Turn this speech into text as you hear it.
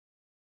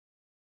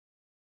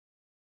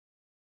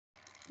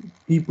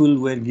people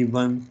were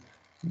given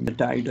the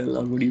title,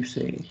 or what do you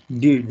say,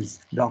 deeds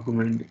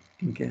document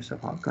in case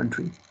of our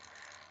country,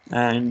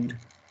 and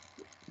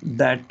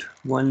that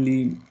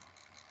only,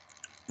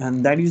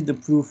 and that is the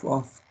proof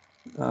of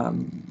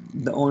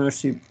the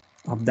ownership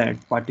of that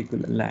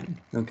particular land.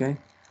 Okay,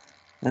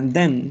 and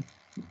then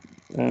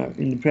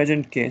in the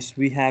present case,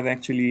 we have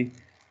actually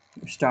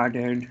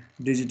started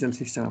digital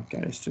system of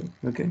cadastre.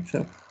 Okay,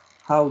 so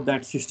how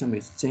that system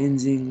is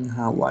changing,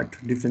 how what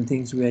different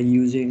things we are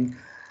using,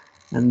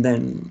 and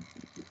then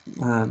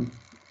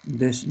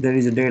there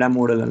is a data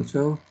model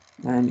also,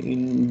 and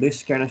in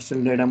this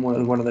cadastral data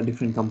model, what are the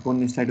different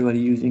components that we are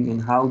using,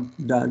 and how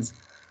does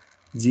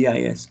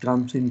GIS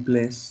comes in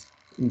place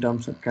in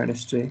terms of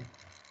cadastre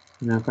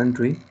in our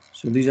country.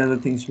 So these are the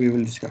things we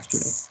will discuss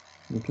today.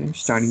 Okay,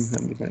 starting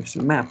from the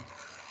cadastral map.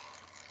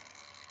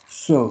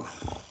 So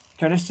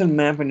cadastral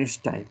map and its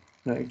type,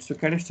 right? So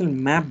cadastral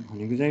map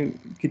भनेको चाहिँ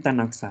किता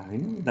नक्सा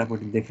हैन,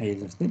 उतापट्टि देखाइए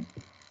जस्तै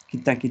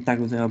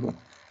किताको चाहिँ अब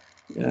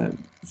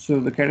so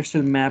the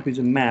cadastral map is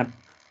a map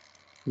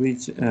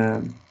which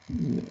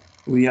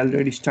we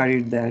already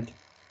studied that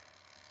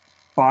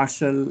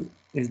parcel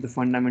is the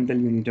fundamental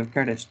unit of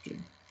cadastre,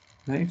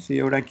 right? So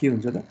एउटा के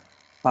हुन्छ त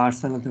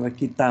पार्सल अथवा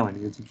किता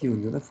भनेको चाहिँ के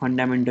हुन्छ त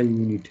फन्डामेन्टल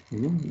युनिट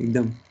हैन,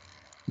 एकदम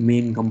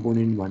मेन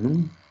कम्पोनेन्ट भनौँ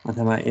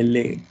अथवा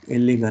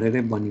यसले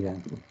गरेरै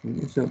बनिरहेको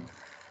हैन। सो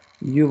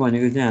यो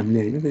भनेको चाहिँ हामीले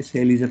हैन त्यो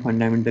sale is a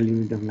fundamental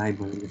unit of life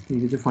भने जस्तै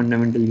यो चाहिँ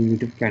फन्डामेन्टल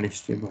युनिट अफ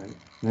क्याडेस्ट्रे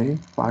भयो है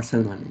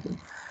पार्सल भनेको।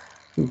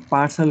 त्यो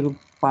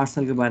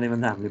पार्सलको बारेमा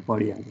त हामीले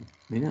पढिहाल्यौँ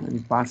हैन, अनि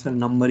पार्सल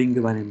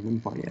नम्बरिङको बारेमा पनि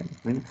पढिहाल्यौँ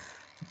हैन।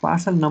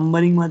 पार्सल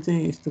नम्बरिङमा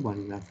चाहिँ यस्तो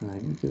भनिरहेको छ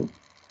हैन, त्यो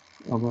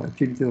अब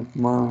एक्चुअली त्यो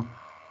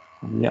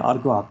हामीले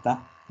अर्को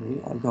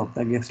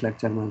हप्ता गेस्ट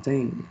लेक्चरमा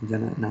चाहिँ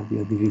एकजना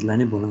नाति दिदीलाई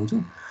नै बोलाउँछु,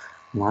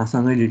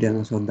 उहाँसँगै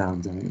डिटेलमा सोद्धा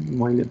हुन्छ हैन।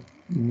 मैले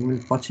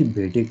पछि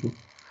भेटेको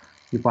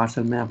यो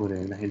पार्सल म्यापहरू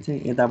हेर्दाखेरि चाहिँ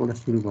यताबाट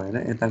सुरु भएर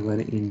यता गएर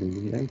एन्ड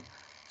हुने, राइट?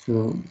 सो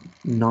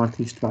नर्थ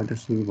इस्टबाट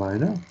सुरु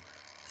भएर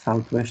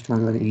साउथ वेस्टमा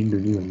गएर एन्ड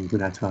हुने भन्ने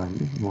कुरा छ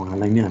होइन,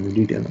 उहाँलाई नै हामी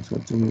डिटेलमा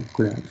सोध्छौँ यो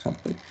कुराहरू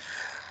सबै।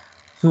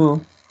 सो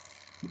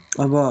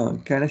अब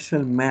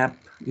cadastral map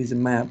is a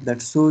map that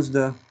shows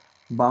the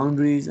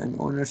boundaries and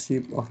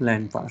ownership of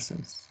land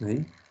parcels,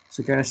 right?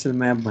 So cadastral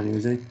map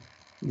भनेको चाहिँ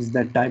is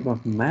that type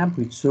of map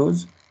which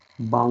shows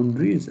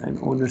boundaries and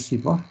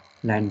ownership of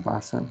land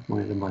parcel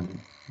भनेर भन्यो।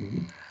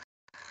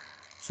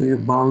 So यो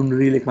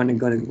बााउन्ड्रीले connect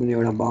गरेको कुनै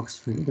एउटा box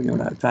होइन, कुनै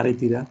एउटा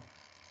चारैतिर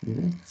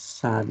होइन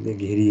सारले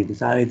घेरिएको,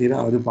 चारैतिर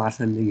अरू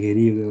पार्सलले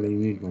घेरिएको एउटा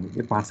युनिट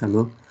भनेको पार्सल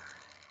हो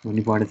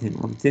भन्ने पढेको थिएन।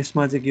 अब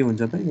त्यसमा चाहिँ के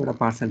हुन्छ त एउटा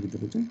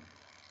पार्सलभित्र चाहिँ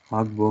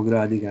हक भोग र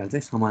अधिकार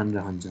चाहिँ समान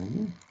रहन्छ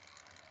होइन,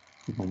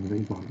 त्यो भन्नु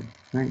पनि पऱ्यो,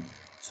 right?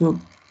 So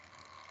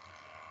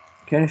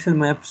cadastral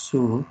maps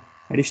show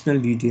additional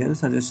details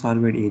such as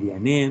surveyed area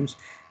names,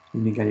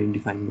 unique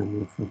identifying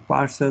number of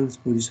parcels,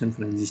 position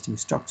for existing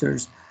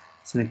structures,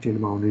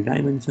 selected boundary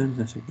dimensions,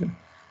 etc.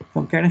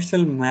 अब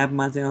cadastral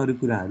म्यापमा चाहिँ अरू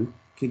कुराहरू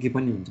के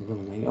पनि हुन्छ त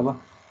भन्दाखेरि अब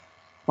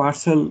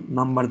पार्सल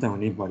नम्बर त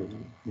हुनै पर्यो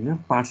होइन,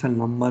 पार्सल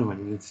नम्बर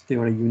भनेको जस्तै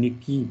एउटा युनिक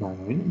की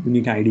भयो होइन,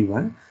 युनिक आइडी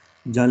भयो,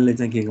 जसले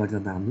चाहिँ के गर्छ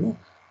त हाम्रो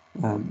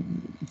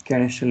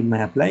cadastral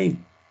म्यापलाई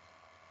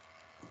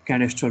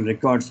cadastral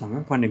रेकर्डसँग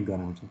कनेक्ट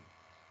गराउँछ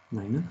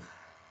होइन।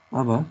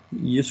 अब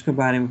यसको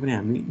बारेमा पनि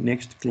हामी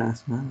नेक्स्ट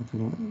क्लासमा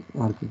अथवा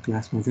अर्को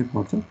क्लासमा चाहिँ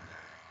पढ्छौँ।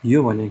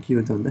 यो भनेको के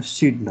हो त भन्दा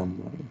सिट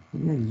नम्बर हो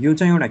होइन, यो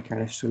चाहिँ एउटा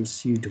क्याडेस्ट्रल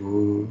सिट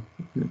हो,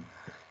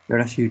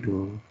 एउटा सिट हो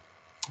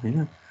होइन।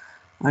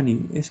 अनि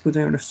यसको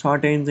चाहिँ एउटा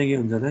सर्ट एन्ड चाहिँ के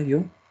हुन्छ त यो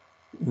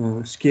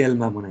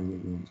स्केलमा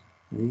बनाइएको हुन्छ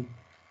है।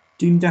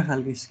 तिनवटा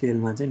खालको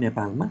स्केलमा चाहिँ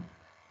नेपालमा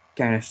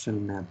क्याडेस्ट्रल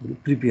म्यापहरू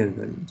प्रिपेयर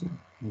गरिन्छ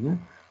होइन।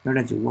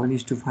 एउटा चाहिँ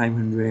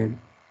 1:500,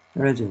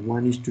 एउटा चाहिँ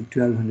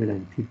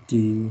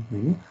 1:1250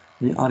 होइन,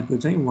 अनि अर्को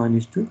चाहिँ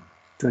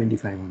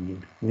 1:2500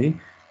 है।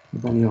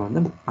 नेपालीमा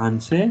भन्दा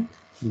 500,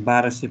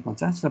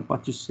 1250 र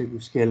 2500को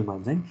स्केलमा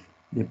चाहिँ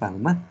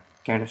नेपालमा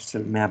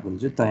क्याडेस्ट्रल म्यापहरू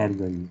चाहिँ तयार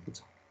गरिएको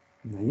छ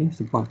है।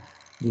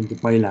 जुन चाहिँ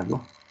पहिलाको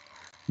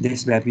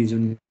देशव्यापी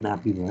जुन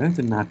नापी भयो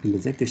त्यो नापीले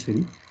चाहिँ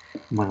त्यसरी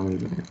बनाउँदै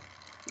गयो।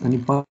 अनि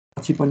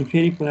पछि पनि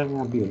फेरि पुरानो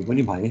नापीहरू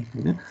पनि भए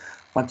होइन,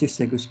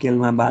 2500को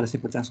स्केलमा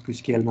 1250को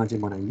स्केलमा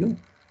चाहिँ बनाइयो।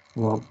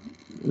 अब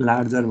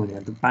लार्जर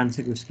भनेर त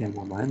 500को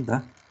स्केलमा भयो नि त,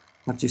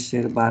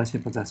 2500 र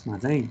 1250मा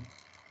चाहिँ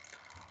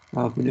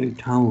कुनै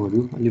ठाउँहरू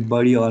अलिक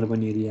बढी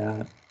अर्बन एरिया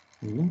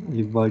होइन,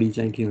 अलिक बढी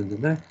चाहिँ के हुन्छ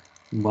त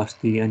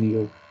बस्ती, अनि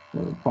यो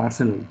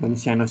पार्सलहरू पनि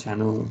सानो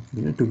सानो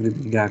होइन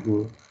टुक्रिँदै गएको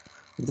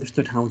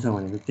त्यस्तो ठाउँ छ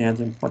भने त त्यहाँ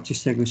चाहिँ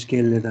 2500को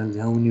स्केलले त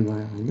झ्याउने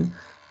भयो होइन,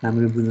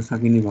 राम्रो बुझ्न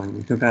सकिने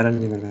भएन। त्यो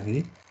कारणले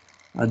गर्दाखेरि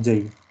अझै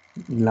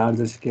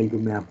लार्जर स्केलको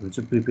म्यापहरू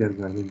चाहिँ प्रिपेयर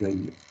गर्दै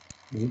गइयो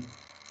है,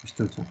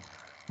 यस्तो छ।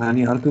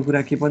 अनि अर्को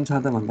कुरा के पनि छ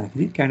त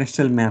भन्दाखेरि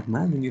क्याडेस्ट्रल म्यापमा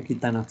जुन यो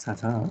किता नक्सा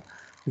छ,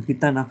 यो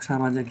किता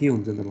नक्सामा चाहिँ के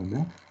हुन्छ त भन्दा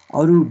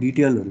अरू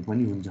डिटेलहरू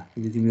पनि हुन्छ।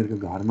 यदि तिमीहरूको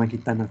घरमा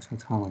किता नक्सा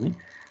छ भने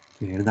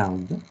त्यो हेर्दा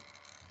हुन्छ,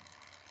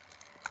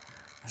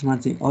 यसमा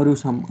चाहिँ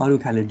अरू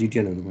खाले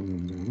डिटेलहरू पनि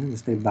हुन्छ होइन,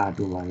 जस्तै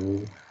बाटो भयो,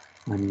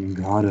 अनि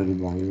घरहरू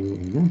भयो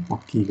होइन,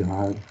 पक्की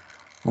घर,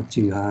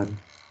 कच्ची घर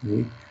है,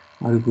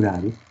 अरू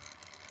कुराहरू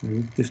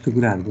है त्यस्तो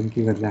कुराहरु पनि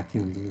के गरेर राखे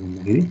हुन्छ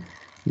भन्दाखेरि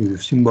यो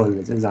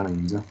सिम्बलले चाहिँ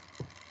जनाइन्छ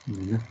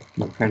हैन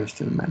ल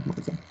क्याडेस्ट्रल म्यापमा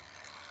चाहिँ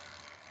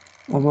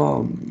अब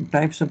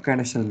टाइप्स अफ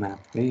क्याडेस्ट्रल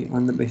म्याप है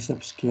on the basis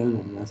of scale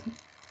भन्दा छ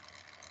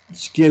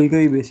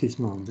स्केलकै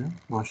बेसिसमा हुन्छ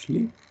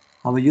मोस्टली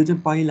अब यो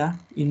चाहिँ पहिला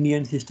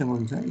इन्डियन सिस्टम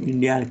हुन्छ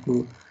इन्डियाको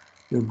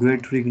यो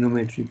ग्रेट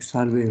ट्रिग्नोमेट्रिक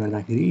सर्वे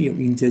गर्दाखेरि यो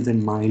इन्चेस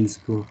एन्ड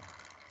माइल्सको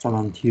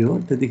चलन थियो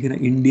त्यतिखेर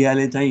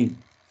इन्डियाले चाहिँ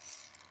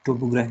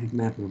टोपोग्राफिक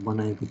म्यापहरु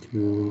बनाएको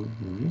थियो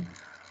हैन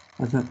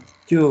अच्छा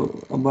त्यो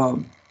अब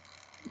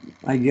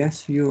आई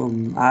गेस यो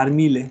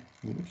आर्मीले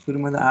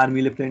सुरुमा त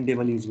आर्मीले प्लेन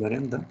टेबल युज गर्यो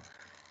नि त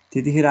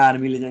त्यतिखेर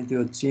आर्मीले चाहिँ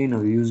त्यो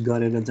चेनहरु युज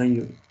गरेर चाहिँ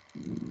यो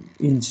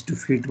इन्च टु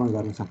फिटमा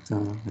गर्न सक्छ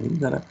है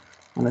तर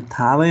मलाई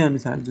थाहा भए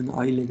अनुसार जुन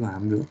अहिलेको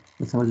हाम्रो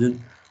अथवा जुन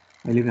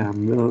अहिलेको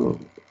हाम्रो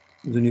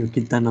जुन यो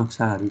कित्ता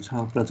नक्साहरु छ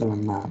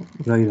प्रचलनमा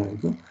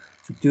रहिरहेको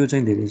त्यो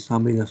चाहिँ धेरै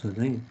समय जसो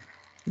चाहिँ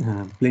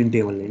प्लेन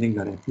टेबलले नै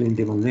गरे प्लेन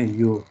टेबलले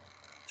यो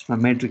यसमा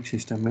मेट्रिक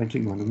सिस्टम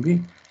मेट्रिक भनौं कि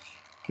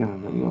के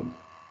भन्छ यो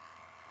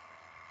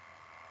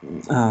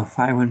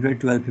 500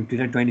 1250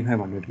 र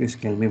 2500 को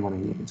स्केलमै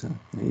बनाइएको छ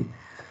है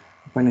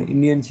पहिला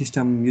इन्डियन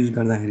सिस्टम युज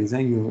गर्दाखेरि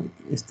चाहिँ यो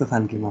यस्तो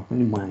खालकेमा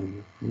पनि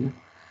बनाइयो हैन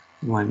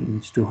 1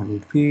 inch 200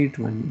 feet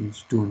 1 inch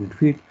 200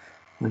 feet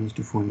 1 inch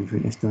to 400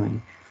 feet यस्तो है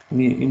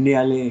अनि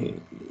इन्डियाले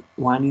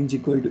 1 inch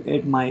equal to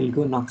 8 mile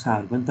को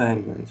नक्साहरु पनि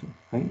तयार गरेछ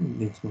है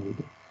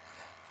देशभरिको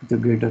त्यो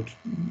ग्रेटर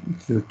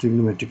त्यो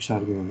ट्रिग्नोमेट्रिक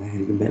सर्वे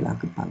हुँदाखेरिको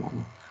बेलाको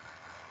पालामा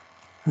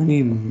अनि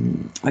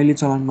अहिले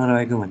चलनमा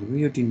रहेको भनेको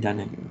यो तीनटा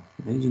नै हो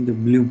है जुन त्यो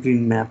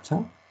ब्लुप्रिन्ट म्याप छ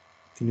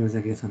तिनीहरु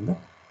चाहिँ के छन् त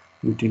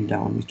यो तीनटा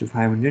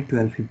 1:500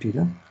 1250 र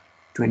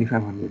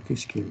 2500 को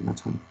स्केलमा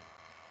छन्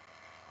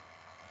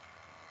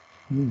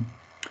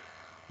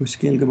यो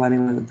स्केलको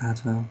बारेमा त थाहा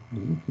छ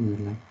हैन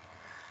तिमीहरुलाई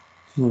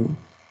सो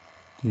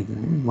त्यही त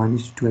है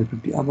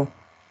 1:1250 अब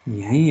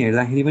यही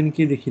हेर्दाखेरि पनि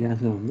के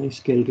देखिरहेछ भन्दा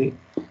स्केलकै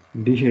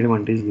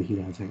डिसएडभान्टेज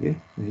देखिरहेछ के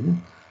हैन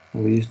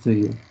अब यस्तो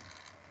यो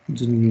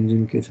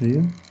जुन के छ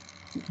यो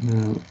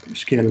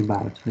स्केल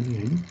बार छ नि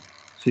हैन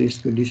सो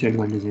यसको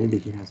डिसएडभान्टेज नै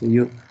देखिरहेछ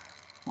यो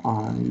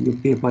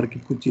पेपर के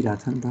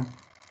कुच्चिरहेछ नि त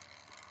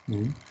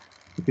हैन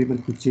यो पेपर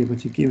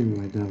कुच्चिएपछि के हुने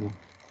भयो त अब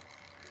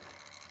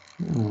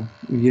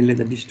यसले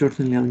त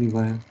डिस्टोर्सन ल्याउने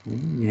भयो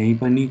हैन यही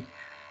पनि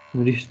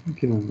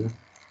के भन्छ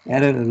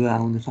एररहरु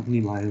आउन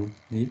सक्ने भयो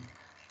है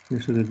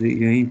त्यसैले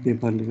यही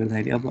पेपरले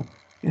गर्दाखेरि अब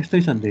यस्तै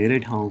छ धेरै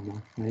ठाउँमा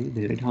है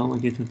धेरै ठाउँमा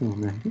के छ त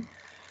भन्दाखेरि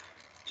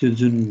त्यो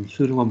जुन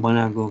सुरुमा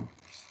बनाएको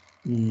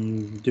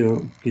त्यो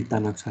कित्ता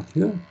नक्सा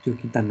थियो त्यो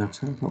कित्ता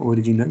नक्सा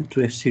ओरिजिनल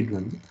ट्रेस सिट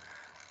भन्छ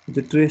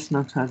त्यो ट्रेस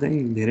नक्सा चाहिँ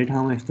धेरै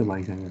ठाउँमा यस्तो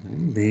भइसकेको छ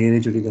हैन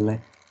धेरैचोटि त्यसलाई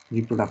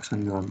रिप्रोडक्सन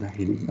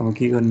गर्दाखेरि अब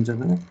के गरिन्छ त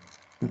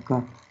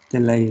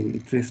त्यसलाई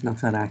ट्रेस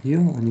नक्सा राखियो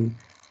अनि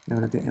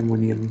एउटा त्यो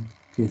एमोनियम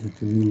के छ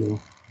त्यो निलो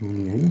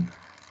हुने हैन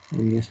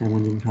यस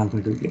एमोनियम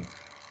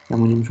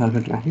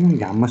सल्फेट राख्यो अनि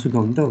घाममा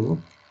सुकाउनु त हो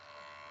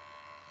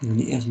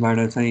अनि यसबाट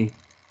चाहिँ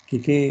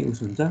के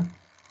उस हुन्छ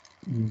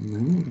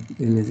हैन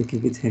यसले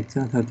चाहिँ के छेक्छ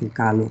अथवा त्यो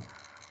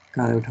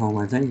कालो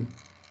ठाउँमा चाहिँ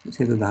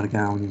सेतो धर्का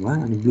आउने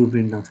भयो अनि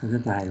ब्लुप्रिन्ट नक्सा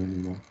चाहिँ तयार हुने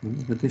भयो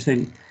हैन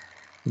त्यसरी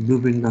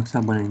ब्लुप्रिन्ट नक्सा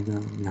बनाइन्छ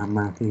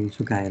घाममा चाहिँ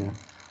सुकाएर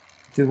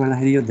त्यो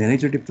गर्दाखेरि यो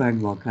धेरैचोटि प्रयोग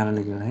भएको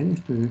कारणले गर्दाखेरि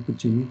यस्तो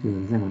कुच्चिने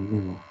त्योहरू चाहिँ भन्ने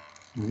भयो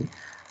है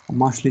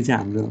मोस्टली चाहिँ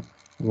हाम्रो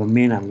अब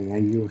मेन हामीले यहाँ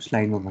यो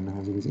स्लाइडमा भन्न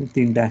खोजेको चाहिँ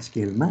तीनटा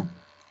स्केलमा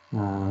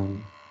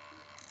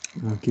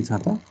के छ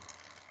त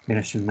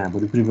क्याडेस्ट्रल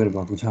म्यापहरु प्रिपेयर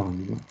भएको छ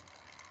भनेको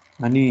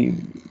अनि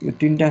यो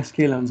तीनटा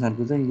स्केल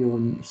अनुसारको चाहिँ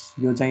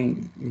यो चाहिँ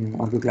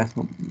अर्को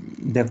क्लासमा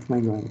डेप्थमै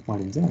गएर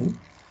पढिन्छ है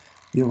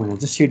यो भनेको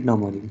चाहिँ सिट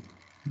नम्बरिङ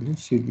हैन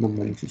सिट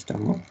नम्बरिङ सिस्टम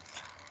हो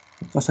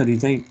कसरी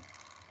चाहिँ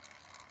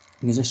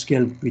यो चाहिँ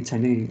स्केल पछि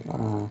नै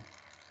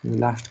यो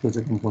लास्टको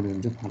चाहिँ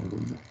कम्पोनेन्ट चाहिँ फरक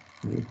हुन्छ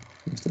है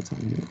यस्तो छ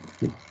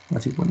यो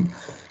पछि पनि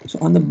so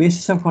on the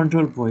basis of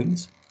control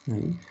points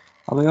है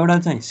अब एउटा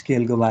चाहिँ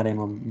स्केलको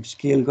बारेमा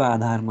स्केलको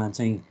आधारमा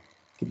चाहिँ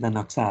कितना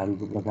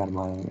नक्साहरूको प्रकार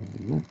भयो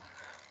हैन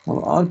अब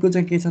अर्को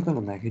चाहिँ के छ त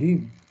भन्दाखेरि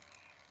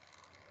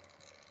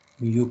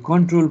यो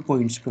कन्ट्रोल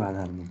पोइन्ट्सको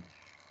आधारमा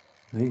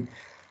है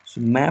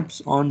so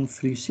Maps on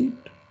free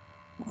seat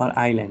or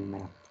island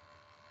map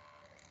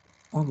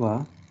अब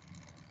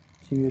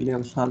तिमीले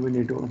अब सर्भे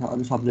अथवा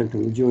अरू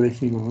सब्जेक्टहरु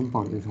जियोग्राफीमा पनि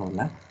पढ्दैछ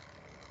होला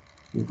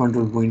यो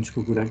कन्ट्रोल पोइन्ट्सको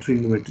कुरा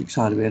ट्रिग्नोमेट्रिक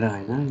सर्वे र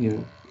हैन यो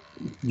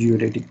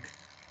जियोडेटिक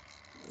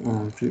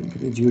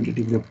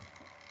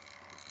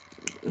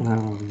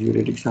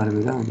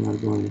सर्वे र अनि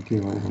अर्को के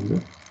भयो हाम्रो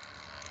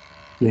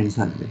प्लेन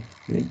सर्वे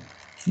है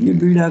यो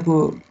दुईटाको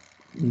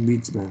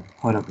बीचमा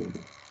फरकहरु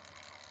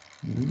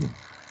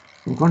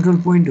हैन कन्ट्रोल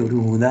पोइन्टहरु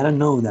हुँदा र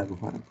नहुँदाको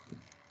फरक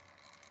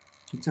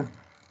ठीक छ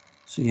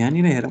सो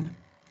यहाँनिर हेरौँ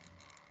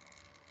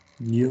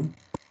यो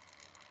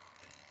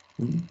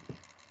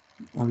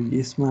अब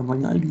यसमा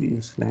पनि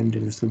अलिकति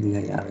स्ल्यान्टेड जस्तो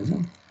देखाइरहेको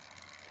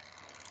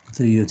छ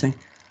तर यो चाहिँ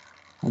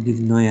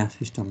अलिकति नयाँ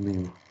सिस्टम नै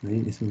हो है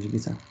यसमा चाहिँ के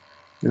छ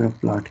एउटा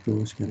प्लटको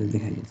उस गरेर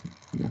देखाइएको छ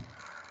हैन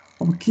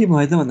अब के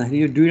भयो त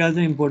भन्दाखेरि यो दुईटा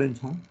चाहिँ इम्पोर्टेन्ट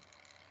छ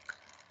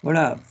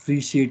एउटा फ्री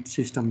सिट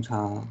सिस्टम छ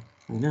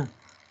हैन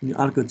अनि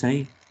अर्को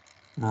चाहिँ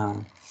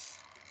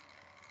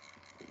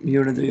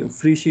एउटा चाहिँ यो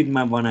फ्री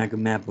सिटमा बनाएको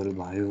म्यापहरू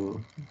भयो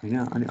हैन।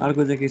 अनि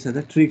अर्को चाहिँ के छ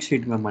त ट्रिक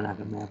सिटमा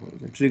बनाएको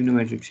म्यापहरू छ,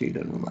 ट्रिग्नोमेट्रिक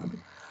सिटहरुमा भएको।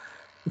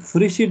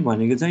 फ्री सिट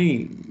भनेको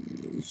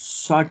चाहिँ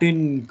सर्टेन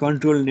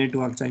कन्ट्रोल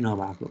नेटवर्क चाहिँ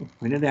नभएको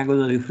हैन। त्यहाँको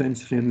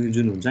रिफरेन्स फ्रेम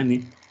जुन हुन्छ नि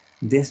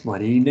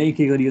देशभरि नै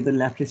के गरियो त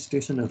ल्याप्लेस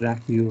स्टेसनहरू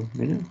राखियो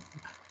हैन।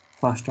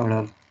 फर्स्ट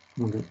अर्डर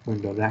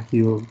पोइन्टहरू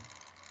राखियो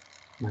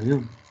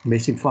हैन।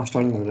 बेसिक फर्स्ट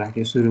अर्डरहरू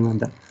राख्यो सुरुमा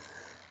त।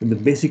 अन्त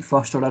बेसिक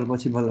फर्स्ट अर्डर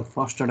पछि बल्ल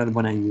फर्स्ट अर्डर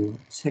बनाइयो,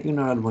 सेकेन्ड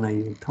अर्डर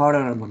बनाइयो, थर्ड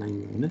अर्डर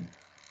बनाइयो हैन।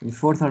 अनि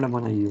फोर्थ अर्डर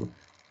बनाइयो।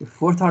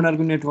 फोर्थ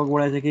अर्डरको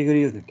नेटवर्कबाट चाहिँ के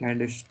गरियो त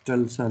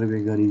क्याडेस्ट्रल सर्वे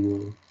गरियो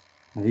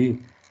है।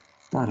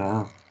 तर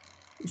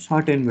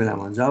सर्टेन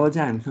बेलामा जब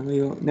चाहिँ हामीसँग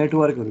यो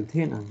नेटवर्कहरू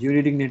थिएन,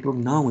 जियोडेटिक नेटवर्क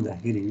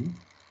नहुँदाखेरि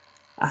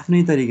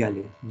आफ्नै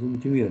तरिकाले जुन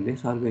तिमीहरूले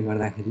सर्वे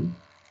गर्दाखेरि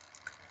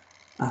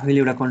आफैले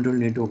एउटा कन्ट्रोल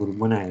नेटवर्कहरू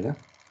बनाएर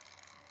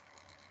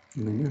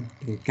हैन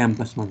त्यो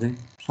क्याम्पसमा चाहिँ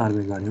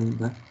सर्वे गर्यौँ नि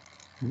त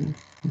हैन।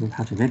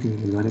 थाहा छैन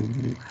तिमीहरूले गर्यौ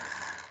भने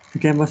त्यो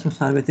क्याम्पसमा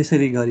सर्वे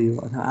त्यसरी गरियो।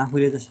 अथवा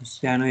आफूले चाहिँ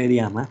सानो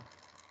एरियामा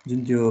जुन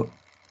त्यो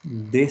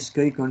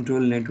देशकै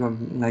कन्ट्रोल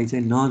नेटवर्कलाई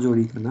चाहिँ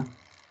नजोडिकन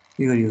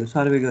के गरियो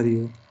सर्वे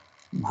गरियो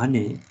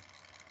भने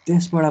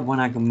त्यसबाट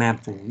बनाएको म्याप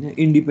चाहिँ हैन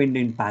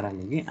इन्डिपेन्डेन्ट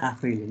पाराले कि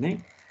आफैले नै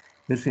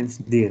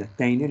रेफरेन्स दिएर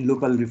त्यहीँ नै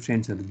लोकल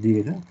रेफरेन्सहरू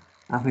दिएर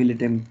आफैले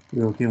के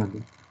भन्छ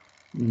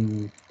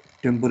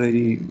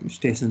टेम्पोररी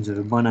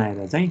स्टेसन्सहरू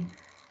बनाएर चाहिँ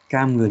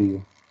काम गरियो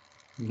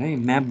है,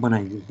 म्याप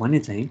बनाइयो भने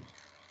चाहिँ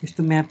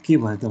त्यस्तो म्याप के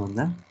भयो त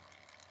भन्दा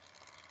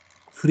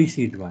फ्री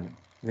सिट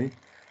भयो है।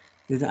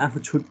 त्यो चाहिँ आफू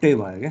छुट्टै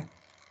भयो क्या।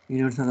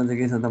 यिनीहरूसँग चाहिँ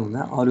के छ त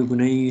भन्दा अरू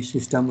कुनै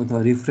सिस्टम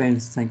अथवा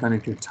रिफरेन्स चाहिँ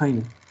कनेक्टेड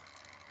छैन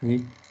है।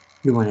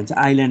 यो भने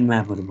चाहिँ आइल्यान्ड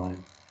म्यापहरू भयो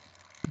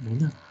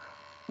हैन।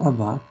 अब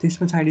त्यस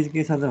पछाडि चाहिँ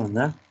के छ त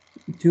भन्दा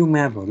त्यो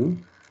म्यापहरू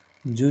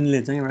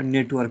जुनले चाहिँ एउटा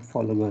नेटवर्क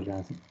फलो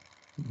गरिरहेको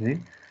छ है।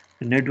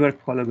 नेटवर्क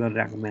फलो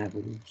गरिरहेको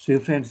म्यापहरू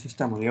रेफरेन्स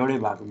सिस्टमहरू एउटै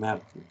भएको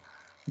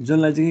म्यापहरू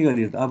जसलाई चाहिँ के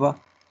गरियो त अब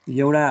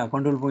एउटा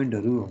कन्ट्रोल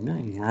पोइन्टहरू हैन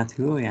यहाँ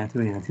थियो यहाँ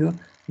थियो यहाँ थियो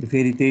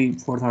फेरि त्यही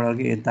फोर्थ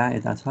अर्डरको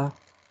यता छ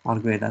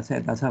अर्को यता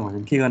छ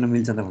भने के गर्न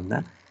मिल्छ त भन्दा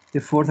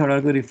त्यो फोर्थ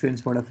अर्डरको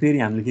रिफरेन्सबाट फेरि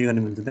हामीले के गर्न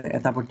मिल्छ त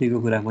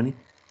यतापट्टिको कुरा पनि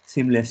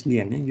सिमलेसली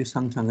हैन यो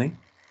सँगसँगै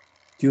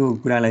त्यो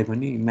कुरालाई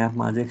पनि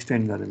म्यापमा अझै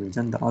एक्सटेन्ड गर्न मिल्छ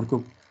नि त।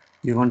 अर्को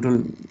यो कन्ट्रोल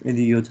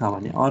यदि यो छ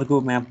भने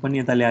अर्को म्याप पनि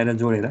यता ल्याएर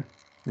जोडेर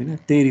हैन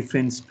त्यही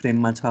रिफरेन्स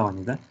फ्रेममा छ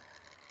भने त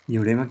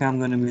एउटैमा काम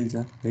गर्न मिल्छ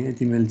है।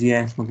 तिमीले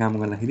जिआइएसमा काम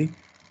गर्दाखेरि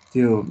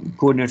त्यो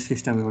कोअर्डिनेट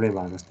सिस्टम एउटै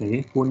भयो जस्तै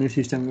है। कोअर्डिनेट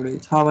सिस्टम एउटै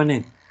छ भने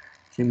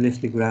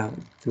सिमलेसली कुरा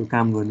त्यो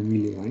काम गर्न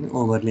मिल्यो हैन।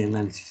 ओभरले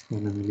एनालिसिस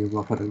गर्न मिल्यो,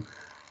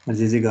 बफरहरू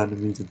जे गर्न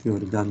मिल्छ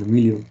त्योहरू गर्न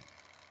मिल्यो।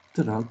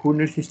 तर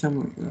कोअर्डिनेट सिस्टम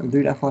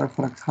दुईटा फरक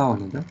फरक छ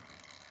भने त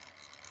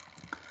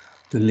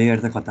त्यो लेयर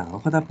त कता हो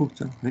कता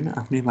पुग्छ हैन,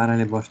 आफ्नै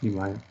पाराले बस्ने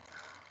भयो।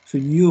 सो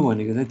यो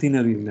भनेको चाहिँ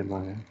तिनीहरू युनिट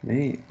भयो है।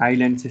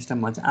 आइल्यान्ड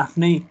सिस्टममा चाहिँ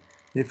आफ्नै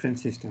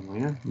रेफरेन्स सिस्टम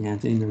हैन, यहाँ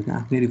चाहिँ यिनीहरूको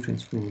आफ्नै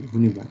रेफरेन्स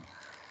हुने भयो।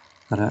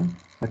 तर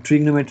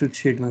ट्रिग्नोमेट्रिक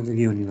सेटमा चाहिँ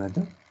के हुने भयो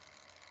त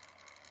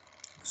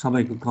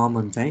सबैको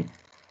कमन चाहिँ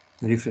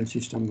रेफरेन्स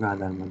सिस्टमको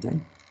आधारमा चाहिँ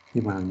के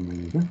बनाउनु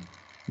भयो त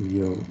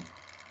यो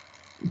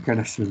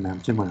क्याडास्ट्रल म्याप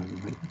चाहिँ बनाउनु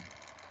भयो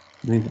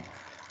है त।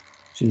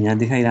 सो यहाँ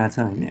देखाइरहेछ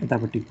हैन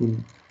यतापट्टि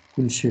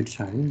कुन सेट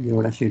छ है। यो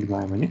एउटा सेट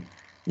भयो भने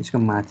यसको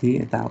माथि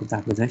यता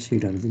उताको चाहिँ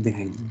सेटहरू चाहिँ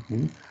देखाइदिन्छ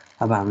हैन।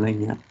 अब हामीलाई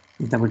यहाँ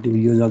यतापट्टि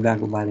यो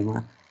जग्गाको बारेमा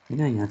हैन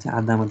यहाँ चाहिँ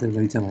आधा मात्रै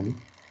रहेछ भने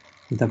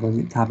उता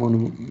पनि थाहा पाउनु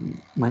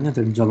हैन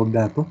त्यो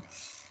जग्गाको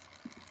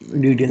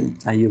डिटेल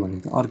चाहियो भने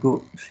त अर्को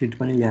सिट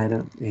पनि ल्याएर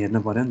हेर्नु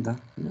पर्यो नि त।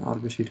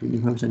 अर्को सिटको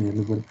इन्फर्मेसन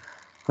हेर्नु पर्यो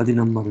कति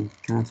नम्बरहरू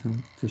कहाँ छ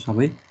त्यो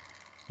सबै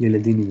यसले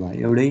दिनु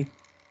भयो। एउटै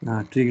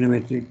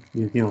ट्रिग्नोमेट्रिक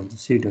यो के भन्छ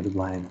सेटहरू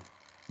भएन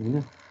हैन।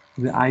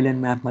 यो आइल्यान्ड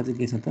म्यापमा चाहिँ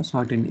के छ त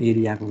सर्टेन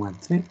एरियाको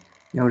मात्रै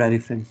एउटा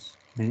रेफरेन्स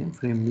हैन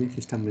फ्रेमले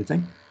सिस्टमले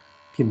चाहिँ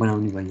के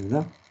बनाउने भयो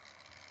त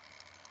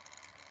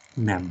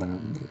म्याप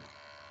बनाउनु भयो।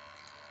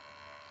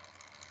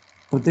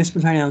 अब त्यस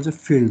पछाडि आउँछ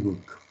फिल्ड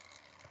बुक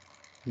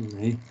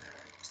है।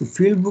 So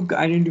field book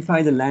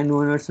identify the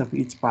landowners of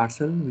each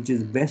parcel which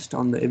is based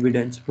on the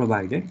evidence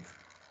provided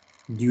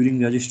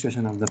during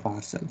registration of the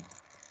parcel.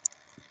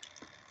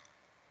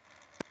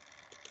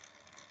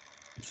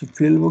 So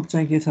field book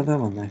चाहिँ के छ त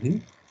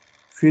भन्दाखेरि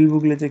field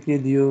bookले चाहिँ के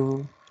दियो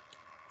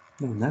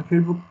भन्दा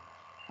field book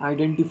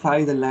identify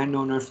the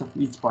landowners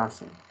of each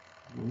parcel.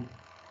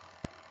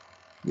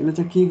 यसले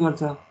चाहिँ के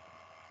गर्छ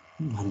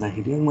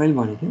भन्दाखेरि मैले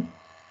भनेको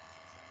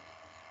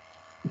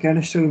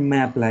क्याडास्ट्रल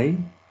म्यापलाई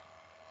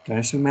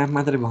क्याडास्ट्रल म्याप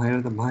मात्रै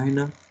भएर त भएन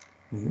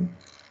हैन।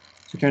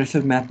 सो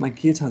क्याडास्ट्रल म्यापमा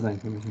के छ त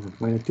इन्फर्मेसनहरू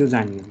पहिला त्यो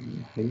जानियो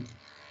है।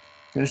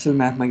 क्याडास्ट्रल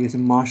म्यापमा के छ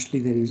mostly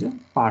there is a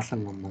parcel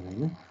number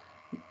हैन।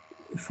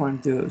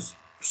 फन्ट त्यो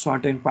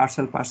सर्टेन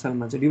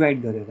पार्सलमा चाहिँ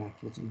डिभाइड गरेर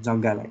राखेको छ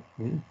जग्गालाई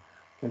हैन।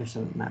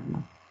 क्याडास्ट्रल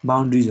म्यापमा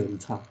बाउन्ड्रिजहरू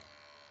छ।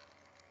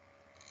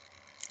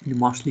 यो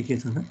मोस्टली के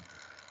छ त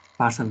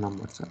पार्सल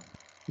नम्बर छ।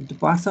 त्यो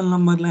पार्सल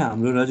नम्बरलाई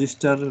हाम्रो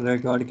रजिस्टर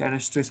रेकर्ड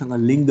क्याडास्ट्रसँग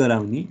लिङ्क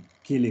गराउने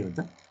केले हो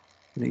त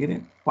के अरे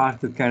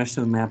त्यो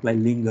क्याडास्ट्रल म्यापलाई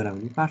लिङ्क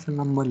गराउने पार्सल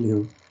नम्बरले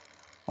हो।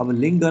 अब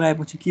लिङ्क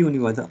गराएपछि के हुने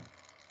भयो त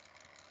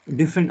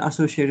डिफ्रेन्ट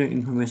एसोसिएटेड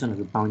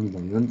इन्फर्मेसनहरू पाउने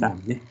भयो नि त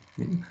हामीले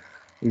हैन।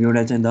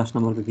 एउटा चाहिँ 10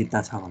 नम्बरको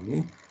किता छ भने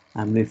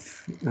हामीले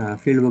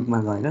फिल्ड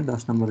बुकमा गएर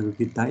 10 नम्बरको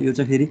किता यो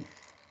चाहिँ फेरि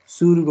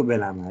सुरुको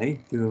बेलामा है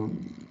त्यो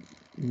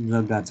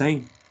जग्गा चाहिँ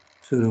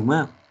सुरुमा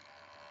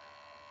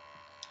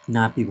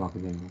नापी भएको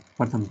बेलामा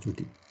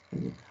प्रथमचोटि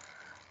हैन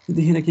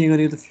त्यतिखेर के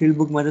गरियो त फिल्ड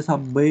बुकमा चाहिँ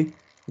सबै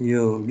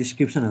यो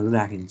डिस्क्रिप्सनहरू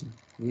राखिन्छ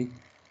है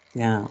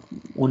त्यहाँ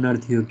ओनर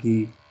थियो कि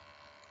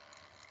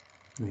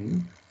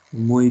हैन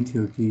मोही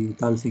थियो कि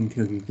तलसिङ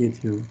थियो कि के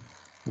थियो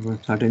अब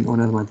सर्टेन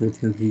ओनर मात्रै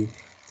थियो कि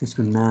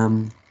त्यसको नाम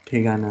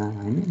ठेगाना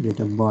हैन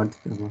डेट अफ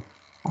बर्थ अब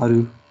अरू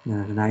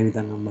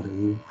नागरिकता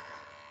नम्बरहरू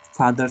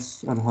fathers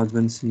or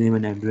husbands name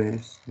and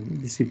address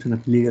हैन डिस्क्रिप्सन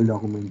अफ लिगल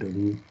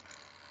डकुमेन्टहरू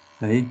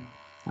है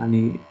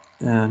अनि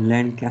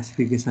land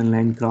classification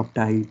land crop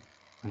type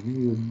हैन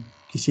यो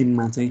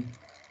किसिममा चाहिँ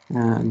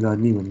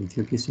गर्ने भन्ने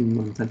थियो किसिम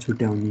अनुसार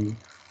छुट्याउने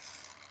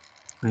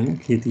हैन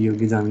खेती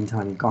योग्य जमिन छ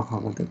भने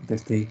कखको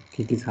त्यस्तै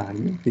के छ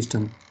हैन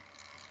सिस्टम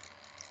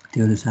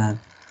त्यो अनुसार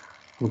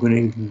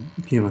कुनै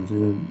के भन्छ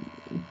यो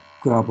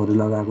क्रपहरू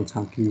लगाएको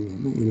छ कि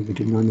हैन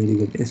इरिगेटेड नन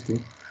इरिगेटेड यस्तो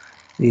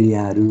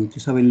एरियाहरू त्यो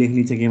सबै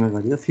लेख्ने चाहिँ केमा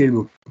गरियो फिल्ड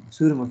बुक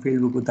सुरुमा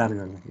फिल्ड बुक उतार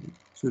गर्दाखेरि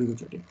सुरुको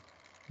चोटि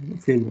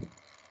फिल्ड बुक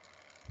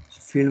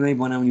फिल्डमै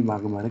बनाउने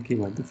भएको भएर के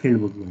भयो त फिल्ड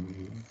बुक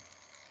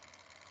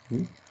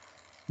बनाउने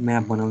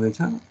म्याप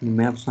बनाउँदैछ अनि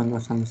म्यापसँग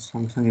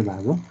सँगसँगै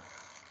भएको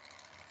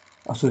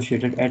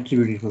एसोसिएटेड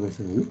एट्रिब्युट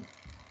इन्फर्मेसनहरू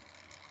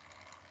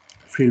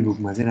फिल्ड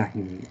बुकमा चाहिँ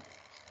राख्ने भयो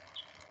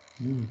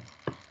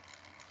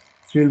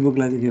फिल्ड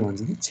बुकलाई चाहिँ के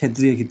भन्छ त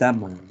क्षेत्रीय किताब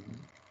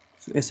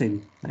भन्छ यसरी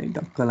है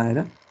टक्क लगाएर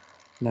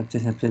ल्याप्चे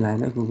स्याप्चे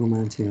लगाएर को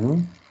मान्छे हो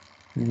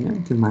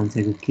होइन त्यो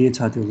मान्छेको के छ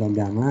त्यो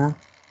जग्गामा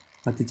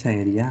कति छ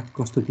एरिया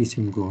कस्तो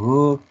किसिमको हो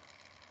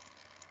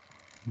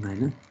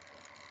होइन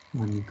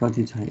अनि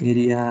कति छ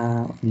एरिया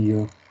अनि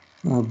यो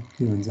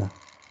के भन्छ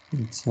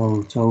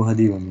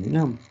चौहदी भन्ने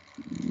होइन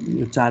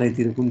यो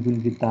चारैतिर कुन कुन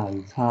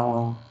किताहरू छ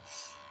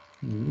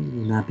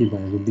नापी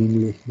भएको दिन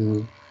लेख्यो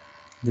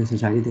त्यस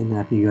पछाडि त्यो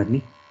नापी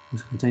गर्ने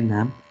उसको चाहिँ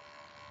नाम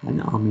होइन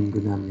अमिनको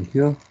नाम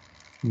लेख्यो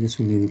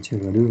यसको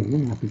निरीक्षकहरू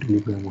होइन नापी टोली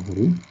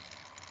प्रमुखहरू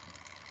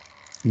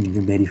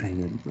भेरिफाई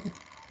गर्नु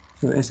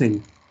सो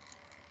यसरी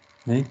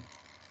है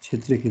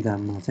क्षेत्रीय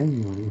किताबमा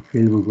चाहिँ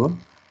फिल्ड बुक हो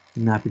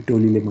नापी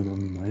टोलीले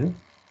बनाउनु भयो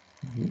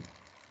होइन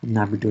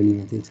नापी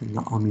टोलीमा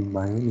चाहिँ अमिन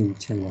भयो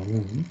निरीक्षक भयो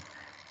होइन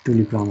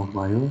टोली प्रमुख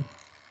भयो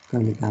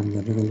कहिले काम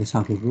गरेर कहिले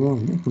सकेको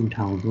होइन कुन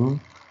ठाउँको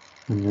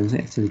भनेर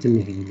चाहिँ यसरी चाहिँ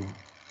लेखिदिनु भयो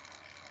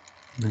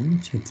होइन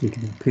क्षेत्रीय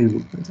किताब फिल्ड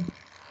बुकमा चाहिँ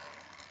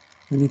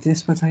अनि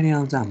त्यस पछाडि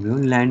आउँछ हाम्रो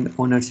ल्यान्ड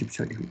ओनरसिप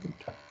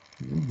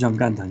सर्टिफिकेट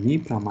जग्गा धनी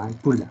प्रमाण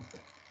पूर्जा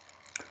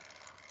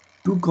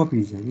टु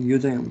कपिज होइन यो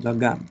चाहिँ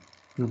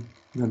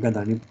जग्गा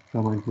धनी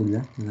प्रमाण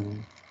पूर्जा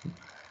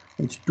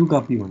टु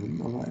कपी भनौँ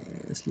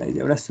अब यसलाई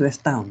एउटा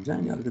श्रेष्ठता हुन्छ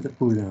अनि अर्को चाहिँ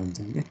पूर्जा हुन्छ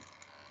क्या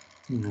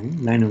है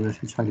ल्यान्ड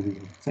ओनरसिप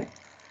सर्टिफिकेट चाहिँ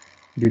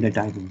दुईवटा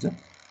टाइप हुन्छ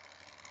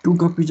to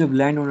copies of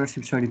land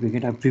ownership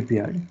certificate are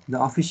prepared the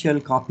official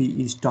copy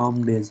is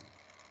termed as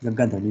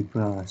जग्गा धनी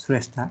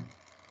श्रेष्ठता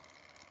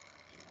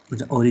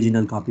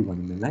ओरिजिनल कपी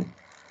भनौँ यसलाई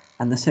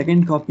and the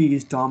second copy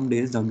is termed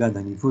as जग्गा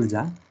धनी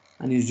पूर्जा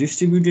and is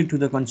distributed to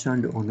the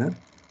concerned owner.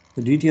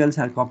 The details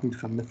are copied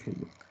from the field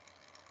book.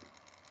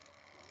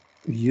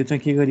 यो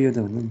चाहिँ के गरियो त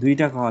भन्दा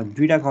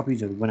दुईटा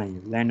कपिजहरू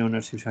बनाइयो ल्यान्ड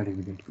ओनरसिप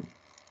सर्टिफिकेटको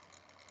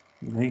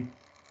है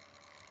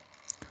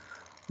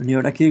अनि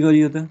एउटा के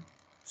गरियो त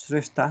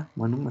श्रेष्ठता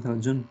भनौँ अथवा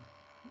जुन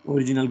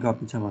ओरिजिनल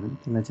कपी छ भनौँ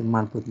त्यसलाई चाहिँ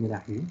मालपोतमा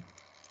राखियो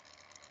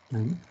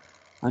हैन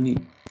अनि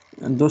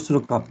दोस्रो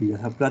कपी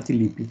अथवा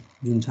प्रतिलिपि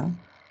जुन छ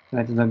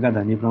त्यसलाई चाहिँ जग्गा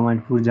धनी प्रमाण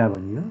पूर्जा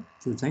भनियो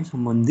त्यो चाहिँ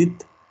सम्बन्धित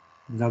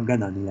जग्गा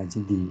धनीलाई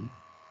चाहिँ दिइयो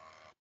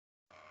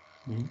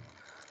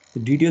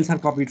details are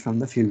copied from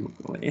the field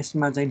book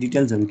यसमा चाहिँ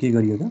डिटेल्सहरू के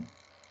गरियो त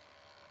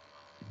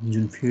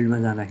जुन फिल्डमा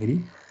जाँदाखेरि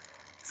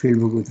फिल्ड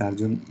बुक उतार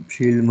जुन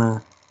फिल्डमा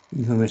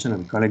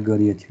इन्फर्मेसनहरू कलेक्ट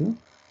गरिएको थियो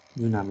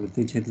जुन हाम्रो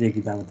त्यो क्षेत्रीय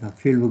किताब अथवा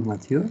फिल्ड बुकमा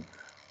थियो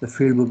त्यो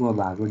फिल्ड बुकमा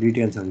भएको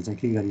डिटेल्सहरू चाहिँ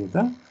के गरियो त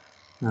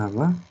अब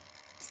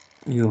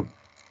यो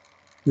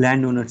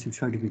ल्यान्ड ओनरसिप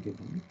सर्टिफिकेट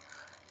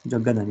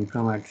जग्गा धनी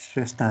प्रमाण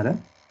श्रेष्ठता र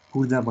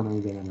पूर्जा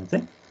बनाउने बेलामा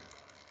चाहिँ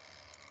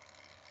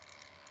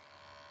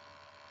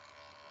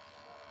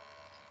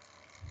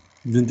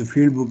जुन त्यो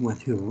फिल्ड बुकमा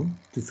थियो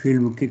त्यो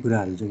फिल्ड बुककै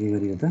कुराहरू चाहिँ के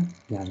गरियो त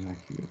ध्यान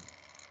राखियो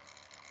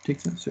ठिक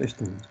छ सो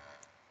यस्तो हुन्छ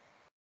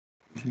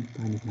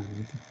पानी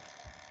खानु त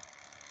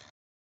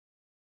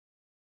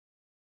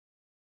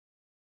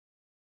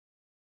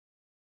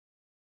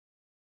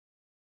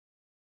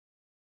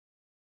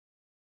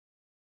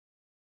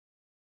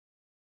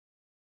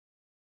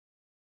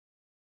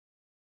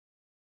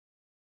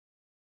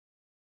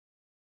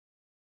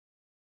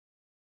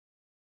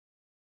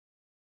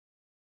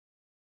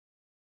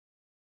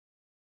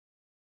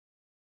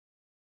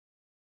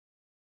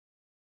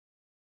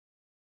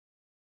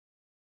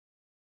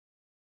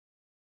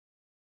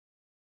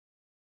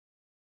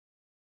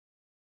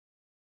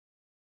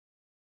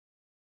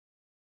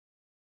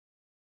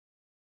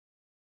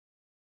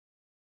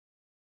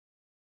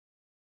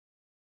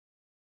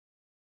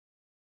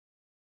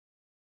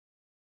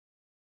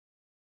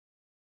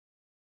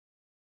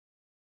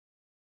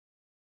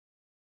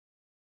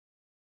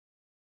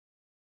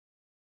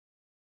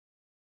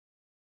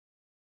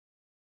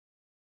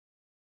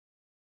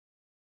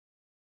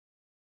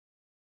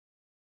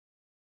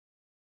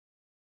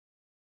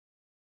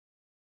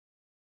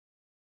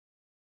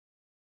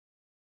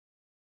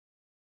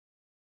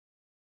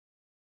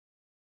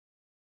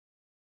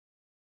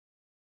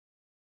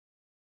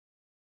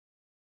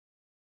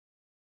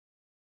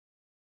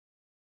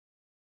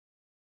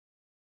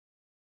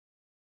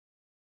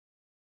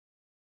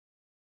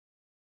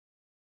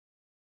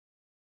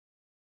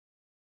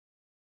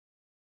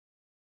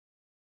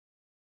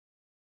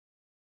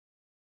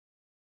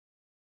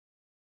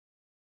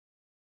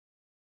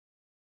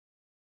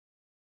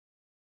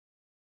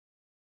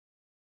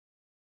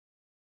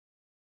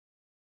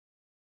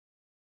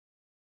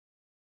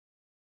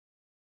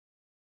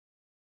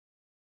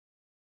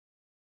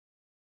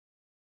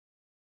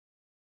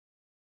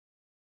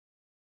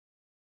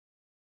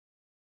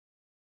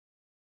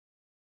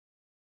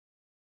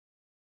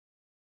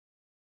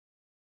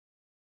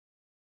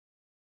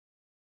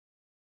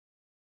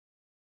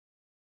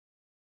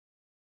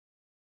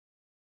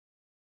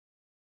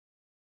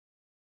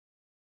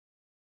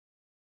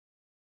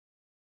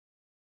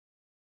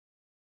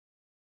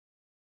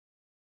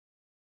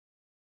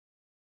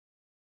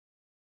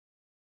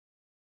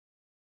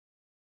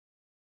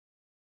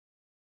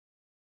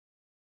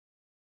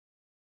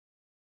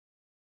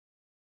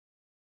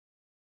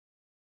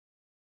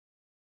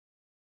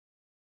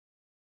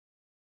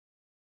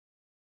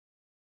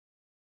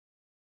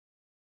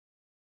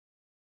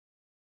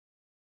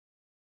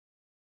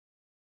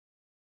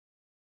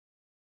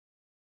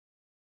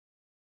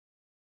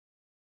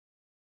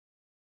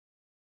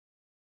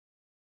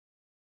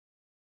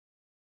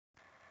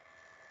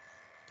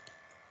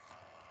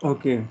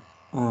ओके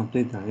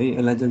त्यही त है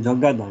यसलाई चाहिँ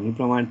जग्गा ध्वनि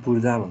प्रमाण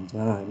पूर्जा भन्छ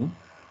होइन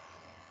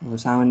अब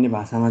सामान्य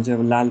भाषामा चाहिँ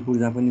अब लाल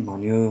पूर्जा पनि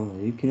भन्यो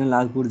है किन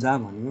लाल पूर्जा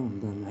भन्यो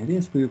भन्दाखेरि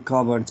यसको यो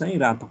कभर चाहिँ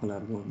रातो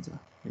कलरको हुन्छ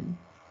होइन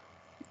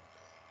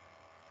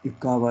यो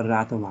कभर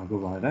रातो भएको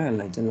भएर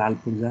यसलाई चाहिँ लाल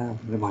पूर्जा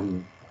भनेर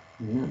भनियो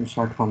होइन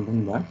सर्ट फर्म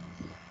पनि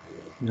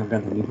भयो जग्गा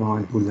ध्वनि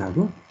प्रमाण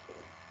पूर्जाको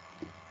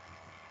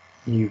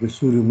यो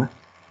सुरुमा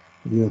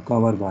यो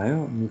कभर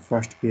भयो अनि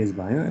फर्स्ट पेज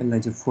भयो यसलाई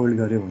चाहिँ फोल्ड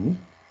गऱ्यो भने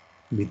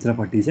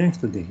भित्रपट्टि चाहिँ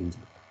यस्तो देखिन्छ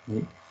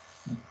है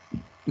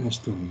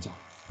यस्तो हुन्छ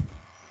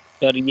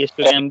तर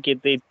यस्तो काम के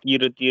त्यही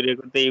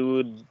तिरेको त्यही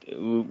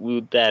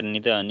उतार्ने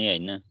त अनि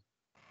होइन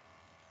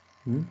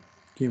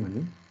के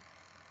भन्यो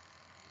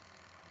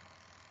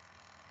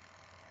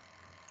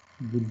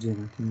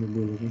बुझेन तिमीले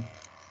बोलेको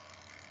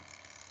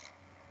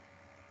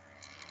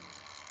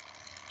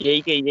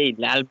यही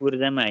लाल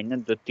पूर्जामा होइन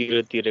नि त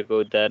तिरेको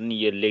उतार्ने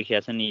यो लेखिया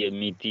छ नि यो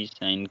मिति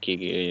साइन के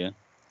यो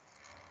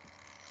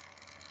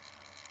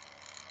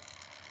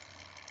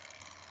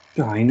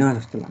त्यो होइन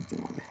जस्तो लाग्छ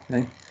मलाई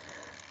है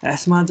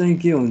यसमा चाहिँ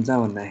के हुन्छ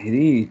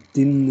भन्दाखेरि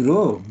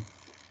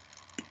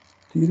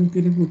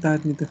तिरोतिरेको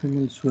उतार्ने त फेरि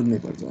मैले सोध्नै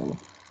पर्छ अब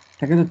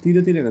ठ्याक्कै त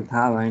तिरोतिरेको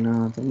थाहा भएन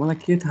तर मलाई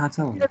के थाहा छ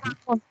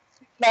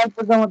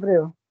भन्दाखेरि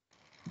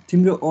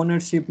तिम्रो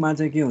ओनरसिपमा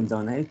चाहिँ के हुन्छ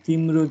भन्दाखेरि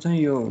तिम्रो चाहिँ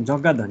यो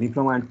जग्गा ध्वनि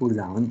प्रमाण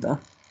पूर्जा हो नि त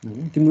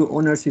होइन तिम्रो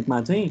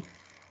ओनरसिपमा चाहिँ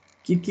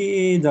के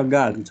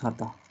जग्गाहरू छ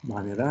त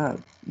भनेर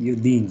यो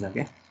दिइन्छ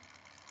क्या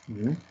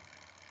होइन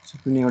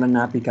कुनै एउटा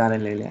नापी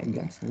कार्यालयले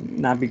आइगएछ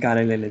नापी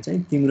कार्यालयले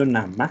चाहिँ तिम्रो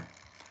नाममा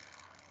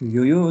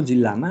यो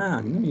जिल्लामा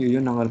होइन यो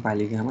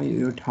नगरपालिकामा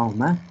यो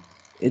ठाउँमा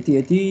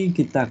यति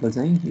किताको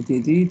चाहिँ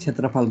यति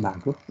क्षेत्रफल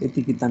भएको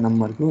यति किता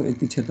नम्बरको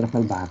यति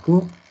क्षेत्रफल भएको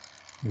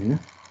होइन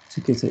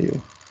के छ यो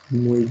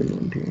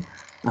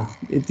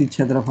यति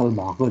क्षेत्रफल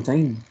भएको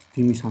चाहिँ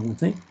तिमीसँग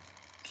चाहिँ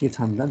के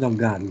छन् त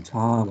जग्गाहरू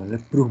छ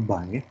भनेर प्रुफ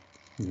भयो क्या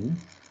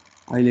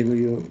अहिलेको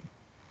यो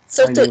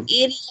त्यो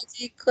एरिया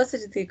चाहिँ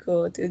कसरी दिएको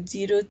त्यो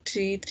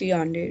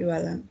 03300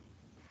 वाला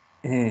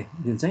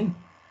यो चाहिँ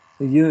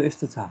यो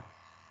यस्तो छ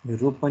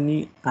रोपनी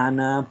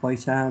आना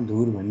पैसा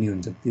धुर भन्ने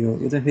हुन्छ त्यो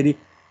यो चाहिँ फेरि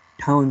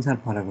ठाउँ अनुसार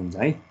फरक हुन्छ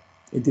है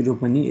यति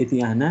रोपनी यति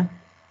आना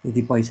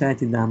यति पैसा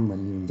यति दाम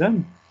भन्ने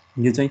हुन्छ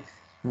यो चाहिँ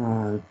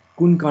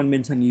कुन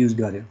कन्भेन्सन युज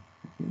गर्यो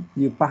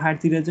यो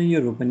पहाडतिर चाहिँ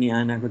यो रोपनी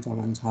आनाको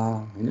चलन छ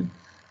होइन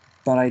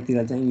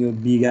तराईतिर चाहिँ यो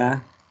बिघा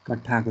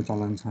कट्ठाको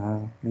चलन छ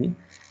है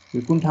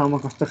यो कुन ठाउँमा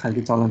कस्तो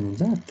खालको चलन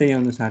हुन्छ त्यही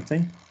अनुसार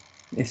चाहिँ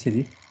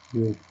यसरी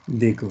यो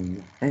दिएको हुन्छ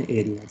है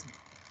एरिया चाहिँ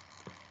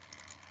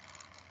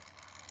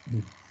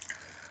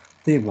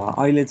त्यही भयो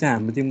अहिले चाहिँ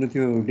हाम्रो तिम्रो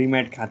त्यो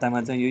डिम्याट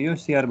खातामा चाहिँ यो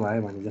सेयर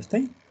भयो भने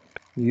जस्तै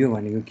यो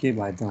भनेको के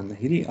भयो त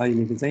भन्दाखेरि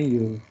अहिलेको चाहिँ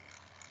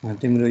यो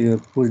तिम्रो यो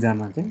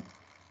पूर्जामा चाहिँ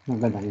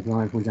जग्गा ध्वनि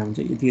प्रमाण पूर्जामा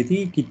चाहिँ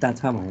यति किता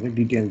छ भनेर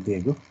डिटेल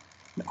दिएको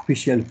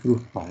अफिसियल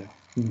प्रुफ भयो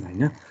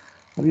होइन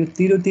अब यो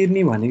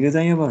तिर्ने भनेको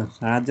चाहिँ अब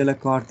राज्यलाई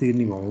कर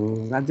तिर्ने भयो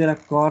राज्यलाई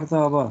कर त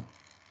अब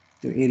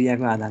त्यो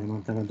एरियाको आधारमा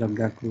त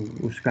जग्गाको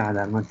उसको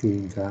आधारमा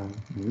तिरिन्छ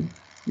होइन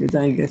यो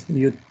चाहिँ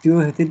यो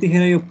त्यो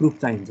त्यतिखेर यो प्रुफ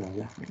चाहिन्छ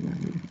होला होइन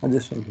अझै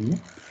सोध्नु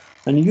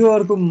अनि यो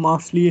अर्को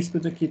मोस्टली यसको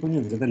चाहिँ के पनि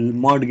हुन्छ त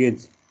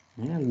मर्टगेज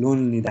होइन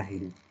लोन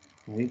लिँदाखेरि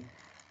है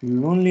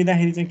लोन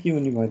लिँदाखेरि चाहिँ के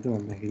हुने भयो त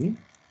भन्दाखेरि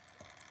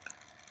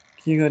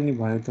के गर्ने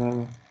भयो त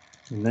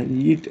भन्दा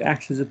it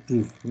acts as a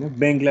proof होइन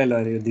ब्याङ्कलाई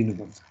लगेर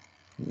दिनुपर्छ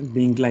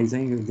ब्याङ्कलाई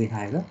चाहिँ यो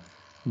देखाएर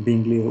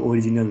ब्याङ्कले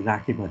ओरिजिनल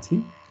राखेपछि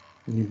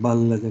अनि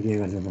बल्ल चाहिँ के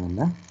गर्छ त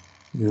भन्दा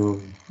यो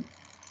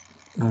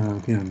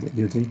के भन्छ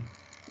यो चाहिँ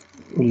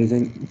उसले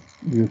चाहिँ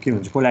यो के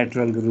भन्छ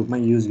कोल्याट्रलको रूपमा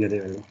युज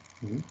गर्यो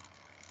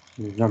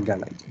यसले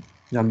जग्गालाई चाहिँ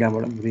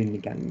जग्गाबाट ऋण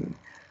निकाल्ने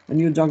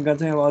अनि यो जग्गा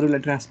चाहिँ अब अरूलाई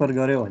ट्रान्सफर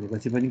गर्यो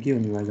भनेपछि पनि के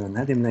हुने भयो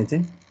भन्दा तिमीलाई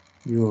चाहिँ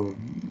यो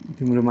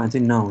तिम्रोमा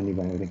चाहिँ नहुने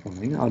भयो रेकर्ड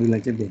होइन अरूलाई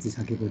चाहिँ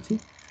बेचिसकेपछि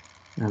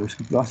अब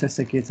उसको प्रोसेस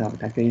चाहिँ के छ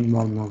ट्याक्कै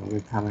इन्भल्भ नभएको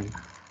थाहा भएन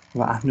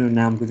अब आफ्नो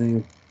नामको चाहिँ यो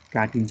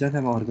काटिन्छ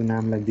अथवा अर्को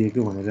नामलाई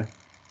दिएको भनेर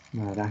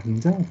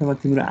राखिन्छ अथवा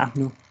तिम्रो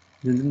आफ्नो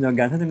जुन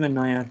जग्गा छ तिमीलाई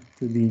नयाँ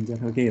त्यो दिइन्छ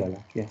अथवा केही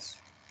होला क्यास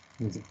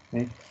हुन्छ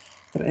है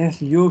तर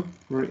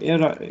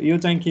यो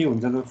चाहिँ के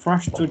हुन्छ त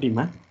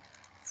फर्स्टचोटिमा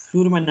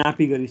सुरुमा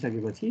नापी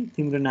गरिसकेपछि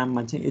तिम्रो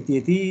नाममा चाहिँ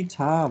यति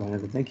छ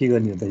भनेर चाहिँ के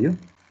गर्ने हो त यो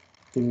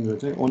तिम्रो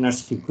चाहिँ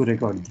ओनरसिपको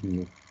रेकर्ड दिने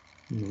हो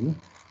होइन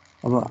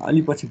अब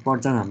अलि पछि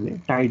पढ्छौँ हामीले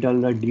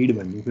टाइटल र डिड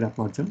भन्ने कुरा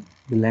पढ्छौँ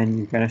यो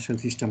ल्यान्ड क्याडास्ट्रल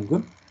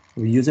सिस्टमको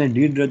यो चाहिँ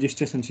डिड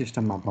रजिस्ट्रेसन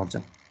सिस्टममा पर्छ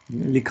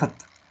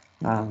लिखत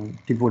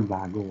टिपोट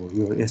भएको हो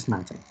यो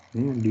यसमा चाहिँ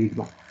होइन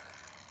डिडमा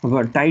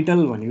अब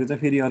टाइटल भनेको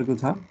चाहिँ फेरि अर्को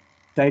छ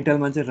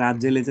टाइटलमा चाहिँ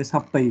राज्यले चाहिँ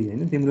सबै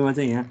होइन तिम्रोमा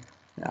चाहिँ यहाँ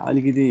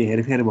अलिकति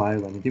हेरफेर भयो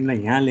भने तिमीलाई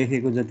यहाँ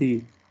लेखेको जति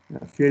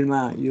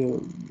फिल्डमा यो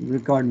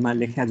रेकर्डमा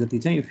लेख्या जति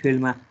चाहिँ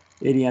फिल्डमा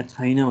एरिया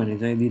छैन भने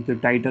चाहिँ यदि त्यो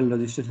टाइटल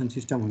रजिस्ट्रेसन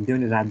सिस्टम हुन्थ्यो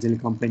भने राज्यले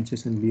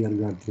कम्पेन्सेसन बियर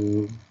गर्थ्यो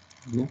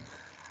होइन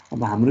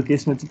अब हाम्रो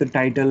केसमा चाहिँ त्यो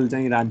टाइटल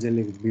चाहिँ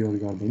राज्यले बियर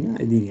गर्दैन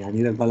यदि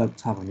यहाँनिर गलत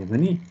छ भने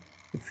पनि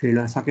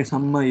फिल्डमा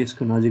सकेसम्म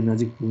यसको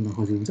नजिक पुग्न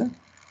खोजिन्छ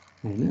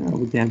होइन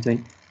अब त्यहाँ चाहिँ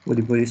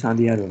वरिपरि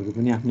सदियारहरूको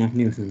पनि आफ्नै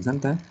आफ्नै उस हुन्छ नि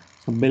त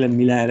सबैलाई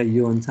मिलाएर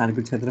यो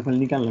अनुसारको क्षेत्रफल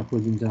निकाल्न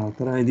खोजिन्छ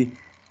तर यदि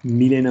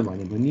मिलेन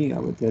भने पनि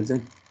अब त्यो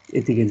चाहिँ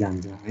यतिकै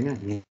जान्छ हैन।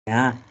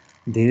 यहाँ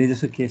धेरै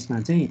जसो केसमा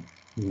चाहिँ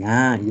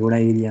यहाँ एउटा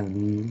एरिया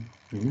हुने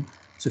हैन,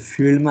 सो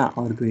फिल्डमा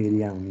अर्को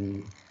एरिया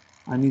हुने,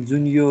 अनि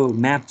जुन यो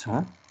म्याप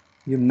छ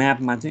यो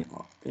म्यापमा चाहिँ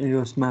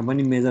यसमा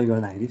पनि मेजर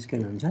गर्दाखेरि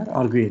स्केल अनुसार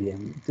अर्को एरिया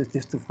हुने,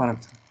 त्यस्तो फरक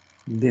छ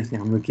देश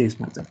हाम्रो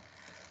केसमा चाहिँ।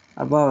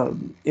 अब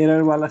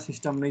एररवाला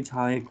सिस्टम नै छ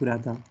एक कुरा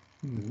त,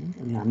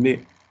 अनि हामीले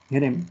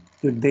हेऱ्यौँ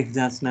त्यो देख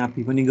जाँच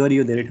नापी पनि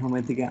गरियो धेरै ठाउँमा,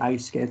 यतिकै आई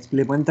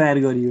स्केचले पनि तयार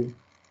गरियो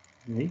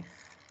है।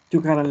 त्यो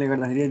कारणले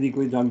गर्दाखेरि यदि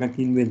कोही जग्गा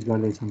किनबेच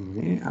गर्दैछन्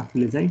भने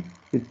आफूले चाहिँ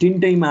त्यो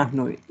तिनटैमा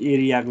आफ्नो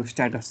एरियाको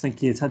स्ट्याटस चाहिँ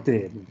के छ त्यो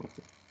हेर्नुपर्छ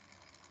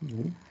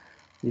है।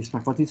 यसमा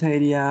कति छ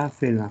एरिया,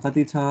 फिल्डमा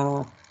कति छ,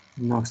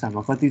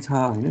 नक्सामा कति छ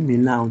होइन,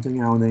 मिल्न आउँछ कि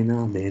आउँदैन,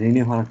 धेरै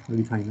नै फरक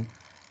कि छैन,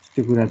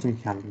 त्यो कुरा चाहिँ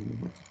ख्याल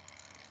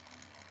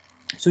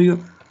गर्नुपर्छ। सो यो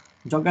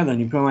जग्गा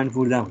धनी प्रमाण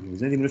पूर्जा भनेको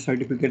चाहिँ तिम्रो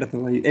सर्टिफिकेट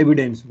अथवा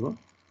एभिडेन्स हो।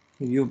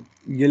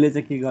 यसले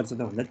चाहिँ के गर्छ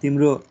त भन्दा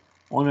तिम्रो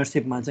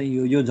ओनरसिपमा चाहिँ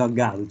यो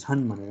जग्गाहरू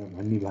छन् भनेर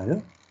भन्ने भयो।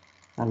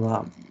 अब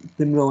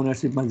तिम्रो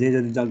ओनरसिपमा जे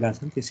जति जग्गा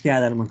छन् त्यसकै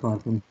आधारमा कर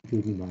पनि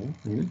तिर्ने भयो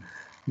होइन।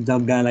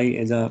 जग्गालाई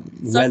एज अ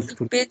वेल्थ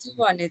बेच्यो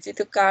भने चाहिँ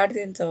त्यो कार्ड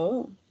दिन्छ हो।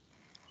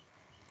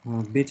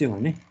 बेच्यो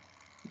भने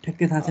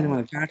ठ्याक्कै थाहा छैन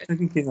मलाई, कार्ड छ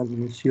कि के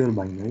गर्छ स्योर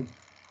भएन है,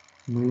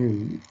 मैले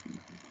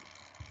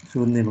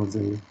सोध्नै पर्छ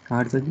यो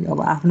कार्ड छ कि। अब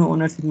आफ्नो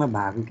ओनरसिपमा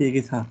भएको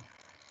के छ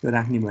त्यो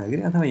राख्ने भयो कि,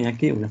 अथवा यहाँ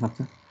के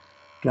हुनसक्छ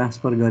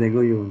ट्रान्सफर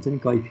गरेको यो हुन्छ नि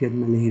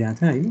कैफियतमा लेखिरहेको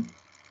छ होइन,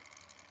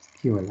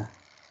 के होला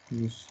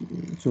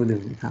सोध्यो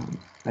भने थाहा हुन्छ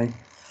है।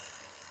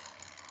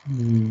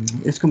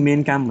 यसको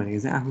मेन काम भनेको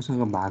चाहिँ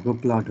आफूसँग भएको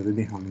प्लटहरू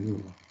देखाउने हो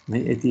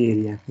है, यति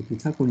एरिया कति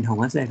छ, कुन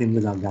ठाउँमा चाहिँ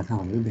तिम्रो जग्गा छ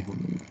भनेर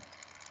देखाउने हो।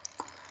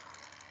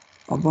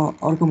 अब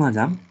अर्कोमा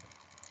जाम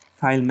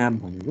फाइल म्याप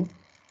भनेको।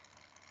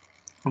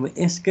 अब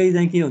यसकै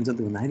चाहिँ के हुन्छ त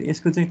भन्दाखेरि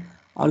यसको चाहिँ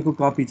अर्को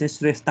कपी चाहिँ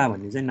श्रेष्ठता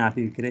भन्ने चाहिँ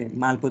नापी के अरे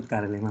मालपोत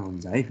कार्यालयमा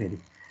हुन्छ है। फेरि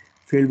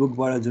फिल्ड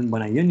बुकबाट जुन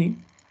बनाइयो नि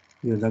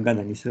यो जग्गा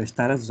धनी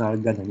श्रेष्ठता र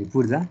जग्गा धनी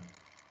पूर्जा,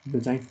 यो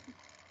चाहिँ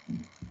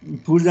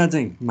पूर्जा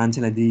चाहिँ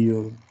मान्छेलाई दिइयो,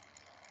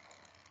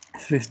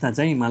 श्रेष्ठता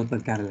चाहिँ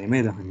मालपोत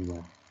कार्यालयमै रहने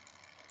भयो।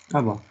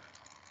 अब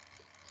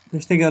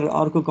त्यस्तै गरेर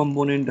अर्को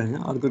कम्पोनेन्ट होइन,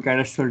 अर्को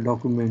क्याडास्ट्रल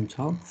डकुमेन्ट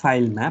छ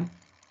फाइल म्याप।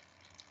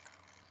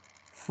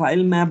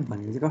 फाइल म्याप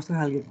भनेको चाहिँ कस्तो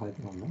खालको भयो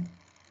त भन्दा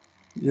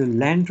यो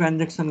ल्यान्ड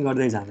ट्रान्जेक्सन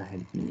गर्दै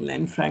जाँदाखेरि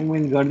ल्यान्ड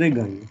फ्रेगमेन्ट गर्दै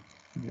गयो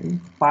है,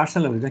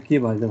 पार्सलहरू चाहिँ के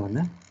भयो त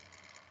भन्दा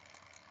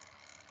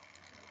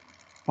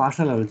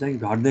पार्सलहरू चाहिँ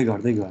घट्दै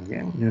घट्दै गयो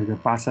क्या उनीहरूको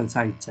पार्सल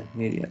साइज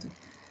चाहिँ एरिया चाहिँ।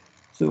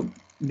 So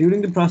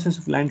during the process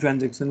of land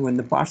transaction when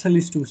the parcel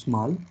is too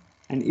small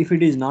and if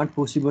it is not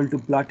possible to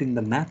plot in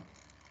the map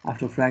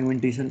after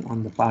fragmentation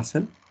on the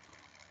parcel,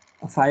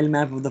 a file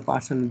map of the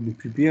parcel will be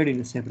prepared in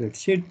a separate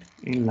sheet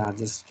in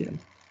larger scale.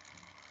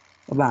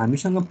 अब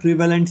हामीसँग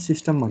prevalent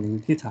system भनेको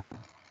के छ,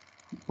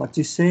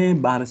 2500,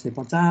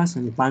 1250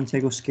 अनि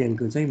 500 को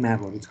स्केलको चाहिँ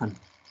म्यापहरू छन्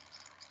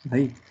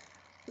है।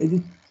 यदि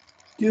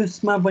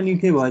त्यसमा पनि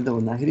के भयो त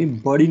भन्दाखेरि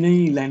बढी नै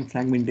ल्यान्ड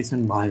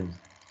फ्रेगमेन्टेसन भयो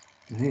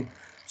है।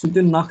 सो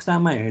त्यो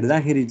नक्सामा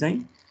हेर्दाखेरि चाहिँ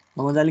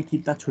मजाले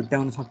किता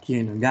छुट्याउन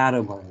सकिएन,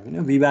 गाह्रो भयो होइन,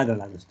 विवाद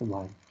होला जस्तो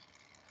भयो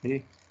है।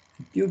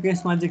 त्यो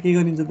केसमा चाहिँ के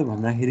गरिन्छ त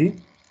भन्दाखेरि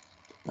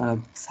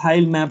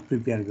फाइल म्याप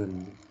प्रिपेयर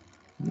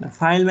गरिन्छ।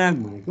 फाइल म्याप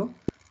भनेको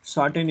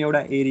सर्टेन एउटा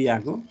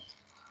एरियाको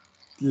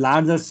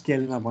लार्जर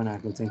स्केलमा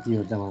बनाएको चाहिँ के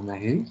हो त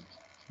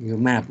भन्दाखेरि यो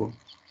म्याप हो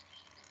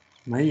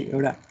है।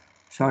 एउटा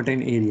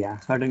सर्टेन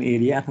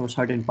एरिया अथवा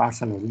सर्टेन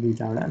पार्सलहरू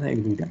दुईवटा अथवा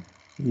एक दुईवटा,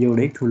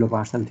 एउटै ठुलो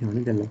पार्सल थियो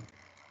भने त्यसलाई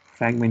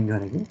फ्रेगमेन्ट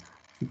गरेको।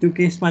 त्यो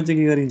केसमा चाहिँ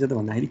के गरिन्छ त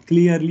भन्दाखेरि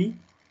क्लियरली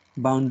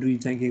बााउन्ड्री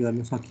चाहिँ के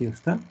गर्न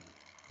सकियोस् त,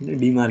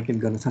 डिमार्केट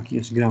गर्न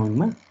सकियोस्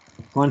ग्राउन्डमा,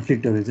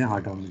 कन्फ्लिक्टहरू चाहिँ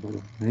हटाउनु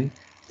पर्यो है।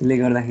 त्यसले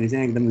गर्दाखेरि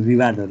चाहिँ एकदम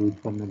विवादहरू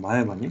उत्पन्न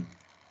भयो भने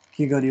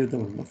के गरियो त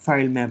भन्दा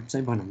फाइल म्याप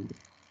चाहिँ बनाइयो।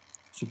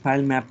 सो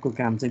फाइल म्यापको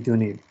काम चाहिँ त्यो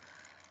नै हो।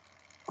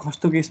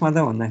 कस्तो केसमा त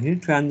भन्दाखेरि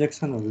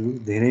ट्रान्जेक्सनहरू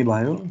धेरै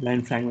भयो,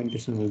 ल्यान्ड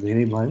फ्रेगमेन्टेसनहरू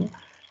धेरै भयो,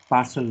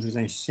 पार्सलहरू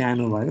चाहिँ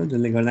सानो भयो,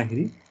 जसले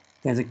गर्दाखेरि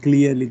त्यहाँ चाहिँ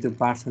क्लियरली त्यो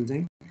पार्सल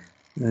चाहिँ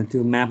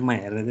त्यो म्यापमा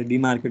हेरेर चाहिँ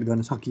डिमार्केट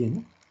गर्न सकिएन।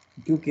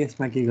 त्यो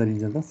केसमा के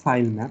गरिन्छ त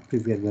फाइल म्याप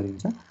प्रिपेयर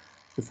गरिन्छ।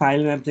 त्यो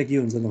फाइल म्याप चाहिँ के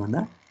हुन्छ त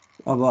भन्दा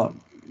अब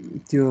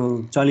त्यो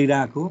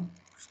चलिरहेको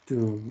त्यो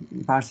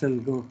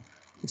पार्सलको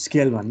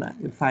स्केलभन्दा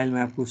यो फाइल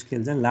म्यापको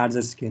स्केल चाहिँ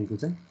लार्जर स्केलको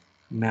चाहिँ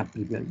म्याप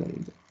प्रिपेयर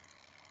गरिन्छ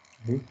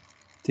है।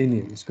 त्यही नै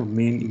हो यसको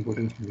मेन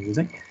इम्पोर्टेन्स भनेको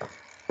चाहिँ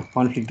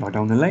कन्फ्लिक्ट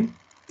हटाउनलाई,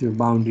 त्यो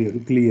बााउन्ड्रीहरू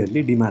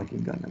क्लियरली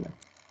डिमार्केट गर्नलाई।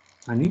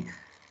 अनि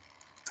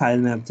फाइल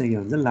म्याप चाहिँ के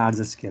भन्छ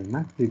लार्जर स्केलमा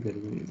प्रिपेयर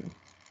गरिन्छ।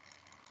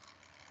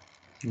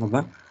 अब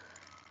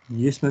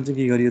यसमा चाहिँ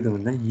के गरियो त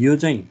भन्दा यो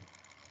चाहिँ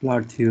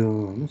प्लट थियो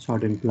होइन,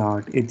 सर्टेन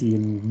प्लट यति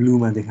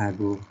ब्लूमा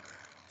देखाएको।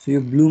 सो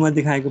यो ब्लूमा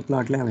देखाएको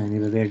प्लटलाई अब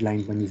यहाँनिर रेड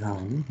लाइन पनि छ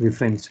होइन,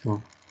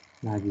 रिफरेन्सको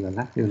लागि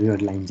होला यो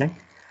रेड लाइन चाहिँ।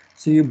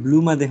 सो यो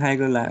ब्लूमा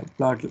देखाएको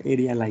प्लट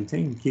एरियालाई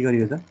चाहिँ के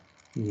गरियो त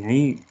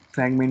यहीँ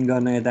फ्रेगमेन्ट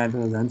गर्न, यता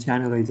झन्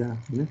सानो रहेछ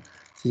होइन।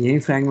 सो यहीँ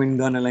फ्रेगमेन्ट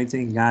गर्नलाई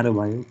चाहिँ गाह्रो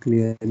भयो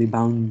क्लियरली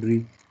बााउन्ड्री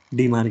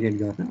डिमार्केट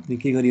गर्न। अनि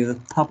के गरियो त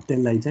थप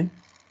त्यसलाई चाहिँ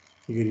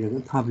के गरियो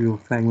त थप यो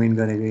फ्रेगमेन्ट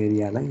गरेको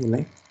एरियालाई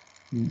यसलाई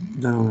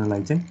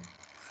जनाउनलाई चाहिँ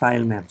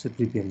फाइल म्याप चाहिँ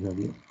प्रिपेयर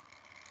गरियो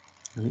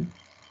है।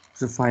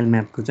 सो फाइल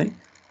म्यापको चाहिँ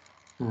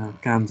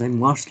काम चाहिँ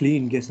mostly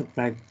in case of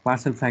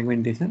parcel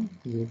fragmentation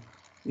यो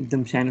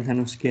एकदम सानो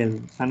सानो स्केल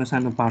सानो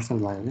सानो पार्सल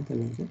भयो भने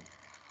त्यसलाई चाहिँ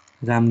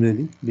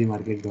राम्ररी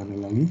डिमार्केट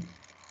गर्नको लागि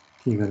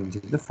के गरिन्छ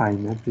त फाइल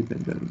म्याप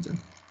प्रिपेयर गरिन्छ।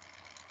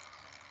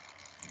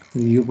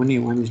 यो पनि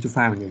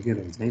 1:500 के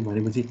रहेछ है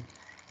भनेपछि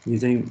यो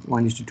चाहिँ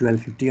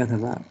 1:1250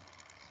 अथवा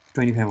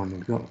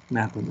 2500 को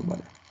म्याप हुनु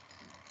पर्यो।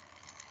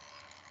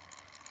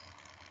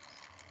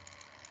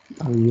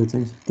 अब यो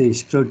चाहिँ त्यही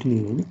स्क्रुटिनी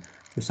हैन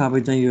यो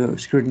सबै चाहिँ यो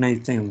स्क्रुटिनाइज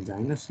चाहिँ हुन्छ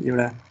हैन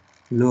एउटा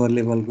लोअर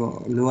लेभलको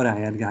लोअर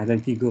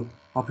हायरार्कीको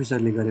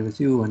अफिसरले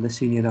गरेपछि ऊ भन्दा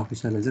सिनियर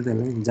अफिसरले चाहिँ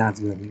त्यसलाई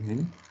जाँच गर्ने हैन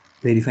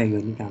भेरिफाई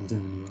गर्ने काम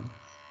चाहिँ हुने हो।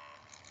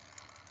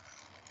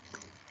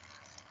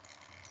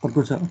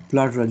 अर्को छ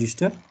प्लट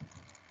रजिस्टर।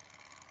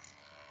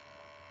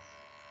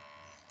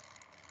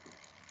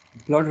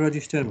 प्लट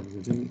रजिस्टर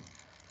भनेको चाहिँ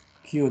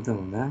के हो त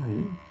भन्दा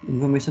हैन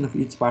information of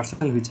each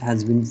parcel which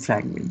has been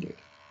फ्र्यागमेन्टेड।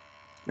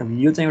 अब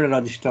यो चाहिँ एउटा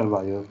रजिस्टर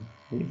भयो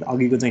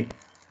अघिको चाहिँ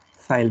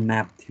फाइल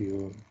म्याप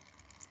थियो।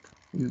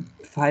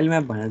 फाइल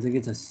म्याप भनेर चाहिँ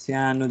के छ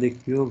सानो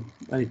देखियो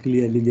अलि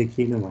क्लियरली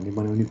देखिएन भने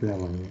बनाउने कुरा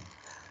भयो।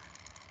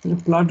 तर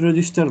प्लट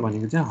रजिस्टर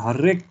भनेको चाहिँ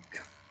हरेक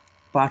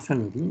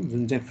पार्सलहरु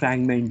जुन चाहिँ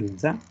फ्र्यागमेन्ट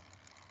हुन्छ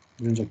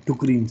जुन चाहिँ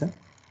टुक्रिन्छ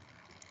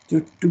त्यो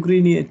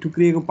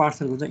टुक्रिएको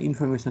पार्सलको चाहिँ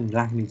इन्फर्मेसन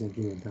राख्ने चाहिँ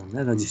के हुन्छ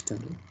भन्दा रजिस्टर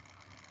हो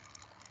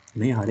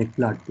नै हरेक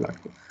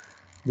प्लटको।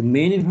 The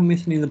main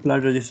information in the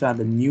plot register are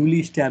the newly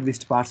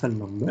established parcel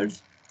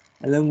numbers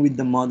along with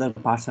the mother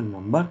parcel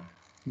number,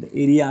 the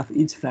area of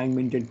each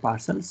fragmented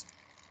parcels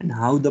and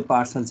how the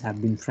parcels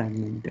have been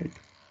fragmented.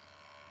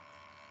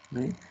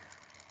 Right?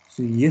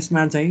 So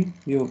यसमा चाहिँ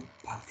यो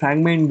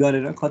फ्र्यागमेन्ट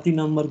गरेर कति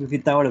नम्बरको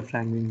किताबाट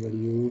फ्र्यागमेन्ट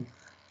गरियो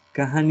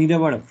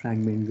कहाँनिरबाट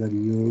फ्र्यागमेन्ट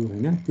गरियो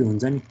हैन त्यो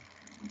हुन्छ नि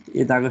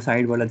यताको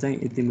साइडबाट चाहिँ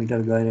यति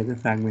मिटर गएर चाहिँ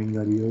फ्र्यागमेन्ट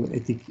गरियो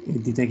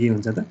यति चाहिँ के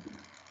हुन्छ त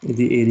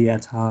यति एरिया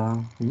छ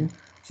हैन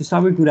सो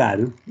सबै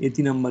कुराहरू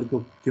यति नम्बरको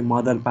त्यो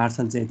मदर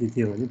पार्सल चाहिँ यति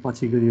थियो भने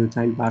पछिको यो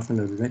चाइल्ड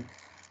पार्सलहरू चाहिँ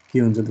के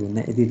हुन्छ त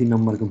भन्दा यति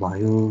नम्बरको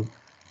भयो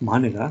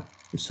भनेर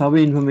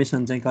सबै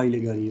इन्फर्मेसन चाहिँ कहिले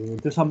गरियो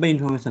त्यो सबै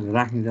इन्फर्मेसन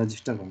राख्ने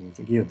रजिस्टर भनेको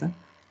चाहिँ के हो त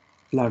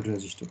प्लट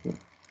रजिस्टर हो।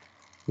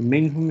 The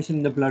main information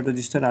in the plot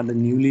register are the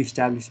newly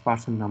established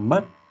parcel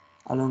number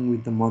along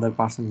with the mother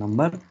parcel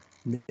number,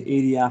 the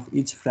area of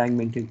each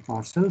fragmented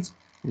parcels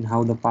and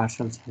how the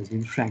parcels has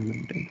been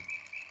fragmented.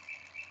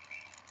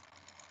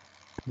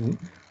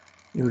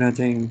 एउटा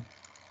चाहिँ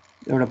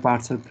एउटा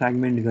parcel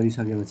फ्र्यागमेन्ट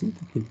गरिसकेपछि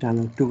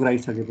कितालाई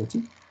टुक्राइसकेपछि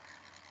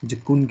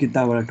चाहिँ कुन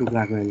किताबाट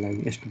टुक्राएको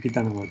यसलाई यसको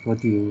किता number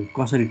कति हो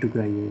कसरी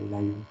टुक्राइयो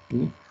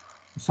यसलाई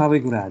सबै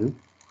कुराहरू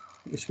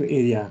यसको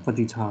एरिया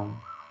कति छ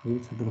है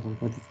क्षेत्रफल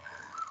कति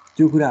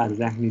त्यो कुराहरू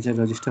राख्ने चाहिँ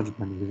रजिस्टर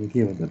भनेको चाहिँ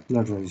के हो त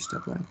प्लट रजिस्टर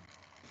भयो।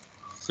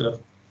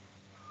 सर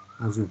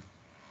हजुर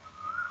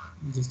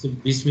जस्तो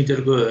 20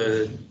 मिटरको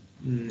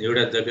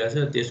एउटा जग्गा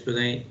छ त्यसको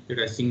चाहिँ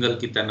एउटा सिंगल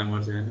किता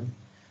नम्बर छ हैन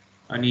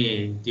अनि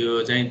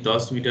त्यो चाहिँ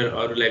 10 मिटर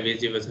अरूलाई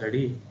बेचे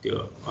पछाडी त्यो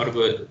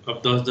अर्को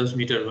अब 10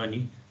 मिटर पनि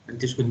अनि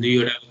त्यसको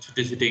दुईवटा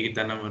छुट्टै छुट्टै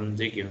किता नम्बर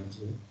हुन्छ के हुन्छ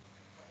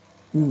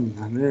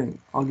हामीले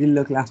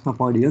अघिल्लो क्लासमा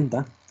पढ्यो नि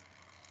त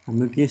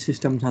हाम्रो के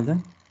सिस्टम छ त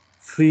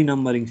फ्री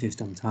नम्बरिङ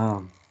सिस्टम छ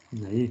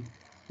है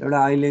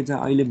एउटा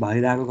अहिले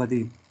भइरहेको कति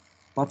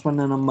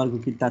 55 नम्बरको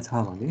किता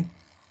छ भने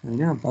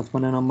हैन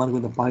 55 नम्बरको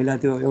त पहिला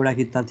त्यो एउटा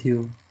किता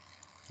थियो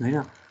हैन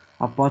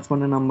अब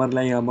 55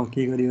 नम्बरलाई अब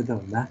के गरियो त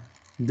भन्दा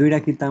दुईटा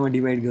कितामा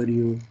डिभाइड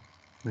गरियो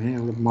हैन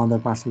एउटा मदर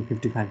पार्सल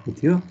 55 को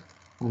थियो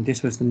अनि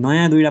त्यसपछि त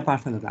नयाँ दुईटा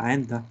पार्सलहरु आयो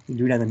नि त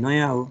दुईटा त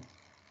नयाँ हो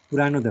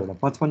पुरानो त एउटा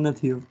 55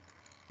 थियो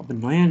अब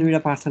नयाँ दुईटा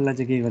पार्सललाई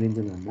चाहिँ के गरिन्छ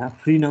भन्दा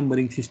फ्री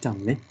नम्बरिङ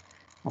सिस्टमले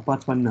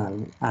 55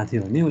 आएको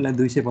थियो भने उसलाई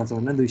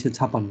 255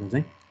 256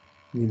 चाहिँ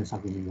दिन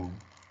सकिने भयो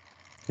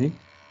है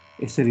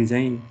यसरी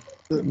चाहिँ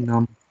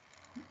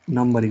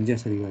नम्बरिङ चाहिँ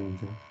यसरी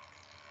गरिन्छ।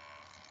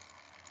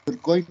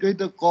 कोही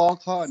त क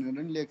ख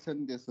भनेर नि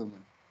लेख्छन् त्यसोमा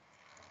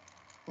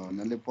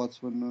भन्नाले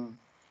 55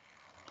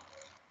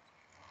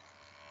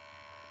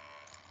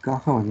 क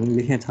ख भनेर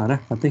लेखे छ र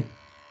कतै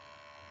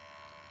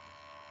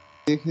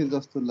लेखे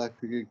जस्तो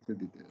लाग्थ्यो कि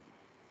एकचोटि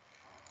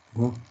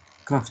हो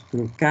कस्तो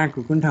कहाँको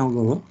कुन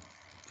ठाउँको हो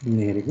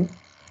तिमीले हेरेको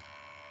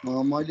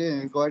मैले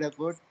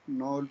गडाकोट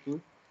नवलपुर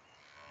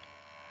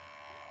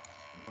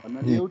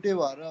भन्नाले एउटै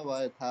भएर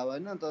भयो थाहा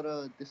भएन तर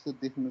त्यस्तो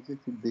देख्नु चाहिँ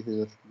ठिक देखे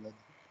जस्तो लाग्छ।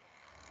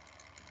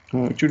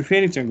 एकचोटि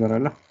फेरि चेक गर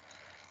ल।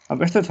 अब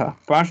यस्तो छ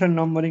पार्सल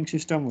नम्बरिङ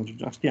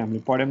सिस्टमहरु अस्ति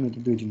हामीले पढ्यौं नि त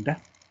दुई तीनटा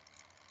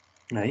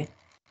है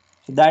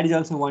so that is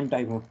also one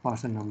type of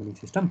parcel numbering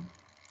system.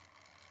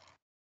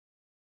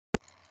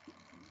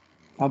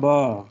 अब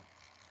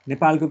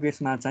नेपालको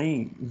केसमा चाहिँ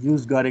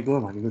युज गरेको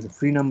भनेको चाहिँ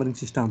फ्री नम्बरिङ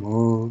सिस्टम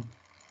हो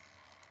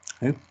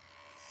है।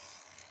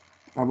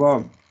 अब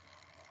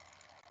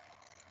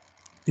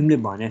तिमीले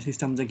भने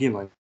सिस्टम चाहिँ के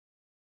भयो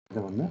त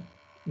भन्दा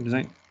यो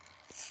चाहिँ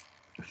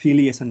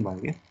फिलिएसन भयो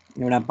के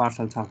एउटा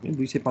पार्सल छ भने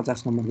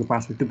 250 नम्बरको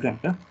पार्सल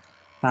टुक्राएर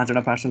 5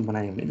 वटा पार्सल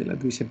बनायो भने त्यसलाई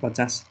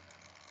 250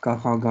 क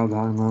ख ग घ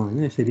म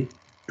हैन यसरी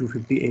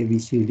 250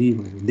 एबीसीडी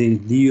भनेर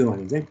दियो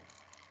भने चाहिँ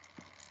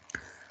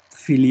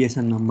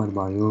फिलिएसन नम्बर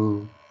भयो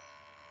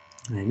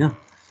हैन।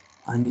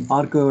 अनि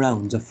अर्को एउटा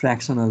हुन्छ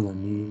फ्र्याक्सनल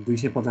भन्ने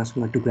 250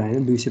 मा टुक्राएर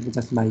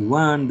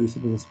 250/1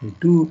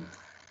 250/2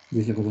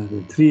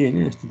 250/3 हैन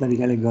यस्तो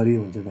तरिकाले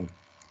गरियो हुन्छ त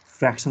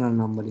फ्र्याक्सनल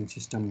नम्बरिङ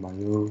सिस्टम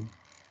भयो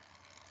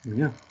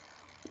हैन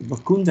अब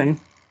कुन चाहिँ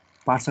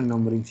पार्सल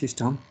नम्बरिङ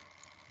सिस्टम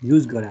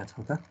युज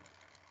गरेको छ त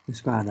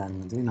यसको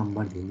आधारमा चाहिँ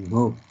नम्बर दिने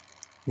हो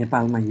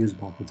नेपालमा युज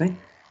भएको चाहिँ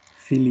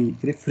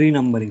फ्री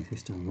नम्बरिङ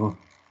सिस्टम हो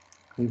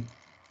है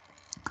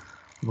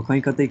अब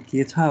कहीँ कतै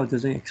के छ अब त्यो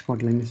चाहिँ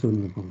एक्सपर्टलाई नै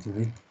सोध्नु पर्छ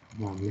है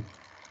अब हामीले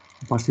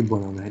पर्सि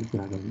बोलाउँदाखेरि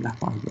कुरा गर्नुला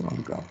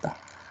अर्को हप्ता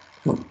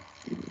सो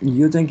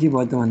यो चाहिँ के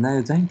भयो त भन्दा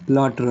यो चाहिँ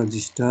प्लट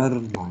रजिस्टर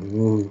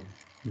भयो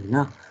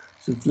हैन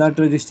सो प्लट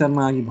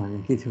रजिस्टरमा अघि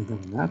भने के थियो त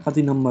भन्दा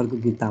कति नम्बरको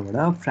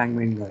किताबाट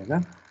फ्र्यागमेन्ट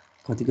गरेर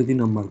कति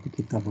नम्बरको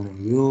किताब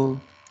बनाइयो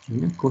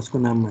हैन कसको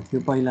नाममा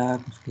थियो पहिला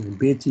कसको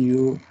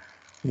बेचियो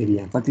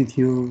एरिया कति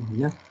थियो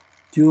हैन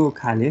त्यो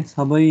खाले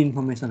सबै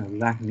इन्फर्मेसनहरु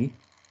राख्ने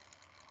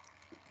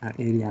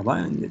एरिया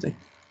भयो अनि यो चाहिँ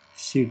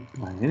सिट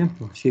भयो हैन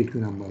सिटको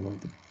नम्बर भयो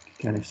त्यो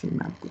क्याडास्ट्र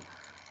म्यापको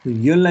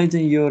यसलाई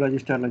चाहिँ यो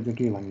रजिस्टरलाई चाहिँ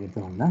के भनियो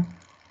त भन्दा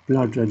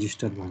प्लट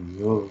रजिस्टर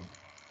भनियो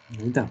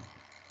है त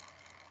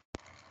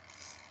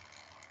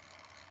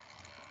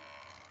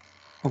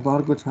अब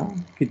अर्को छ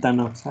किता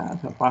नक्सा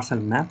अथवा पार्सल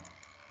म्याप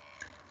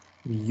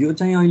यो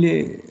चाहिँ अहिले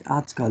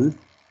आजकल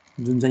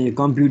जुन चाहिँ यो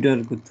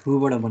कम्प्युटरको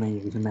थ्रुबाट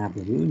बनाइएको छ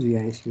म्यापहरू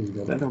जीआईएस युज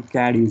गरेर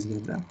क्याड युज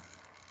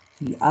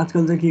गरेर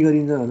आजकल चाहिँ के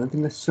गरिन्छ भन्दा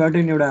तिमीलाई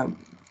सर्टेन एउटा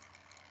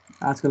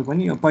आजकल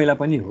पनि पहिला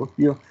पनि हो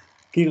यो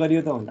के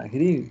गरियो त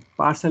भन्दाखेरि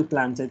पार्सल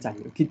प्लान चाहिँ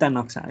चाहियो किता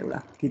नक्सा एउटा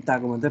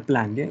किताको मात्रै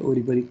प्लान के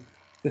वरिपरि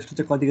त्यसको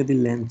चाहिँ कति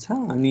लेन्थ छ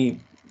अनि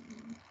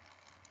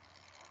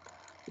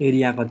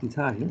एरिया कति छ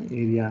हैन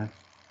एरिया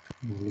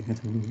लेखेको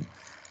छैन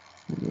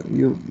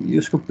यो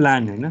यसको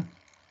प्लान हैन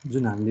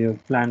जुन हामीले यो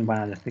प्लान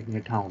बनाएर देख्ने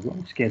ठाउँको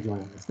स्केच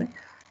बनाएर जस्तै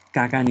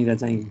कहाँनिर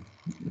चाहिँ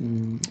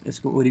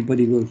यसको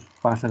वरिपरिको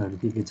पार्सलहरु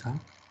के छ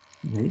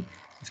है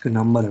यसको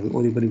नम्बरहरु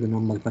वरिपरिको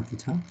नम्बर कति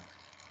छ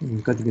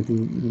कति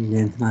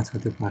लेन्थमा छ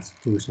त्यो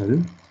पार्सलहरु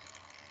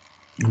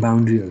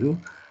बाउन्ड्रीहरु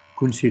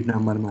कुन सिट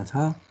नम्बरमा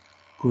छ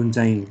कुन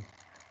चाहिँ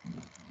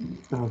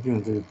के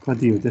भन्छ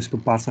कति हो त्यसको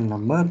पार्सल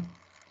नम्बर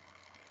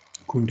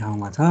कुन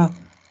ठाउँमा छ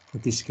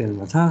कति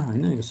स्केलमा छ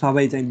हैन यो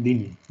सबै चाहिँ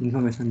दिने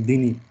इन्फर्मेसन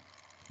दिने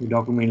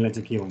डकुमेन्टलाई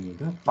चाहिँ के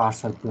भनिन्छ त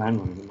पार्सल प्लान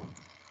भनेको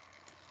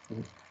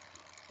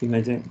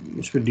तिमीलाई चाहिँ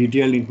यसको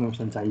डिटेल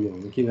इन्फर्मेसन चाहियो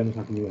भने के गर्न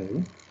सक्ने भयो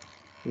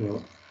यो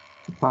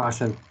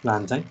पार्सल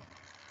प्लान चाहिँ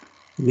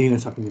लिन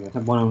सक्ने भएछ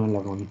बनाउन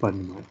लगाउनु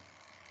पर्ने भयो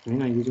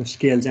हैन यो चाहिँ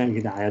स्केल चाहिँ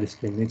अलिकति हायर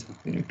स्केल नै छ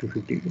हैन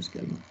 250 को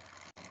स्केलमा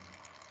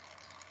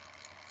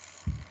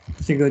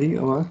त्यसै गरी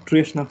अब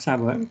ट्रेस नक्सा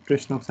भयो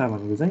ट्रेस नक्सा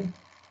भनेको चाहिँ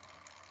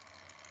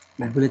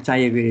आफूले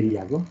चाहिएको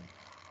एरियाको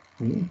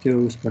हैन त्यो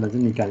उसबाट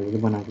चाहिँ निकालेर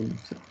बनाएको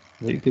नक्सा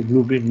है त्यो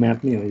ब्लुप्रिन्ट म्याप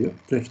नै हो यो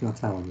ट्रेस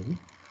नक्सा भनेको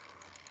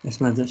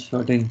यसमा चाहिँ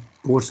सर्टेन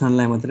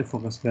पोर्सनलाई मात्रै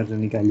फोकस गरेर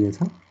निकालिएको छ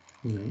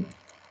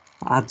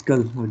आजकल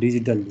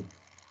डिजिटल्ली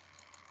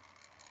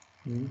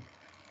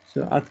सो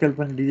आजकल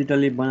पनि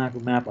डिजिटली बनाएको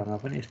म्यापहरुमा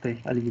पनि यस्तै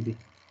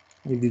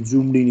अलिकति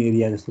जुम्ड इन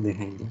एरिया जस्तो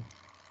देखाइन्छ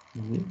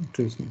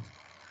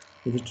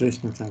ट्रेस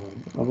नक्सा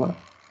अब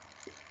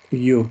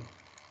यो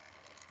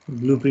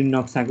ब्लुप्रिन्ट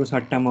नक्साको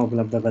सट्टामा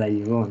उपलब्ध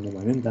गराइएको भन्ने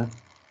भन्यो नि त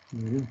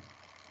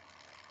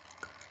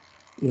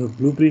यो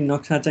ब्लुप्रिन्ट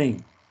नक्सा चाहिँ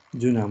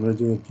जुन हाम्रो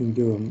जुन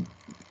त्यो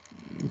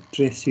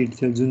ट्रेस सिट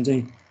थियो जुन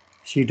चाहिँ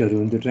सिटहरु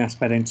हुन्थ्यो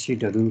ट्रान्सप्यारेन्ट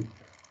सिटहरु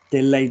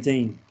त्यसलाई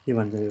चाहिँ के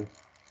भन्छ यो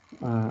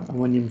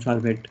अमोनियम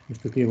सल्फेट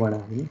जस्तो केबाट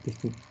हैन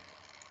त्यस्तो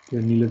त्यो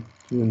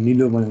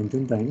निलो बनाइन्छ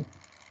नि त हैन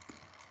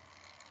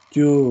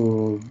त्यो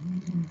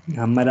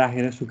घाममा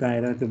राखेर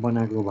सुकाएर त्यो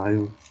बनाएको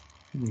भयो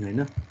हैन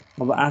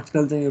अब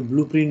आजकल चाहिँ यो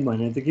ब्लुप्रिन्ट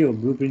भने चाहिँ के हो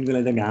ब्लुप्रिन्टको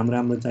लागि त घाम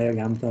राम्रो चाहियो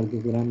घाम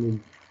तर्केको राम्रो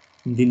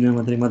दिनमा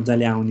मात्रै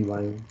मज्जाले आउने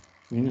भयो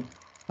हैन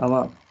अब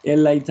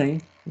यसलाई चाहिँ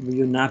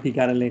यो नाफी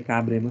कार्यालय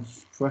काभ्रेमा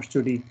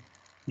फर्स्टचोटि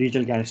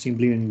डिजिटल क्याडास्ट्र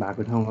इम्प्लिमेन्ट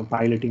भएको ठाउँमा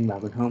पाइलटिङ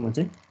भएको ठाउँमा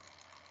चाहिँ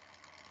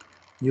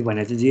यो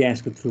भने चाहिँ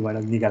जीआईएस को थ्रुबाट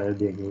निकालेर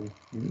दिएको हो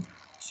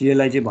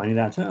यसलाई चाहिँ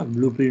भनिरहेछ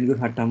ब्लुप्रिन्टको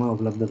सट्टामा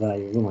उपलब्ध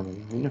गराइएको भनेर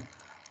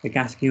हैन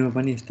कास्कीमा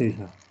पनि यस्तै छ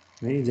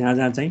है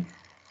जहाँ चाहिँ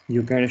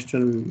यो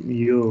क्याडास्ट्रल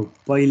यो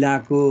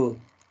पहिलाको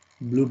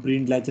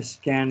ब्लुप्रिन्टलाई चाहिँ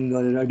स्क्यान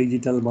गरेर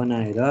डिजिटल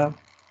बनाएर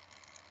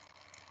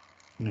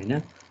हैन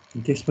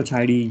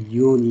त्यसपछि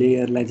यो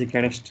लेयरलाई चाहिँ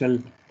क्याडास्ट्रल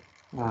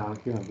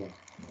के भन्छ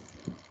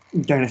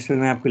क्याडास्ट्रल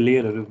म्यापको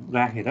लेयरहरु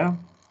राखेर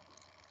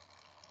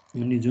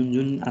अनि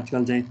जुन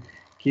आजकल चाहिँ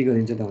के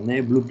गरिन्छ त भन्दा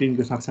यो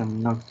ब्लुप्रिन्टको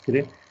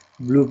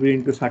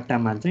ब्लुप्रिन्टको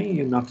सट्टामा चाहिँ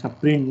यो नक्सा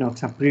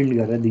प्रिन्ट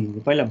गरेर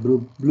दिइन्छ पहिला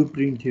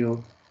ब्लुप्रिन्ट थियो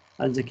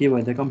अहिले चाहिँ के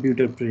भयो त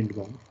कम्प्युटर प्रिन्ट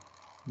भयो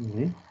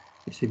है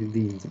यसरी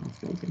दिइन्छ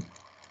आजकल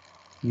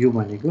चाहिँ यो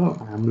भनेको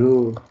हाम्रो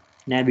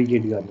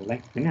नेभिगेट गर्नलाई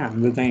हैन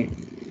हाम्रो चाहिँ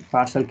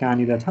पार्सल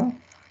कहाँनिर छ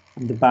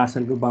अनि त्यो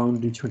पार्सलको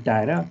बाउन्ड्री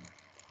छुट्याएर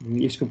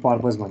यसको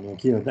पर्पस भनेको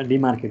के हो त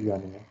डिमार्केट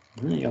गर्नलाई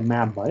हैन यो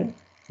म्याप भयो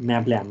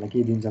म्यापले हामीलाई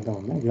के दिन्छ त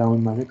भन्दा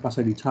ग्राउन्डमा चाहिँ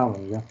कसरी छ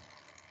भनेर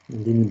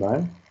दिनु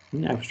भयो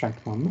हैन एब्स्ट्र्याक्ट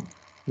फर्ममा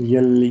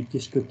यसले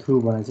त्यसको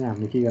थ्रुबाट चाहिँ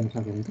हामीले के गर्न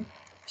सक्यौं त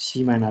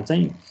सीमाना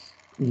चाहिँ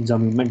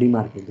जमिनमा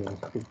डिमार्केट गर्न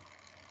सक्यौं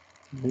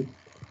है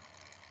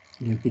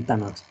यो किता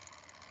नक्सा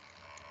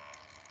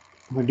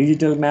अब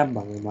डिजिटल म्याप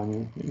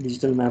भने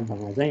डिजिटल म्याप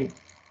भनेर चाहिँ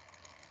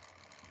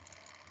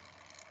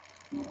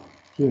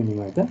के हुने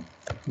भयो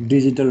त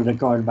डिजिटल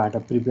रेकर्डबाट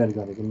प्रिपेयर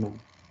गरेको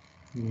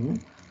म्याप हैन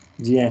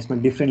जीआईएसमा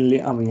डिफ्रेन्टली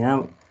अब यहाँ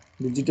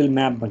डिजिटल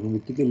म्याप भन्ने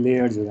बित्तिकै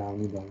लेयर्सहरू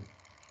आउने भयो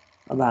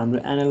अब हाम्रो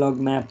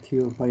एनालग म्याप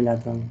थियो पहिला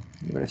त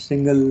एउटा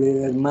सिंगल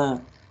लेयरमा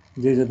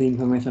जे जति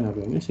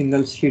इन्फर्मेसनहरू हैन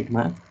सिंगल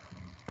सिटमा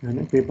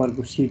हैन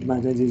पेपरको सिटमा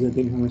चाहिँ जे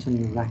जति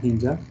इन्फर्मेसन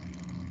राखिन्छ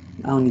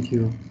आउने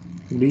थियो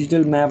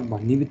डिजिटल म्याप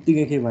भन्ने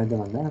बित्तिकै के भयो त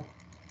भन्दा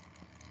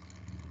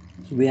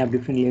we have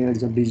different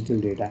layers of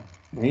digital data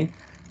है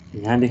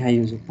यहाँ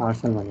देखाइयो छ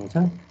पार्सल भनेको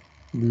छ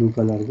ब्लू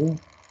कलरको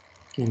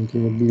के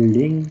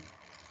बिल्डिङ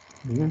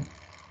हैन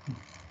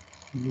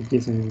के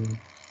छ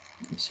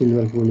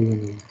सिल्भर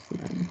पोलिगन जस्तो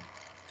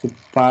सो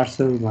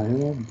पार्सल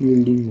भयो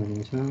बिल्डिङ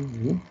भनेको छ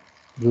हैन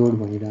रोड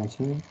भनिरहेछ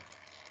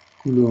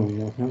कुलो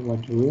भनिरहेछ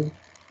वाटर रोड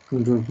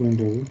कन्ट्रोल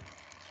पोइन्टहरू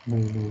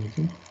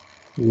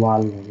भनिरहेछ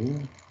वाल भन्यो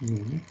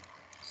हैन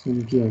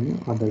सिम के भन्यो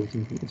अदर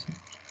इन्फर्मेसन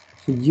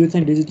सो यो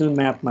चाहिँ डिजिटल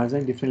म्यापमा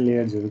चाहिँ डिफ्रेन्ट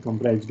लेयर्सहरू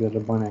कम्प्राइज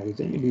गरेर बनाएको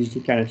चाहिँ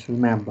डिजिटल क्याडास्ट्रल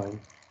म्याप भयो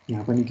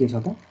यहाँ पनि के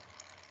छ त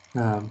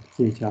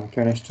के छ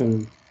क्याडास्ट्रल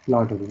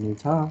प्लटहरू नै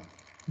छ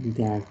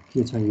त्यहाँ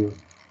के छ यो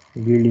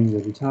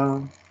बिल्डिङ्सहरू छ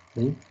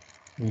है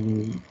अनि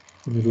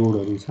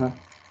रोडहरू छ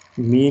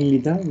मेनली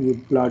त यो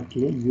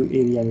प्लटले यो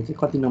एरियाले चाहिँ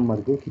कति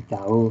नम्बरको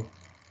किता हो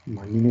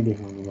भन्ने नै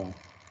देखाउनु भयो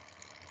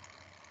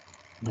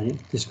है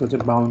त्यसको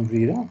चाहिँ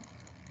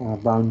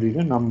बाउन्ड्री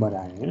र नम्बर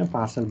आयो हैन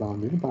पार्सल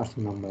बाउन्ड्री र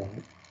पार्सल नम्बर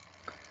आयो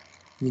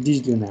यो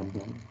डिजिटल म्याप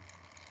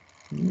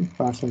भयो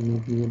पार्सल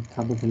म्याप यो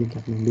थापाथली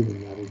काठमाडौँ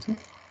भन्ने रहेछ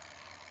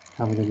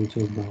थापाथली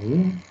चोक भयो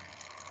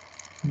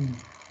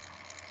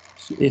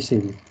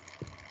यसरी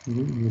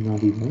यो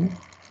नदी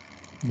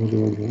भयो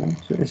रोड भयो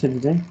सो यसरी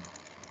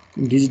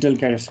चाहिँ डिजिटल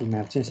क्याडास्ट्रल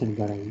म्याप चाहिँ यसरी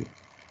गराइयो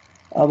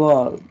अब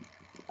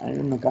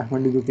होइन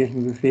काठमाडौँको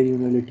केसमा चाहिँ फेरि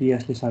उनीहरूले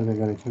टिएसले सर्वे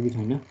गरेको छ कि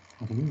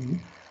छैन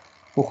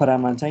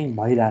पोखरामा चाहिँ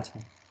भइरहेछ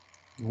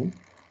है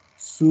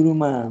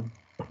सुरुमा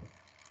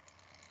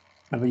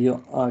अब यो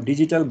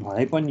डिजिटल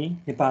भए पनि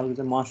नेपालको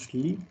चाहिँ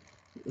मोस्टली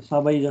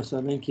सबै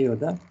जसो नै के हो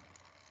त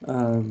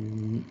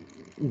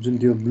जुन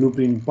त्यो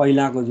ब्लुप्रिन्ट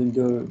पहिलाको जुन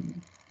त्यो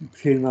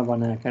फिल्डमा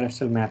बनाएको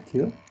क्याडास्ट्रल म्याप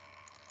थियो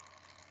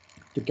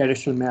त्यो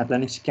क्याडास्ट्रल म्यापलाई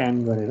नै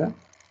स्क्यान गरेर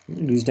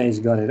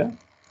डिजिटाइज गरेर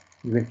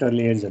भेक्टर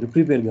लेयर्सहरू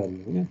प्रिपेयर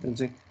गरियो हैन त्यो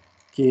चाहिँ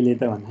केले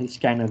त भन्दाखेरि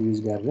स्क्यानर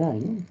युज गरेर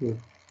हैन त्यो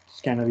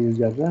स्क्यानर युज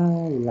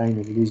गरेर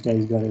लाइनहरू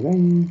डिजिटाइज गरेर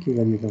के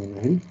गरियो त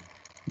भन्दाखेरि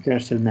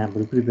क्याडास्ट्रल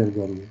म्यापहरू प्रिपेयर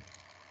गरियो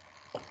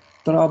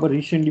तर अब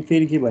रिसेन्टली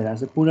फेरि के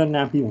भइरहेछ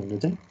पुनर्नापी भनेर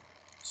चाहिँ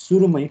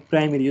सुरुमै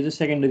प्राइमेरी यो चाहिँ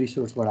सेकेन्डरी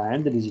सोर्सबाट आयो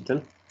नि त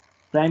डिजिटल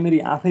प्राइमेरी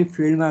आफै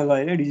फिल्डमा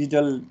गएर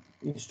डिजिटल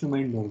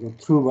इन्स्ट्रुमेन्टहरूको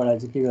थ्रुबाट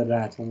चाहिँ के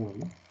गरिरहेको छ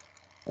भन्दा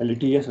अहिले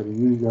टिएसहरू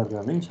युज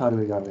गरेर नै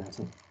सर्वे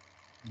गरिरहेको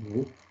छ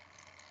है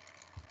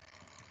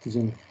त्यो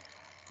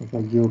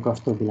चाहिँ यो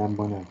कस्तो बेलामा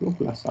बनाएको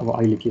प्लस अब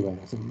अहिले के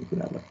भइरहेछ भन्ने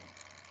कुरा भयो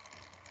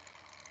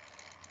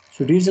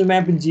so digital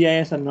map in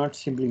GIS are not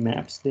simply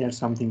Maps they are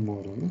something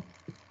more होइन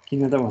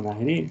किन त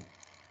भन्दाखेरि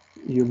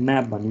यो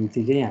म्याप भन्ने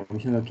बित्तिकै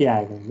हामीसँग के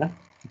आएको भन्दा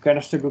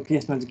क्याडास्ट्रको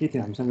केसमा चाहिँ के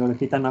थियो हामीसँग एउटा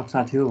किता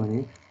नक्सा थियो भने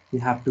you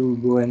have to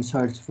go and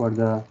search for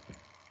the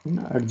होइन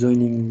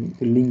एडजोइनिङ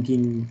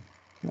लिङ्किङ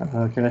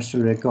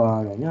क्याडास्ट्रल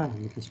रेकर्ड होइन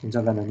हामी त्यसमा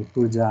जग्गाधनी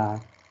पूर्जा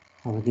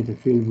अब के थियो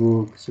फिल्ड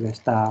बुक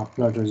यस्ता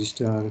प्लट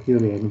रजिस्टर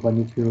त्योहरू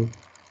हेर्नुपर्ने थियो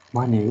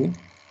भने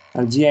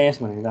अब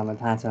जीआईएस भनेको त हामीलाई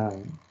थाहा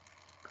छ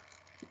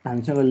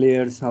हामीसँग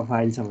लेयर छ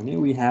फाइल छ भने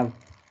we have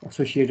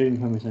associated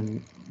information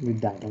with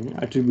that होइन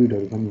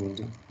एट्रिब्युटहरू पनि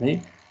हुन्छ है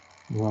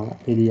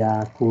एरिया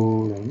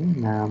कोड होइन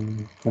नाम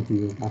कति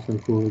हो पार्सल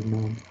कोड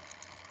नाम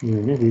यो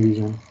होइन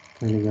रिभिजन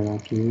कहिले गर्दा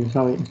के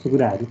सबै यस्तो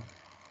कुराहरू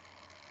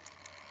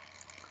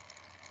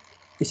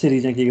यसरी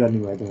चाहिँ के गर्ने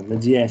भयो त भन्दा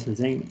जीआईएसले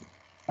चाहिँ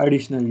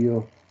एडिसनल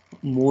यो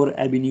मोर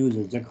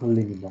एभिन्युजहरू चाहिँ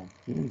खोलिदिनु भयो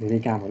होइन धेरै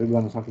कामहरू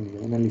गर्न सक्ने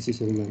भयो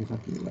एनालिसिसहरू गर्न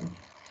सक्ने भयो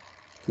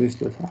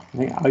त्यस्तो छ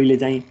है अहिले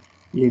चाहिँ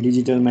यो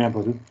डिजिटल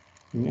म्यापहरू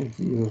होइन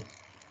यो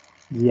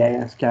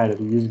जीआईएस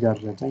क्याडहरू युज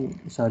गरेर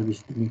चाहिँ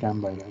सर्भिस दिने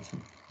काम भइरहेछ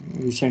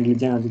रिसेन्टली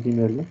चाहिँ अझै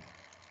तिमीहरूले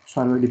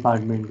सर्वे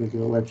डिपार्टमेन्टको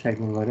त्यो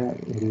वेबसाइटमा गएर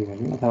हेऱ्यो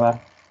भने अथवा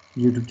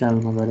युट्युब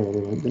च्यानलमा गएर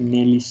हेऱ्यो भने त्यो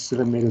नेलिस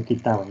र मेरो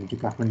किता भन्ने त्यो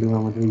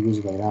काठमाडौँमा मात्रै युज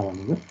भइरहेको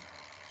भनेको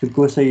त्यो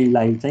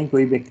कसैलाई चाहिँ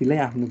कोही व्यक्तिलाई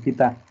आफ्नो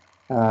किता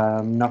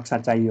नक्सा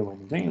चाहियो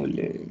भने चाहिँ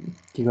उसले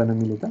के गर्न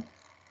मिल्यो त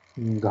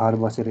घर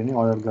बसेर नै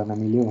अर्डर गर्न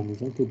मिल्यो भने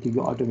चाहिँ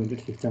त्यतिको अटोमेटेड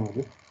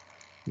सिस्टमहरू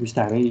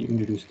बिस्तारै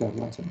इन्ट्रोड्युस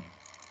गरिरहेछ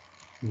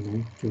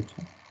त्यो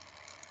छ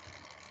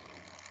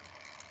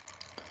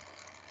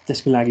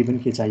त्यसको लागि पनि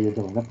के चाहियो त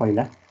भन्दा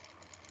पहिला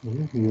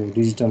होइन यो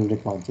डिजिटल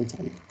रेकर्ड चाहिँ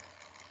चाहियो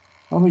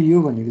अब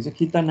यो भनेको चाहिँ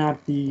किता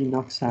नापी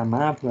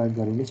नक्सामा प्रयोग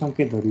गरिने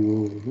सङ्केतहरू हो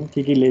होइन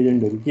के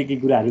लेजेन्डहरू के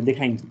कुराहरू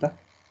देखाइन्छ त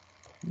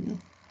होइन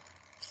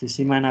जस्तै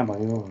सिमाना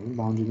भयो होइन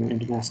बााउन्ड्रीमा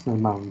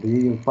इन्टरनेसनल बााउन्ड्री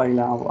यो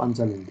पहिला अब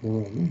अञ्चल हुन्थ्यो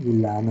होइन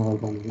जिल्ला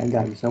नगरपालिका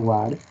गाविस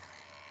वार्ड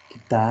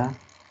किता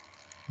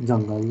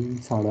जङ्गल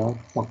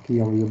सडक पक्की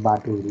अब यो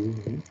बाटोहरू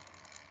होइन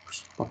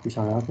पक्की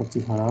सडक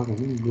कच्ची सडक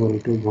होइन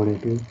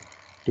गोरेटो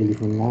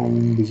टेलिफोन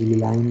लाइन बिजुली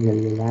लाइन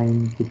रेलवे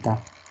लाइन किता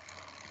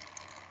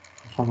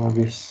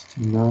समावेश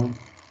चिन्ह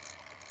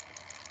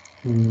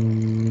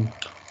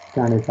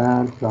काँडे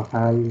काँड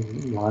प्रखाल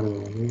घर हो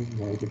भने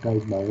घरको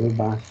टाइप भयो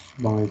बाँस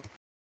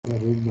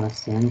बगैँचाहरू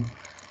बाँस स्याङ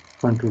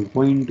कन्ट्रोल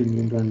पोइन्ट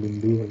नियन्त्रण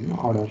बिन्दु होइन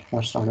order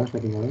first order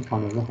second order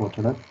third order fourth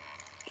order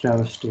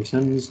travel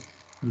stations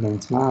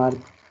benchmark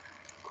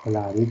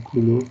खोलाहरू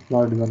कुलो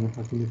प्लट गर्न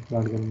सकिने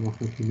प्लट गर्न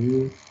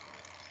नसकिने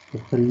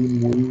पोखरी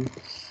मूल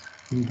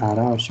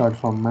धारा सर्ट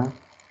फर्ममा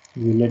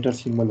यो लेटर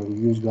सिम्बलहरू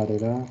युज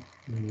गरेर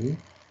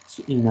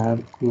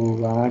इनार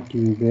कुवा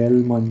ट्युबवेल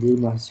मन्दिर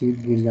मस्जिद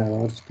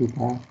गिर्जाघर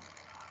स्तूपा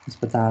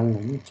अस्पताल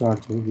होइन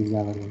चर्चहरू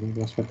गिर्जाघर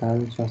होइन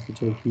अस्पताल स्वास्थ्य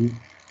चौकी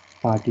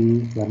पार्टी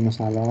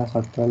धर्मशाला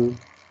सत्तल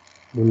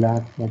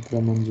हुलाक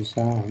पत्र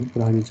मन्जुसा होइन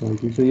प्रहरी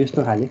चौकी सो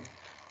यस्तो खाले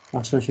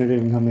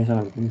एसोसिएटेड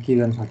इन्फर्मेसनहरू पनि के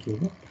गर्न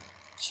सकिएको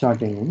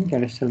सर्टेन होइन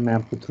क्याडेस्ट्रल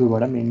म्यापको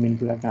थ्रुबाट मेन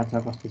कुरा कहाँ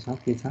छ कस्तो छ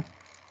के छ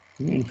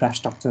होइन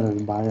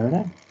इन्फ्रास्ट्रक्चरहरू भयो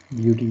एउटा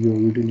यो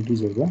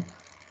युटिलिटिजहरू भयो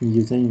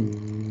यो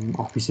चाहिँ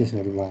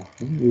अफिसेसहरू भयो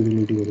होइन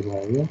युटिलिटीहरू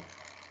भयो यो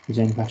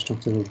चाहिँ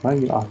इन्फ्रास्ट्रक्चरहरू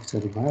भयो यो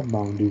अफिसहरू भयो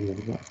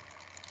बााउन्ड्रीहरू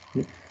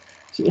भयो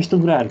यस्तो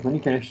कुराहरू पनि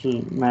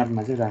क्याडेस्ट्रल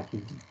म्यापमा चाहिँ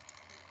राखिन्छ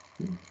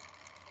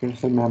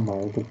क्याडेस्ट्रल म्याप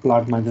भयो त्यो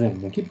प्लटमा चाहिँ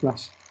होइन कि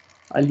प्लस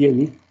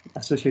अलिअलि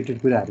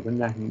एसोसिएटेड कुराहरू पनि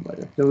राख्नु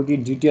पऱ्यो जब कि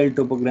डिटेल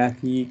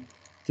टोपोग्राफी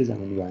चाहिँ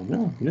जानु भएन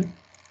होइन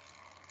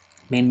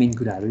मेन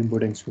कुराहरू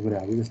इम्पोर्टेन्सको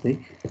कुराहरू जस्तै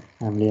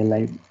हामीले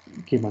यसलाई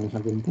के भन्न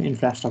सक्यौँ त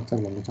इन्फ्रास्ट्रक्चर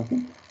भन्न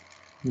सक्यौँ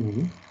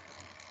होइन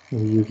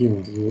यो के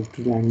भन्छ यो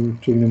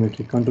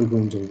ट्रिग्नोमेट्रिक कन्ट्रोल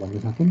पोइन्ट्सहरू भन्न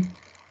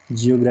सक्यौँ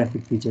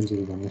जियोग्राफिक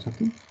फिचर्सहरू भन्न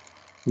सक्यौँ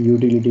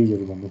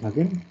युटिलिटिजहरू भन्न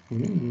सक्यौँ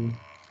होइन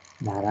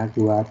धारा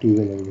कुवा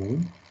ट्युबवेलहरू भयो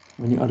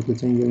अनि अर्को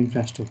चाहिँ यो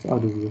इन्फ्रास्ट्रक्चर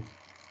अरू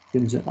के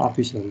भन्छ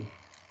अफिसहरू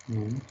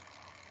होइन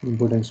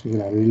इम्पोर्टेन्सको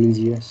कुराहरू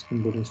रिलिजियस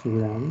इम्पोर्टेन्सको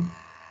कुराहरू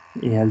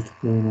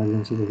हेल्थको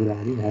इमर्जेन्सीको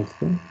कुराहरू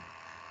हेल्थको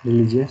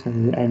रिलिजियस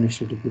अनि यो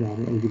एडमिनिस्ट्रेटिभ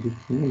कुराहरू अलिकति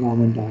होइन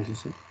गभर्मेन्ट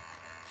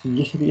अफिसेसहरू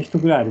यसरी यस्तो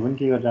कुराहरू पनि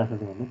के गरेर राख्छ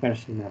भने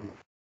क्याडेस्ट्रल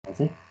म्यापमा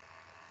चाहिँ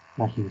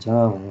राखिन्छ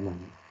भनेर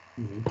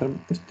भन्नु तर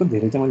त्यस्तो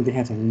धेरै चाहिँ मैले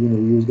देखाएको छैन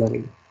यिनीहरू युज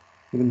गरेको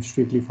एकदम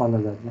स्ट्रिक्टली फलो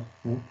गरेर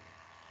है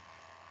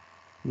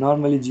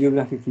नर्मली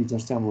जियोग्राफिक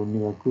फिचर्स चाहिँ अब हुने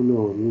भयो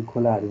कुलोहरू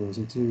खोलाहरू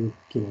भनेपछि चाहिँ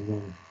के भन्छ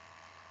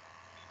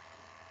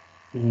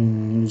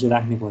यो चाहिँ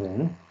राख्नै पऱ्यो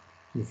होइन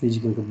यो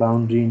फिजिकलको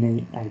बााउन्ड्री नै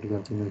एक्ट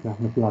गर्छ उनीहरूको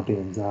आफ्नो प्लटै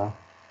हुन्छ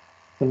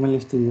तर मैले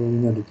यस्तो यो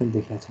यिनीहरू चाहिँ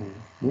देखाएको छैन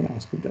है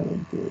हस्पिटल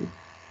त्यो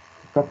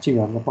कच्ची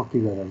घर र पक्की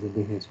घरहरू चाहिँ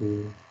देखेको छु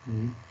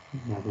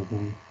यहाँको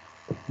चाहिँ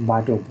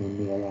बाटोहरू त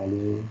हुने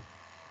भइहाल्यो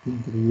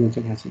यो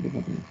चाहिँ खासै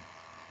देखाएको छैन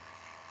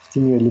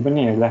तिमीहरूले पनि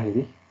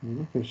हेर्दाखेरि होइन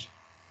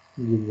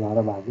यो घर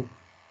भएको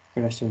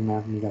क्याडेस्ट्रल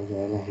म्याप निकालेर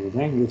हेर्दाखेरि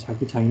चाहिँ यो छ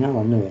कि छैन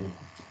भन्नु हेर्नु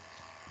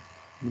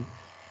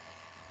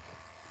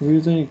यो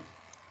चाहिँ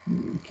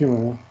के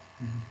भयो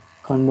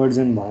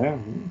कन्भर्जन भयो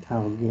थाहा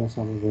हो कुरा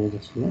सबै गयो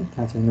जस्तो हो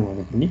थाहा छैन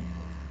भने पनि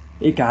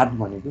एक हात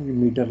भनेको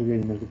मिटरको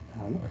यिनीहरूको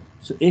थाहा होला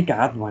सो एक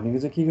हात भनेको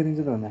चाहिँ के गरिन्छ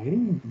त भन्दाखेरि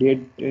डेढ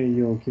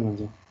यो के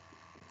भन्छ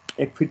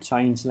 1 फिट 6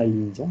 इन्चलाई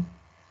लिन्छ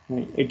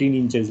 18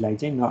 इन्चेसलाई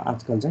चाहिँ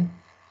आजकल चाहिँ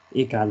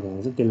एक हात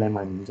भनेर चाहिँ त्यसलाई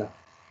मानिन्छ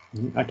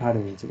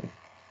 18 इन्चलाई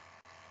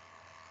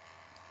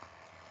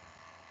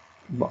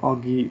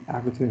अघि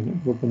आएको थियो होइन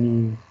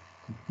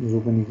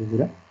रोपनीको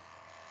कुरा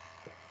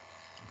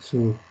सो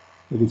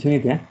यदि थियो नि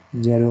त्यहाँ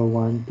 0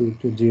 1 2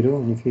 2 0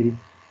 अनि फेरि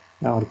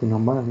अर्को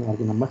नम्बर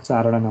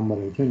 4वटा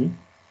नम्बरहरू थियो नि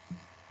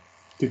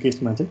त्यो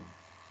केसमा चाहिँ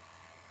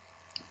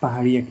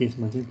पहाडीय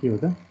केसमा चाहिँ के हो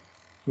त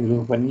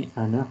रोपनी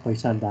आना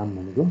पैसा दाम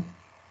भनेको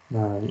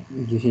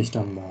यो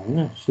सिस्टम भयो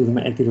होइन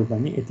सुरुमा यति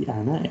रोपनी यति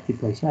आना यति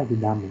पैसा यति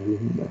दाम भनेर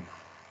लेख्नु भयो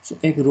सो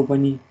एक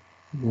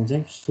रोपनीमा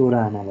चाहिँ 16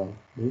 आना भयो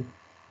है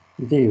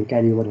त्यही हो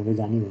क्यारी ओभर हुँदै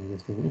जाने भने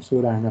जस्तो होइन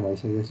 16 आना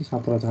भइसकेपछि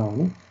 17 छ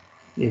भने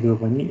एक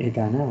रोपनी एक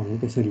आना भने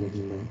त्यसरी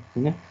लेख्नु भयो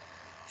होइन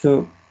सो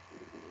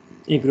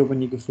एक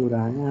रोपनीको 16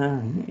 आना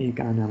होइन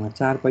एक आनामा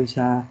 4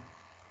 पैसा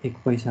एक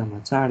पैसामा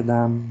 4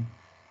 दाम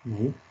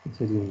है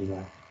यसरी हुने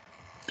भयो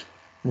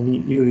अनि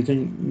यो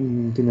चाहिँ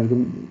तिनीहरूको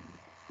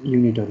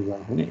युनिटहरू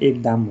भयो होइन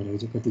एक दाम भनेको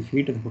चाहिँ कति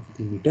फिट अथवा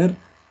कति मिटर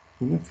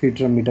होइन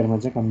फिट र मिटरमा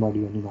चाहिँ कन्भर्ट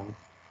गर्ने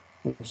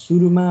भयो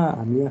सुरुमा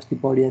हामीले अस्ति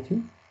पढेको थियो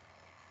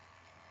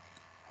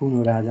कुन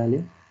हो राजाले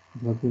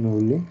अथवा कुन हो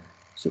उसले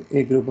सो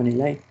एक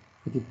रोपनीलाई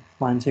कति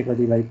 500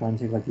 कति बाई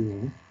 500 कति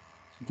होइन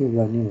त्यो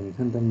गर्ने भनेको छ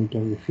नि त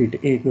मिटर फिट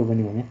एक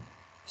रोपनी भने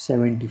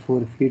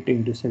 74 फिट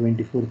इन्टु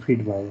 74 फिट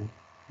भयो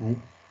है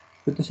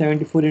त्यो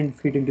 74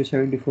 फिट इन्टु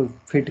 74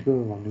 फिटको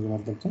भन्नुको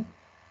मतलब चाहिँ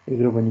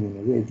एक रोपनी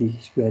भनेको यति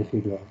स्क्वायर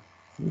फिट भयो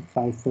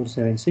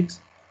 5476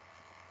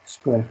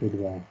 स्क्वायर फिट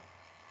भयो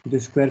त्यो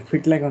स्क्वायर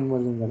फिटलाई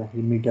कन्भर्जन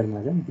गर्दाखेरि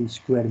मिटरमा चाहिँ त्यो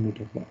स्क्वायर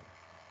मिटर भयो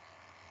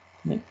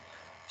है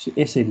सो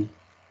यसरी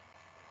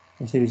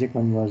चाहिँ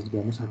कन्भर्ट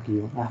गर्न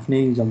सकियो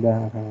आफ्नै जग्गा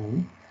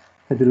होइन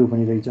कति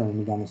रोपनी रहेछ भने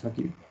निकाल्न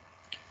सकियो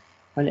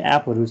अहिले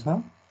एपहरू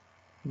छ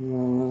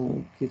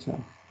के छ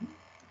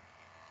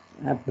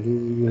एपहरू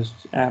यो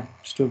एप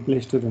स्टोर प्ले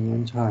स्टोरहरू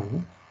पनि छ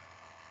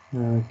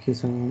होइन के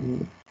छ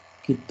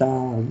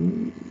किताहरू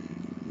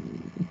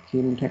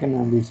के ठ्याक्कै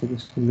नाम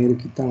बिर्सेको मेरो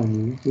किता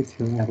भन्ने के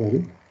थियो एपहरू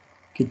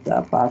किता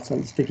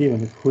पार्सल जस्तै के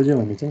भने खोज्यो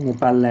भने चाहिँ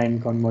नेपाल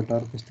ल्यान्ड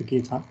कन्भर्टर त्यस्तो के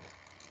छ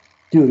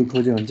त्योहरू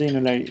खोज्यो भने चाहिँ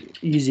यिनीहरूलाई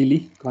इजिली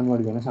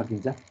कन्भर्ट गर्न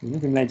सकिन्छ होइन।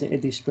 तिमीलाई चाहिँ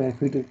यति स्क्वायर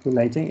फिटको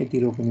लागि चाहिँ यति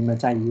रोपनीमा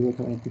चाहियो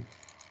अथवा यति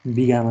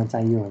बिघामा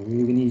चाहियो भने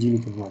यो पनि इजिली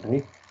कन्भर्ट है।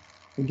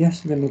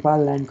 Gas the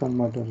Nepal land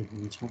converter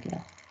हुन्छ क्या,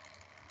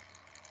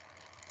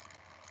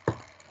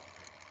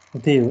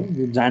 त्यही हो।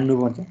 यो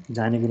जान्नुपर्छ,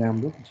 जानेको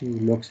राम्रो।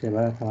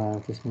 लोकसेवा अथवा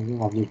त्यसमा चाहिँ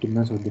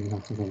अब्जेक्टिभमा सोधिदिनु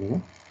सक्छ कहिलेका।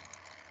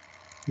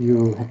 यो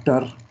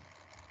हेक्टर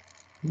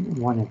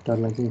 1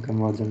 हेक्टरलाई चाहिँ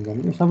कन्भर्जन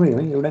गर्ने यो सबै हो।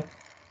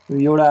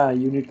 एउटा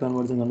युनिट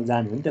कन्भर्जन गर्न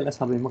जान्यो भने त्यसलाई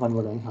सबैमा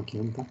कन्भर्ट गर्न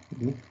सकियो नि त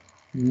होइन।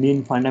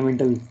 मेन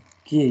फन्डामेन्टल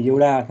के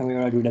एउटा अथवा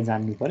एउटा दुइटा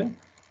जान्नु पऱ्यो,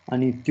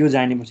 अनि त्यो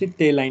जानेपछि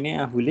त्यसलाई नै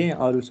आफूले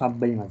अरू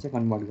सबैमा चाहिँ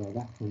कन्भर्ट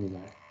गर्दा हुने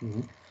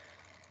भयो।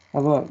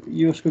 अब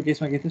यसको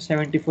केसमा के थियो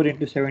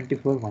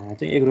 74x74 भनेर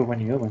चाहिँ एक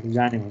रोपनी हो भनेर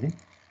जान्यो भने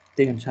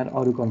त्यही अनुसार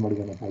अरू कन्भर्ट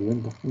गर्न पाइयो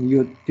नि त।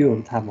 यो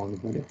त्योहरू थाहा पाउनु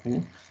पऱ्यो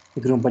होइन।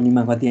 एक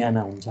रोपनीमा कति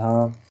आना हुन्छ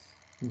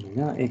होइन,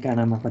 एक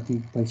आनामा कति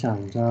पैसा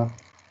हुन्छ,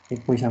 एक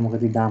पैसामा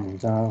कति दाम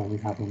हुन्छ भन्ने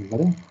थाहा पाउनु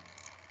पऱ्यो।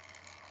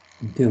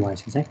 त्यो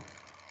भएपछि चाहिँ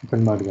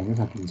कन्भर्ट गर्न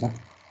सकिन्छ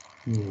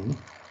होइन।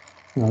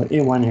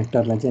 1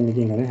 हेक्टरलाई चाहिँ अहिले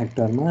के गर्यो,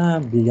 हेक्टरमा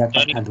बिघा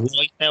कट्ठा धुर।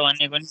 पैसा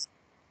भनेको नि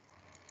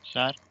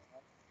सर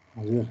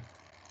हजुर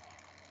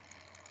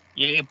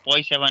यो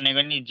पैसा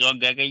भनेको नि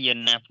जग्गाकै यो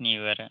नाप्ने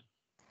भएर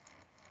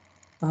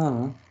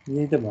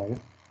यही त भयो,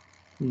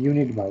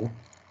 युनिट भयो।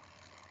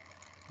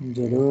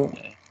 0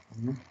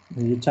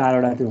 यो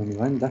 4वटा त्यो हुने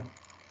भयो नि त।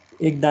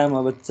 एक दाम,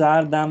 अब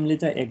 4 दामले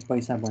चाहिँ 1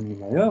 पैसा बन्ने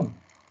भयो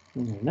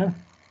होइन।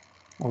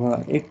 अब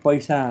 1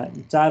 पैसा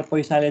 4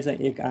 पैसाले चाहिँ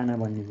 1 आना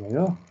बन्ने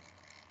भयो,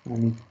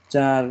 अनि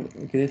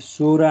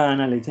 16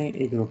 आनाले चाहिँ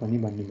 1 रोपनी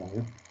बन्ने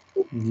भयो।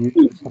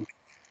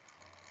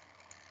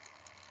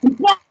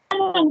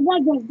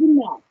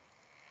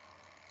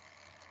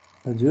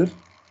 हजुर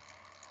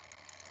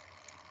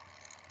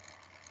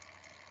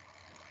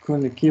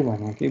कसले के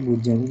भन्यो के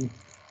बुझ्दैन नि,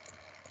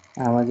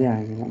 आवाजै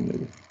आएन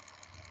राम्ररी।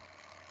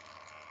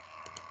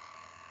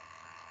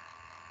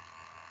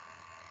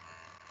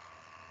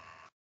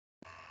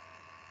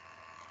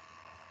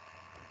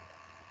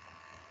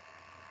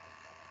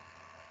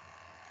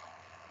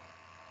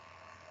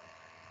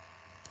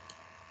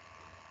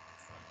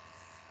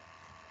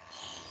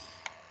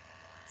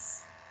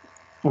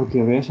 ओके,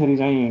 अब यसरी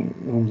चाहिँ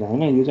हुन्छ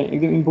होइन। यो चाहिँ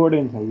एकदम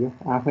इम्पोर्टेन्ट छ। यो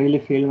आफैले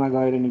फिल्डमा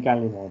गएर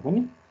निकाल्ने भए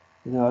पनि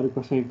अरू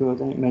कसैको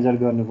चाहिँ मेजर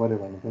गर्नु पऱ्यो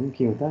भने पनि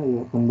के हो त,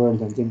 यो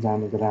कन्भर्जन चाहिँ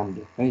जानेको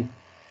राम्रो है।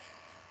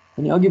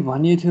 अनि अघि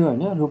भनिएको थियो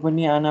होइन,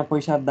 रोपनी आना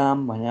पैसा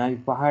दाम भने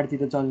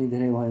पहाडतिर चल्ने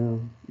धेरै भयो,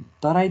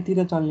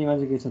 तराईतिर चल्नेमा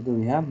चाहिँ के छ त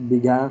यहाँ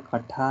बिघा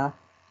कट्ठा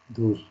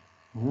धुर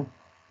होइन।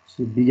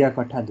 बिघा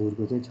कट्ठा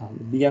धुरको चाहिँ छ।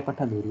 बिघा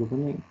कट्ठा धुरको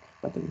पनि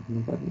कता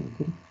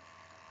लेख्नुपर्ने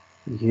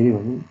हेऱ्यो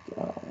भने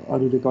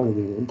अरू रेकर्डहरू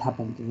हेऱ्यो भने थाहा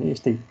पाइन्छ।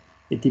 यस्तै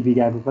यति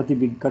बिघाको कति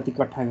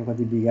कट्ठाको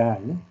कति बिघा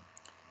होइन,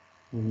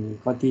 अनि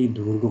कति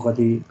धुरको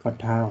कति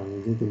कट्ठा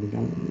भनेर चाहिँ त्यो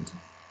निकाल्नु हुन्छ।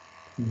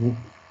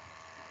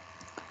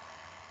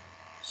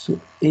 सो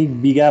 1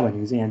 बिघा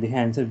भनेको चाहिँ यहाँ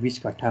देखाए आन्सर 20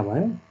 कट्ठा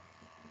भयो।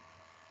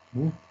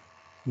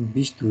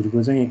 20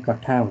 धुरको चाहिँ 1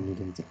 कट्ठा हुने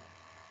रहेछ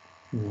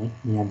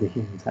यहाँ देखे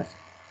अनुसार।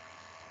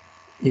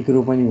 1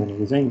 रोपनी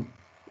भनेको चाहिँ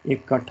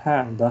 1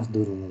 कट्ठा 10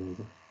 धुर हुने रहेछ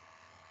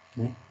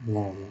है।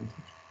 यहाँ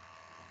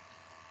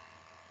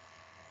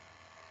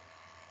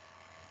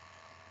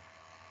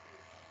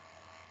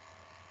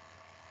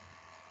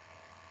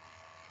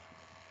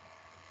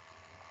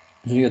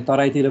यो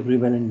तराईतिर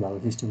प्रिभेलेन्ट भएको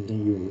सिस्टम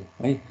चाहिँ यो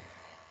हो है।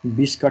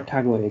 20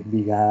 कट्ठाको 1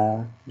 बिघा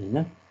होइन,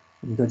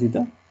 अनि कति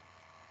त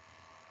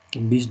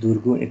 20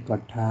 धुरको 1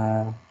 कट्ठा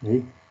है।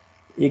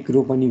 1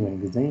 रोपनी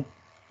भनेको चाहिँ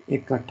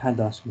 1 कट्ठा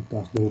 10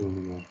 धुर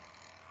हुने भयो।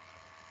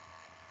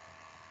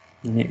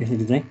 अनि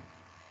यसरी चाहिँ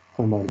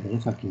कन्भर्ट गर्न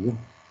सकियो।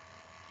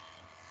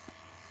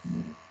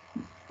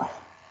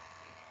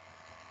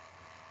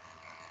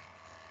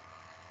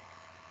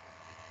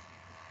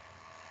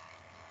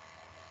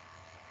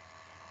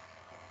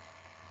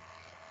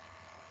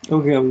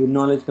 ओके, अब यो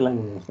नलेजको लागि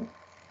हुनुहोस्।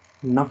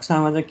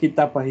 नक्सामा चाहिँ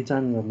किता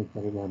पहिचान गर्नु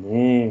पऱ्यो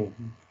भने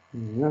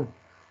होइन,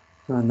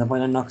 सबभन्दा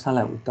पहिला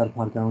नक्सालाई उत्तर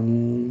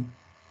फर्काउने,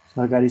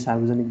 सरकारी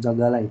सार्वजनिक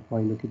जग्गालाई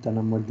पहिलो किता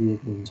नम्बर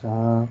दिएको हुन्छ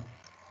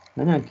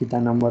होइन। किता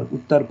नम्बर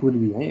उत्तर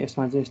पूर्वी है।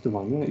 यसमा चाहिँ यस्तो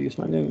भन्यो,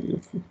 यसमा चाहिँ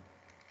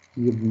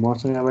यो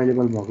मसँग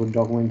एभाइलेबल भएको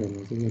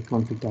डकुमेन्टहरूमा चाहिँ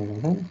कन्फ्लिक्ट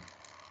आइरहेको छ।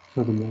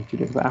 सोध्नु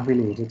छिटो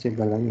आफैले हेरेर चेक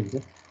गर्दा पनि हुन्छ।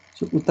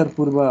 सो उत्तर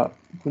पूर्व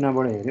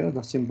कुनाबाट हेऱ्यो,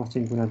 दक्षिण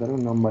पश्चिम कुनातर्फ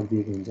नम्बर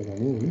दिएको हुन्छ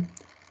भने होइन।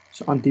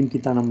 सो अन्तिम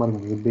किता नम्बर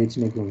भनेको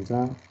बेच्नेको हुन्छ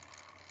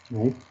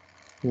है।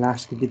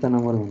 लास्टको किता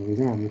नम्बर भनेको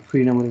चाहिँ हाम्रो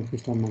फ्री नम्बरिङ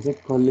सिस्टममा चाहिँ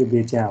कसले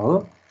बेच्या हो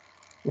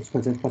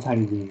उसको चाहिँ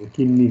पछाडि दिइयो,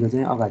 किन्नेको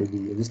चाहिँ अगाडि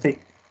दिइयो। जस्तै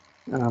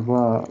अब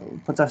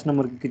 50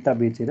 नम्बरको किताब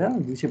बेचेर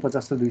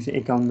 250 र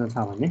 251 छ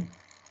भने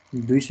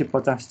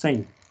 250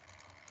 चाहिँ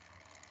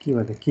के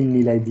भयो,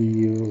 किन्नेलाई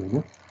दिइयो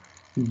होइन,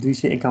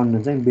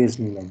 251 चाहिँ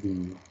बेच्नेलाई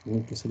दिइयो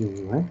है। त्यसरी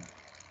हो है।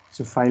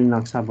 सो फाइल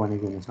नक्सा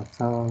बनेको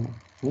हुनसक्छ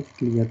है,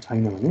 क्लियर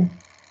छैन भने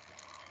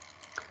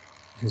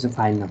यो चाहिँ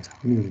फाइल नक्सा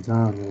पनि हुन्छ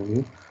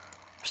भनेर।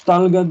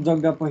 स्थलगत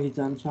जग्गा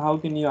पहिचान। So how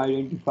can you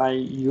identify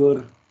your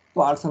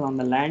parcel on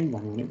the land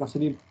भन्यो भने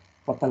कसरी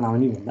पत्ता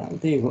लगाउने भन्दा अब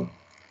त्यही हो।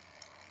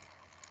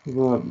 अब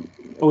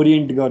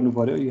ओरिएन्ट गर्नु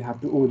पर्यो you have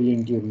to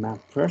orient your map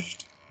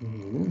first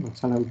हैन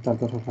नक्सालाई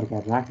उत्तरतर्फ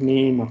फर्काएर राख्ने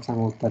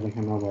नक्सामा उत्तर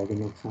रेखा नभएको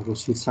नक्साको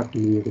शीर्षक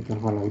लिएको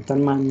तर्फलाई उत्तर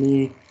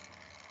मान्ने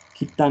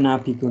किता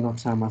नापीको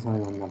नक्सामा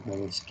सबैभन्दा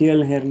पहिला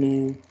स्केल हेर्ने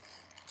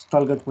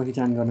स्थलगत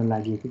पहिचान गर्न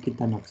लागि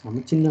किता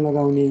नक्सामा चिन्ह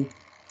लगाउने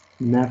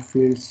map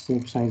field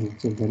shape size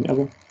check गर्ने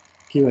अब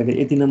के भन्छ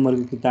यति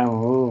नम्बरको किताब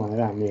हो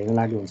भनेर हामीले हेर्न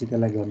लाग्यो भने चाहिँ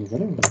त्यसलाई गर्नु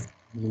पर्यो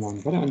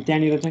मिलाउनु पर्यो अनि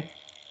त्यहाँनिर चाहिँ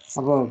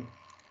अब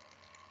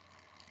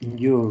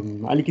यो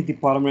अलिकति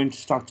पर्मनेन्ट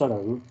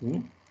स्ट्रक्चरहरू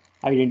हैन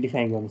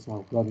आइडेन्टिफाई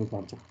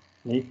गर्नुपर्छ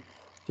है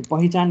त्यो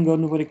पहिचान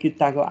गर्नु पर्यो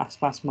किताको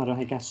आसपासमा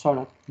रहेका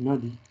सडक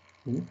नदी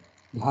हैन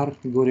घर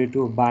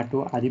गोरेटो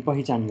बाटो आदि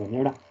पहिचान गर्ने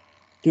एउटा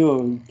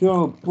त्यो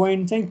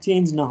पोइन्ट चाहिँ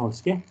चेन्ज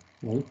नहोस् के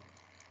है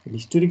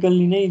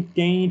हिस्टोरिकल्ली नै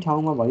त्यही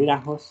ठाउँमा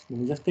भइराखोस्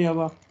जस्तै अब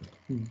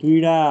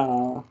दुईटा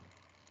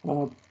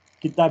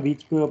किता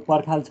बीचको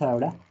पर्खाल छ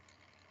एउटा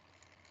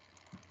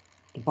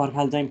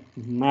पर्खाल चाहिँ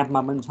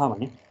म्यापमा पनि छ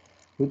भने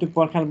त्यो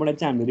पर्खालबाट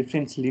चाहिँ हामीले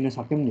रेफरेन्स लिन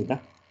सक्यौँ नि त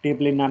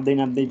टेपले नाप्दै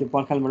नाप्दै त्यो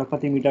पर्खालबाट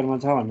कति मिटरमा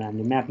छ भनेर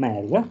हामीले म्यापमा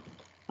हेरेर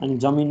अनि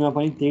जमिनमा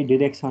पनि त्यही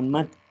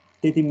डिरेक्सनमा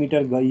त्यति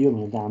मिटर गइयो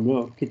भने त हाम्रो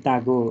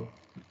किताको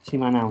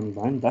सिमाना आउने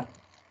भयो नि त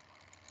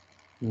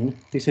हैन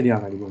त्यसरी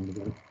अगाडि बढ्नु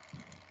पर्यो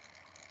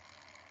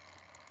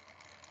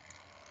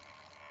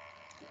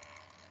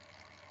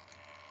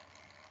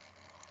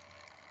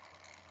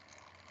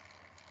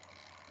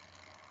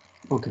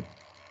ओके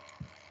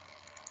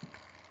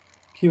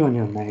के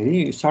भन्यो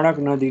भन्दाखेरि सडक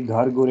नदी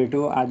घर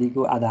गोरेटो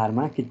आदिको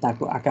आधारमा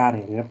किताको आकार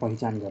हेरेर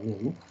पहिचान गर्ने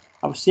हैन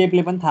अब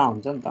सेपले पनि थाहा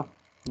हुन्छ नि त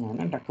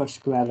हैन टक्क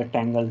स्क्वायर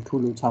रेक्ट्याङ्गल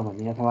ठुलो छ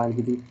भने अथवा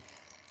अलिकति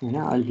हैन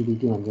अलिकति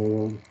के भन्छ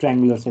यो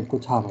ट्रायङ्गुलर सेपको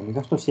छ भने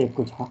कस्तो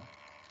सेपको छ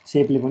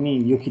सेपले पनि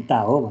यो किता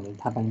हो भनेर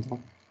थाहा पाइन्छ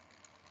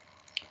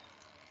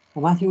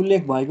माथि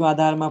उल्लेख भएको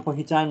आधारमा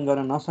पहिचान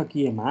गर्न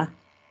नसकिएमा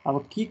अब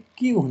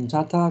के हुन्छ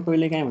त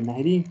कहिलेकाहीँ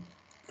भन्दाखेरि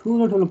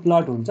ठुलो ठुलो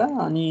प्लट हुन्छ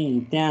अनि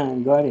त्यहाँ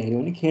गएर हेर्यो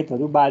भने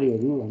खेतहरू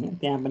बारीहरू हैन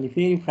त्यहाँ पनि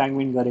फेरि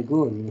फ्र्यागमेन्ट गरेको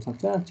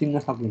हुनसक्छ चिन्न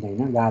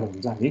सकिँदैन गाह्रो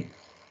हुन्छ है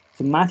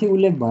माथि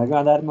उल्लेख भएको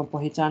आधारमा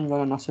पहिचान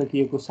गर्न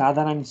नसकिएको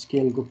साधारण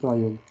स्केलको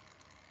प्रयोग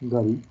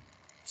गरी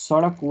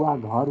सडक वा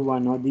घर वा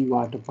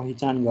नदीबाट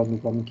पहिचान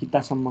गर्नुपर्ने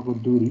कितासम्मको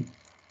दूरी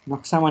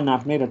नक्सामा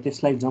नाप्ने र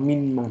त्यसलाई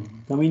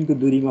जमिनको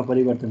दूरीमा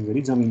परिवर्तन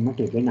गरी जमिनमा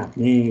टेपले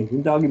नाप्ने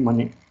जुन त अघि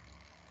भने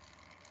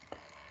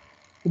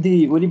यदि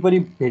वरिपरि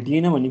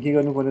भेटिएन भने के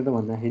गर्नु पर्यो त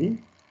भन्दाखेरि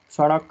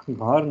सडक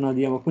घर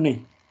नदी अब कुनै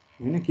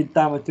हैन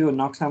कितामा त्यो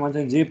नक्सामा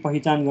चाहिँ जे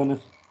पहिचान गर्न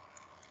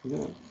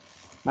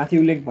माथि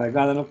उल्लेख भएको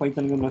आधारमा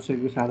पहिचान गर्न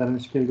नसकेको साधारण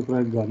स्केलको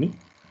प्रयोग गर्ने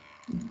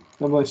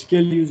अब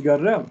स्केल युज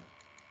गरेर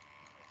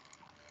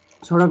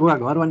सडक वा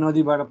घर वा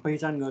नदीबाट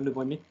पहिचान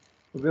गर्नुपर्ने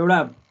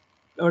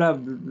एउटा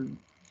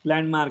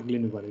ल्यान्डमार्क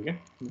लिनु पर्यो क्या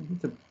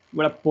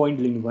एउटा पोइन्ट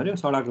लिनु पर्यो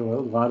सडक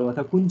हो घर हो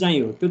अथवा कुन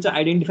चाहिँ हो त्यो चाहिँ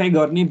आइडेन्टिफाई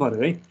गर्नै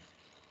पर्यो है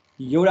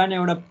एउटा न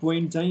एउटा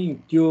पोइन्ट चाहिँ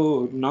त्यो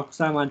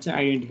नक्सामा चाहिँ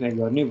आइडेन्टिफाई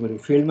गर्नै पर्यो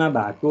फिल्डमा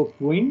भएको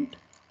पोइन्ट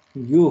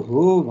यो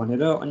हो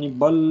भनेर अनि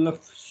बल्ल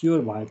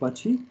स्योर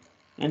भएपछि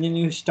and then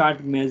you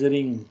start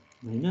measuring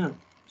हैन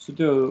सो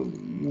त्यो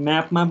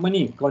म्यापमा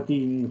पनि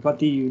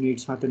कति युनिट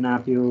छ त्यो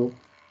नाप्यो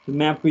त्यो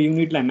म्यापको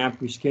युनिटलाई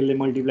म्यापको स्केलले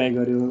मल्टिप्लाई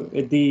गर्यो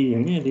यति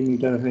हैन यति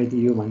मिटर अथवा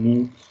यति यो भन्ने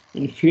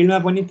अनि फिल्डमा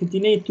पनि त्यति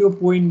नै त्यो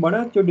पोइन्टबाट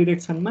त्यो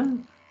डिरेक्सनमा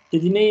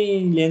त्यति नै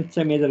लेन्थ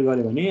चाहिँ मेजर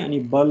गर्यो भने अनि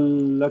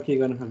बल्ल के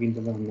गर्न सकिन्छ त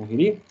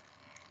भन्दाखेरि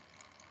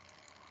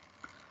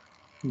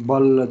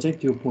बल्ल चाहिँ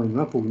त्यो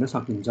पोइन्टमा पुग्न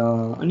सकिन्छ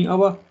अनि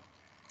अब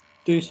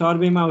त्यो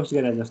सर्वेमा उस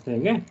गरे जस्तै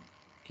क्या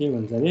के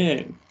भन्छ अरे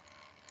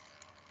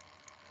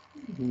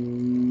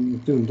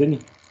त्यो हुन्छ नि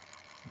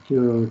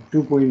त्यो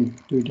 2 पोइन्ट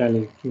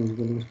दुईटाले के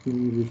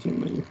भन्छ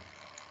मैले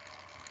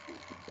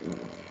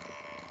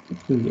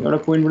एउटा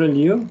पोइन्टबाट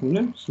लियो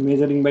हैन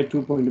मेजरिङ बाइ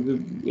 2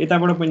 पोइन्ट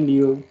यताबाट पनि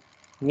लियो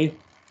है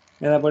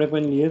यताबाट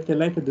पनि लियो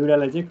त्यसलाई त्यो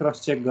दुईटालाई चाहिँ क्रस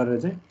चेक गरेर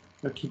चाहिँ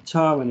ठिक छ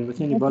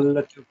भनेपछि अनि बल्ल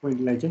त्यो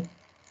पोइन्टलाई चाहिँ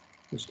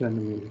उस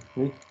गर्नु मिल्यो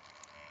है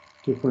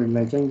त्यो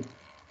पोइन्टलाई चाहिँ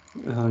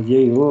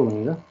यही हो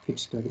भनेर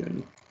फिक्स गर्यो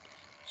अनि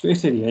सो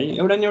यसरी है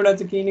एउटा न एउटा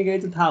चाहिँ केही न केही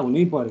चाहिँ थाहा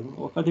हुनै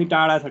पर्यो कति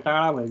टाढा छ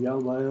टाढा भइजाउ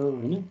भयो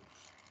हैन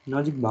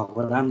नजिक भएको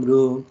राम्रो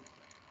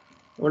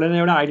एउटा न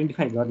एउटा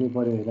आइडेन्टिफाई गर्नै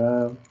पर्यो हेर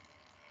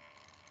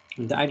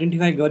अन्त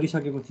आइडेन्टिफाई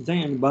गरिसकेपछि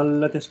चाहिँ अनि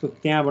बल्ल त्यसको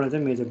त्यहाँबाट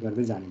चाहिँ मेजर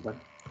गर्दै जानु पर्यो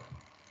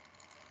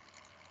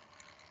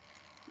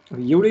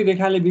एउटै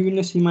रेखाले विभिन्न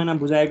सिमाना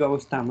बुझाएको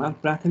अवस्थामा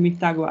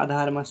प्राथमिकताको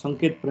आधारमा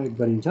सङ्केत प्रयोग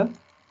गरिन्छ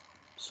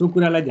सो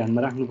कुरालाई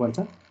ध्यानमा राख्नुपर्छ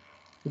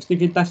जस्तै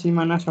किता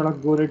सिमाना सडक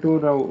गोरेटो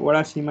र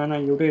वडा सिमाना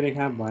एउटै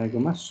रेखा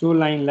भएकोमा सो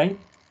लाइनलाई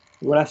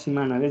वडा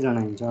सिमानाले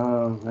जनाइन्छ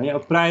है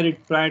अब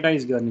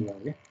प्रायोरिटाइज गर्ने भयो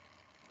क्या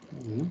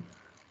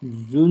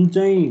जुन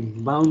चाहिँ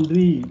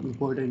बाउन्ड्री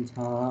इम्पोर्टेन्ट छ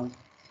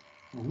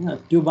हैन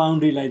त्यो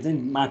बाउन्ड्रीलाई चाहिँ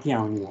माथि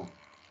आउने भयो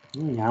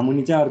यहाँ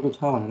मुनि चाहिँ अर्को छ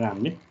भनेर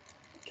हामीले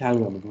ख्याल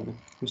गर्नु पर्यो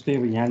जस्तै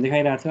अब यहाँ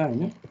देखाइरहेछ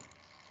हैन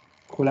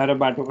खोला र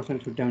बाटो कसरी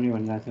छुट्याउने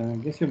भनिरहेछ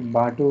त्यसो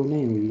बाटो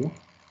नै हो यो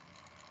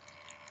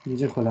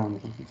चाहिँ खोला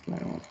हुनुपर्छ जस्तो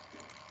लाग्यो मलाई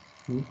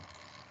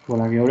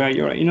खोलाको एउटा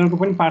यिनीहरूको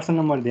पनि पार्सल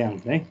नम्बर दिएको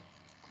हुन्छ है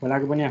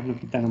खोलाको पनि आफ्नो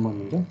किता नम्बर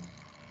हुन्छ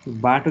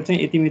बाटो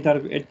चाहिँ यति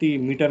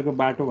मिटरको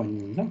बाटो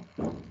भन्ने हुन्छ।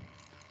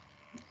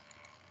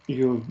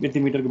 यो यति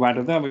मिटरको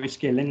बाटो त अब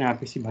स्केलले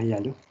नापेपछि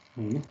भइहाल्यो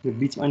हैन। यो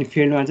बीच अनि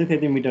फिल्डमा चाहिँ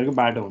त्यति मिटरको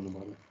बाटो हुनु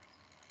पर्यो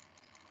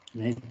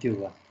है। त्यो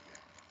भयो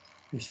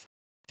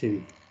यसरी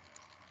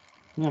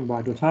यहाँ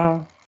बाटो छ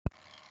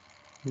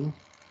हैन।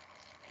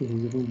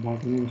 त्यसैले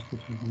बाटो नै यस्तो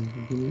छ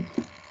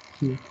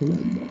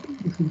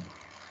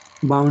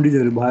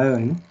बाउन्ड्रीजहरु भयो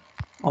हैन।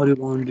 अरु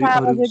बाउन्ड्री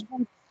अरु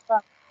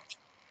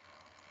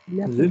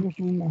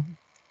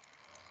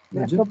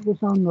ल्यापटपको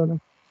साउन्ड हो र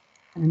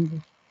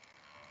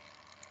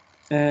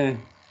ए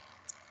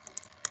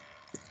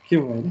के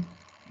भयो अरे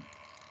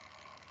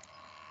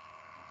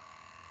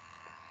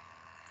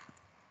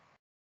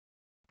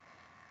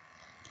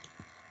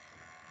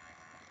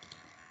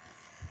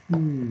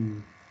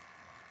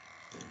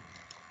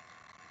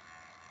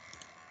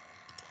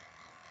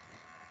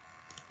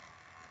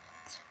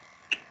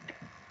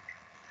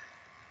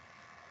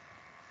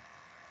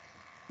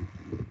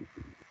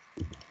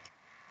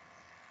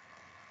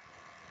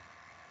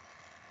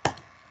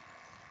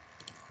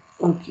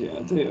ओके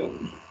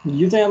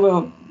यो चाहिँ अब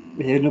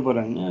हेर्नु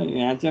पर्यो हैन।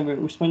 यहाँ चाहिँ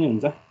अब उस पनि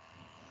हुन्छ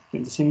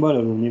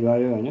सिम्बलहरु हुने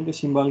भयो हैन। त्यो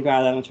सिम्बलको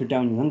आधारमा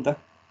छुट्याउने हो नि त।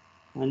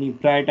 अनि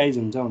प्रायोरिटाइज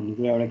हुन्छ भन्ने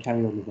कुरा एउटा ख्याल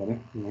गर्नु पर्यो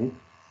है।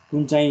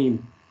 कुन चाहिँ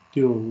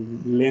त्यो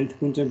लेन्थ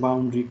कुन चाहिँ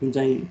बाउन्ड्री कुन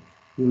चाहिँ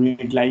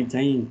युनिटलाई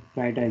चाहिँ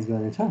प्रायोरिटाइज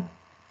गरेछ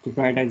त्यो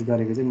प्रायोरिटाइज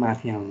गरेको चाहिँ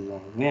माथि आउनु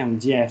पर्यो है। हामी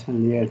जीआईएसमा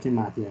लेयर चाहिँ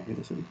माथि राखेको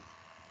त्यसरी।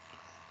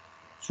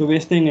 सो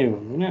यस्तै नै हो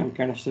हैन।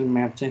 क्याडास्ट्रल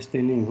म्याप चाहिँ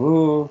यस्तै नै हो।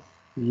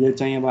 यो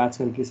चाहिँ अब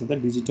आजकल के छ त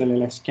डिजिटल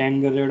यसलाई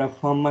स्क्यान गरेर एउटा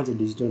फर्ममा चाहिँ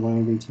डिजिटल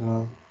बनाइदिन्छ।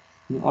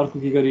 अनि अर्को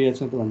के गरिएको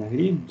छ त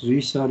भन्दाखेरि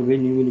रिसर्भे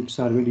न्युमेरिक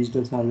सर्भे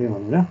डिजिटल सर्भे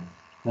भनेर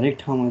हरेक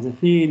ठाउँमा चाहिँ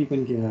फेरि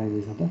पनि के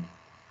गराइदिन्छ त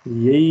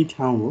यही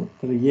ठाउँ हो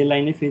तर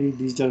यसलाई नै फेरि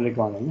डिजिटल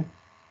रेकर्ड हैन।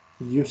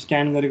 यो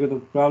स्क्यान गरेको त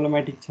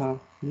प्रब्लमेटिक छ।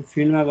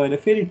 फिल्डमा गएर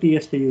फेरि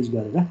टीएसले युज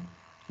गरेर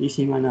यी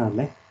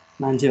सिमानाहरूलाई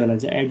मान्छेहरूलाई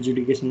चाहिँ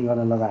एडजुडिकेसन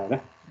गर्न लगाएर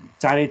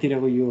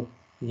चारैतिरको यो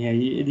यहाँ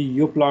यदि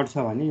यो प्लट छ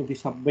भने यदि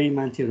सबै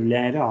मान्छेहरू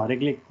ल्याएर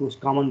हरेकले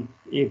कमन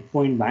एक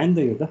पोइन्ट भयो नि त।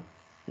 यो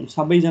त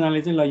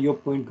सबैजनाले चाहिँ ल यो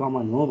पोइन्ट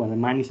कमन हो भनेर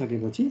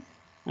मानिसकेपछि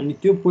अनि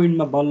त्यो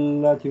पोइन्टमा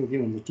बल्ल त्यो के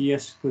भन्छ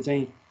टीएसको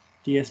चाहिँ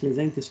टीएसले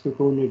चाहिँ त्यसको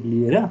कोअर्डिनेट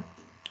लिएर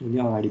अनि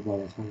अगाडि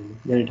बढेछ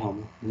धेरै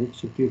ठाउँमा है।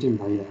 सो त्यो चाहिँ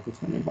भइरहेको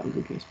छ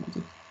नेपालको केसमा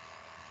चाहिँ।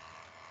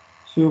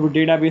 सो अब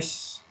डेटाबेस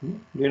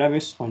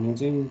भन्ने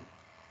चाहिँ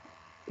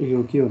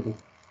यो के हो त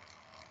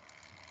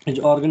It's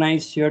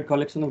organized shared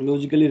collection of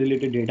logically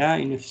related data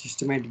in a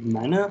systematic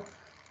manner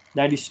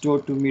that is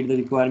stored to meet the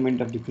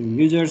requirement of different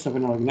users of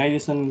an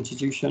organization,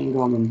 institution,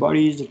 government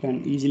bodies that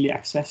can easily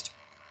access,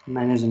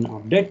 manage and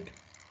update.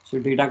 So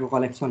data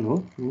collection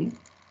ho.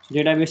 So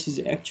database is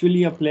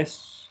actually a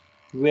place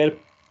where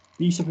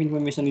piece of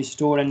information is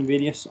stored and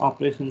various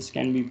operations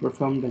can be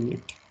performed on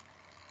it.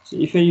 So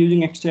if you're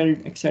using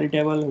Excel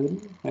table,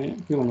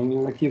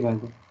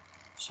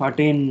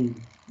 certain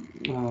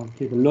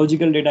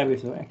logical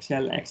database हो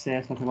Excel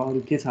access अथवा अरू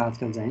के छ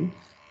आजकल चाहिँ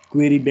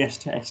query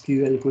based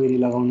SQL query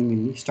लगाउन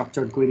मिल्ने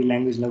structured query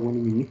language लगाउन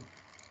मिल्ने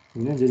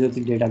हैन। जे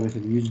जति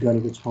डेटाबेसहरु युज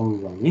गरेको छौं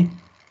भने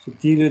सो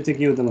त्यो चाहिँ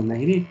के हो त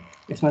भन्दाखेरि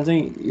यसमा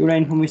चाहिँ एउटा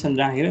इन्फर्मेसन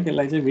राखेर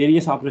त्यसलाई चाहिँ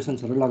भेरियस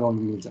अपरेसन्सहरु लगाउन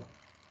मिल्छ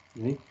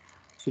है।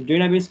 So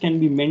database can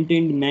be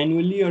maintained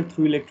manually or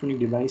through electronic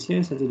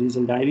devices such as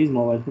digital diaries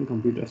mobile phone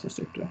computer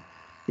etcetera.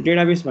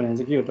 Database भनेको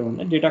चाहिँ के हो त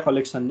भन्दा डेटा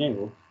कलेक्सन नै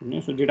हो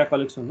हैन। सो डेटा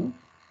कलेक्सन हो।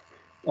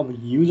 अब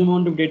ह्युज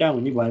अमाउन्ट अफ डेटा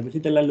हुने भएपछि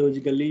त्यसलाई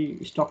लोजिकली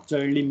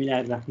स्ट्रक्चरली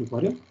मिलाएर राख्नु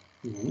पर्यो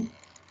हैन।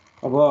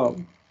 अब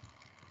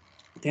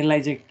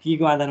त्यसलाई चाहिँ के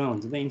को आधारमा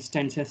हुन्छ त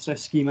इन्स्टेन्सेस र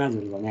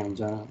स्किमाजहरु भने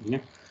हुन्छ हैन।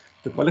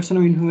 The collection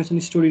of information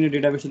stored in a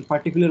database in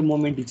particular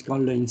moment is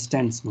called a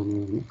instance भन्ने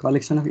हो।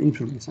 कलेक्सन अफ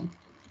इन्फर्मेसन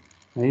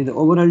है। द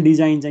ओभरअल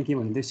डिजाइन चाहिँ के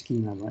भन्नु त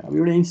स्किमा भयो। अब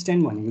एउटा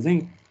इन्स्टेन्ट भनेको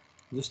चाहिँ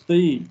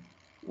जस्तै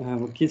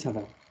अब के छ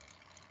त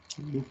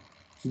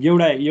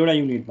एउटा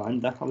युनिट भयो नि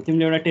त। अब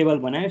तिमीले एउटा टेबल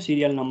बनायो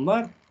सिरियल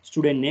नम्बर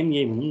स्टुडेन्ट नेम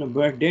यही भनौँ न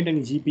बर्थ डेट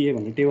अनि जीपीए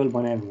भन्ने टेबल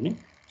बनायो भने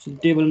सो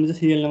टेबलमा चाहिँ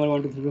सिरियल नम्बर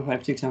 1 2 3 4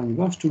 5 6 आउने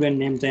भयो। स्टुडेन्ट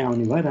नेम चाहिँ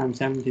आउने भयो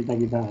रामश्याम सीता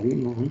गीता हरि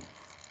मोहन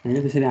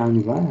हैन त्यसरी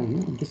आउने भयो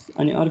हैन।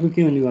 अनि अर्को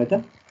के हुने भयो त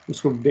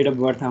उसको डेट अफ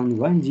बर्थ आउने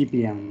भयो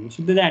जीपीए आउने भयो।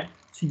 सो द्याट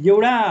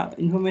एउटा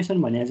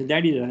इन्फर्मेसन भने चाहिँ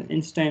द्याट इज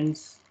इन्स्टेन्स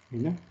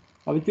हैन।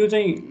 अब त्यो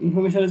चाहिँ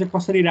इन्फर्मेसनलाई चाहिँ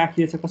कसरी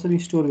राखिएछ कसरी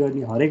स्टोर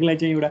गर्ने हरेकलाई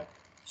चाहिँ एउटा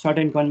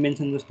सर्टेन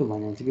कन्भेन्सन जस्तो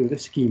भने चाहिँ के हो त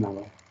स्किमा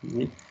भयो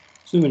है।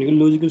 सो भनेको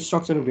logical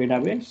structure of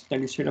database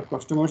that is set of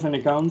customers and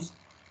accounts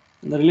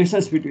the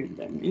relations between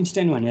them.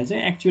 Instant भने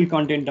चाहिँ actual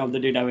content of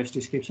the database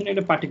description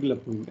एउटा पार्टिकुलर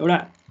पोइन्ट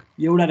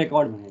एउटा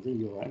रेकर्ड भने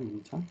चाहिँ यो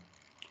है।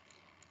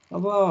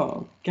 अब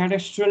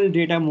क्याडास्ट्रल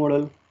डेटा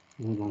मोडल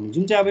भन्नु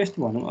जुन चाहिँ अब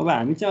यस्तो भनौँ अब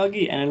हामी चाहिँ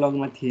अघि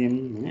एनालगमा थियौँ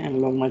हैन।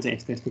 एनालगमा चाहिँ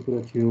यस्तो यस्तो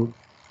कुरा थियो।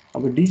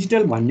 अब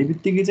डिजिटल भन्ने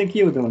बित्तिकै चाहिँ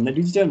के हो त भन्दा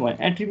डिजिटल भयो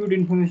एट्रिब्युट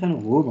इन्फर्मेसन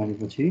हो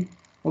भनेपछि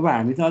अब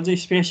हामी त अझै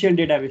स्पेसियल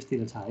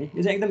डेटाबेसतिर छ है।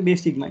 यो चाहिँ एकदम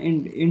बेसिकमा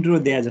इन्ट्रो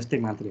दिए जस्तै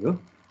मात्रै हो।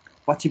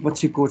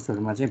 पछि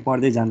कोर्सहरुमा चाहिँ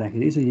पढ्दै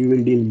जाँदाखेरि so you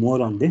will deal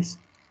more on this.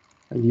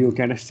 यो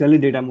क्याडास्ट्रल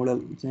डेटा मोडल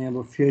चाहिँ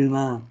अब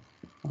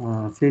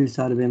फिल्ड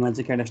सर्वेमा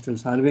चाहिँ क्याडास्ट्रल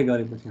सर्वे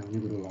गरेपछि आउने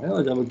कुरो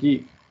भयो। जब कि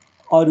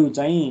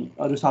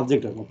अरु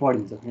सब्जेक्टहरुमा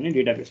पढिन्छ हैन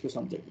डेटाबेसको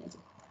सब्जेक्टमा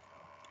चाहिँ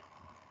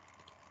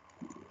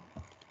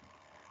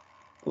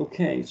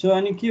ओके सो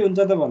अनि के हुन्छ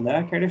त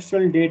भन्दा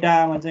क्याडेस्ट्रल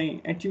डेटामा चाहिँ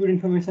attribute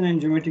information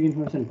and geometric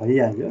information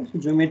भइहाल्यो सो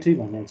जियोमेट्री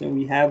भन्ने चाहिँ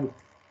we have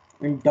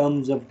in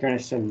terms of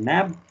क्याडेस्ट्रल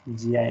map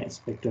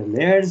GIS vector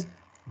layers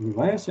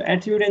भयो so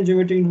attribute and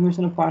geometric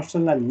information of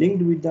parcel are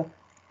linked with the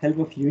help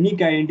of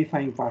unique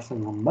identifying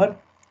parcel number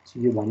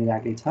so यो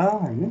भनिराखेकै छ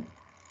हैन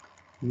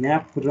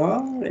map र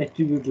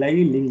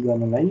एट्रिब्युटलाई link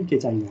गर्नलाई के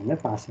चाहियो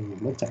भन्दा पार्सल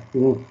नम्बर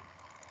चाहियो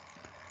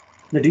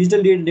The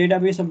digital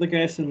database of the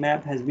cadastral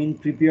map has been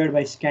prepared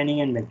by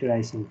scanning and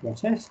vectorization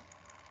process.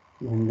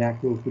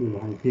 भनिराखेको कुरो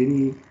भयो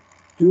फेरि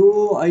त्यो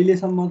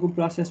अहिलेसम्मको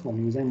प्रोसेस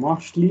भनेको चाहिँ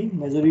मोस्टली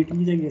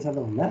मेजोरिटी चाहिँ के छ त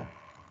भन्दा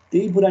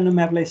त्यही पुरानो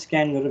म्यापलाई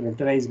स्क्यान गरेर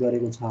भेक्टराइज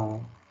गरेको छ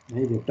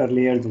है भेक्टर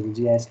लेयर्सहरु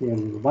जीआईएस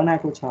लेयर्सहरु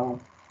बनाएको छ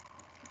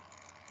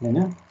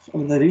हैन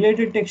so the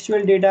related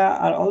textual data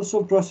are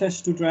also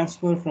processed to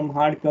transfer from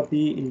hard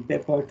copy in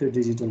paper to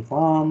digital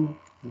form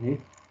है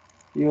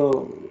यो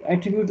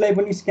एट्रिब्युटलाई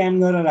पनि स्क्यान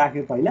गरेर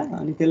राख्यो पहिला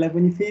अनि त्यसलाई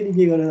पनि फेरि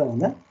के गरेर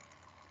भन्दा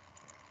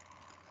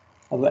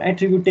अब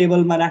एट्रिब्युट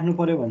टेबलमा राख्नु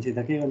पर्यो भनेपछि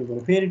त के गर्नु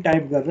पर्यो फेरि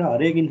टाइप गरेर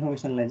हरेक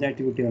इन्फर्मेसनलाई चाहिँ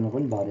एट्रिब्युट टेबलमा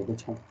पनि भरेको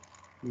छ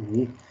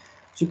है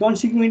so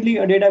consequently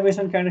a database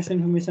on cadastral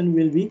information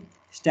will be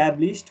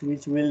established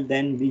which will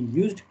then be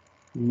used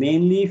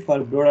mainly for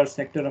broader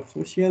sector of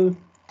social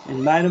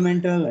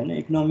environmental and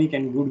economic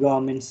and good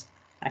governance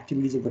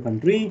activities of the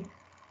country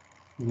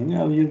हैन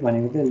अब यो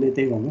भनेको त यसले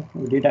त्यही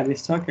भन्नु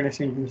database छ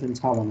क्याडेस्ट्रल information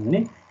छ भने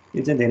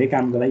यो चाहिँ धेरै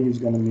कामको लागि युज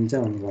गर्न मिल्छ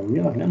भन्ने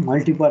भन्यो हैन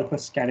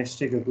मल्टिपर्पस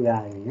क्याडेस्ट्रको कुरा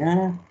आयो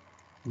यहाँ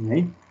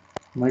है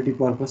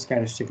मल्टिपर्पस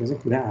क्याडेस्ट्रको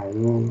चाहिँ कुरा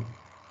आयो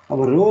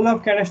अब role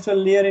of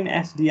क्याडेस्ट्रल layer in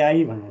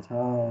SDI भनेको छ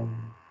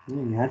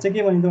यहाँ चाहिँ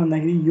के भनिन्छ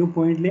भन्दाखेरि यो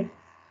पोइन्टले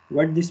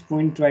what this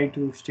point try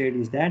to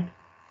state is that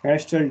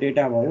क्याडेस्ट्रल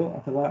data भयो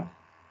अथवा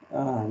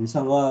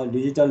हामीसँग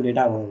डिजिटल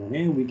डेटा भयो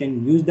भने we can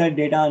use that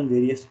data on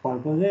various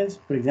purposes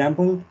for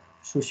example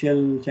social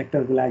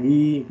सेक्टरको लागि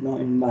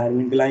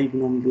इन्भाइरोमेन्टको लागि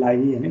इकोनोमीको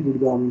लागि हैन गुड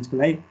गभर्नेन्सको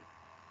लागि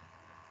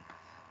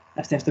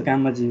यस्तो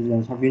काममा चाहिँ युज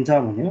गर्न सकिन्छ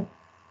भन्यो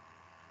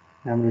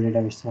हाम्रो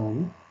डेटाबेस छ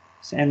भने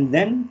एन्ड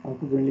देन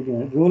अर्को पोइन्टले के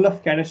भन्यो role of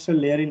क्याडेस्ट्रल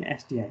layer in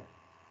SDI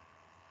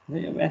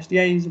है अब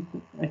SDI is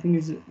I think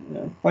is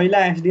पहिला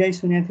एसडीआई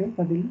सुनेको थियो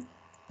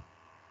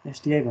कतिले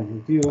एसडीआई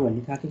भनेको के हो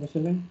भन्ने थाहा थियो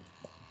कसैलाई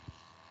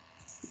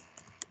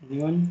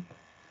एनीवन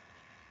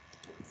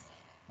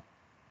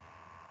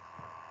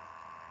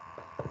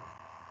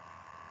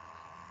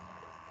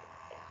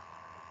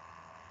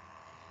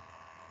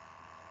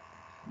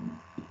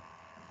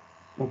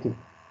ओके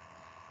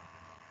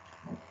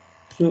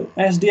सो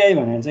एसडीआई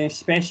भनेर चाहिँ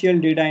स्पेसियल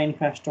डेटा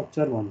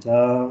इन्फ्रास्ट्रक्चर भन्छ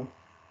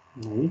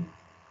है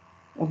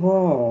अब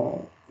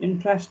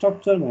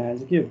इन्फ्रास्ट्रक्चर भनेर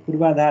चाहिँ के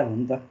पूर्वाधार हो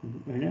नि त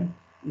हैन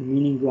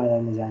मिनिङको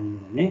आधारमा जान्यो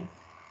भने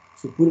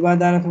सो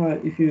पूर्वाधार अथवा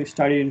if you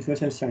study in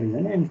social studies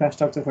हैन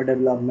इन्फ्रास्ट्रक्चर फर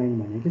डेभलपमेन्ट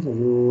भने के छ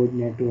रोड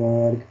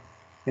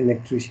नेटवर्क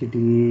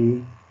इलेक्ट्रिसिटी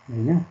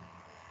हैन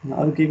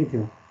अरु के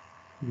थियो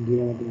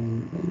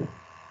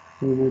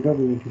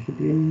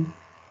इलेक्ट्रिसिटी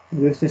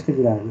यस्तो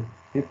कुराहरु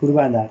है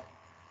पूर्वाधार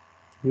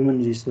ह्युमन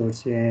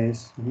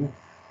रिसोर्सेस हैन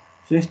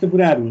सो यस्तो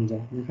कुराहरु हुन्छ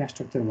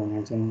इन्फ्रास्ट्रक्चर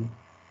भनेर चाहिँ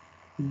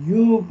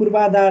यो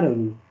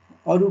पूर्वाधारहरु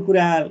अरु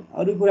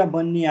कुरा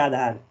बन्ने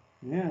आधार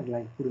हैन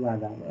लाइक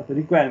पूर्वाधार अथवा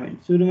रिक्वायरमेन्ट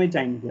सुरुमै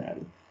चाहिने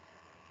कुराहरु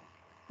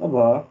अब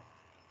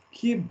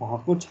के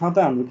भएको छ त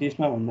हाम्रो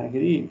केसमा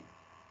भन्दाखेरि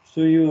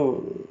सो यो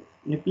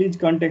निप्लिज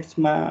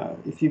कन्टेक्स्टमा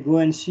if you go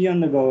and C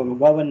on the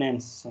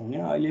governance हैन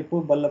अहिले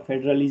पो बल्ल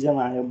फेडरलिजम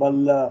आयो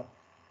बल्ल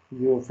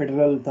यो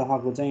फेडरल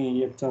तहको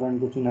चाहिँ एक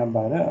चरणको चुनाव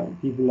भएर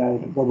पिपुल आर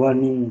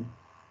गभर्निङ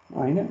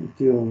हैन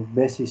त्यो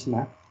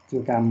बेसिसमा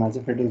त्यो काममा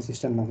चाहिँ फेडरल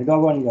सिस्टममा चाहिँ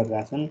गभर्न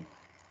गरिरहेछन्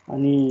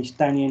अनि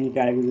स्थानीय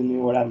निकायको जुन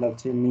वडा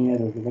अध्यक्ष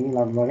मेयरहरुको पनि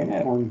लगभग हैन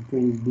around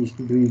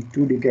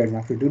 2 decades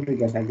after 2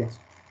 decades I guess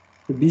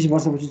 20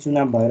 वर्षपछि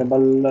चुनाव भएर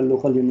बल्ल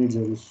लोकल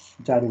युनिट्सहरु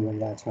सुचारु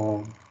भइरहेछ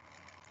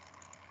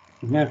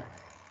हैन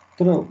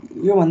तर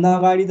यो भन्दा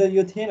अगाडि त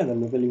यो थिएन त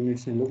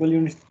लोकल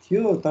युनिट्स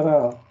थियो तर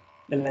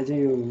यसलाई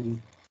चाहिँ यो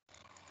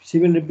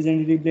सिभिल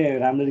रिप्रेजेन्टेटिभले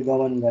राम्ररी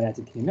गभर्न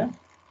गरेको थिएन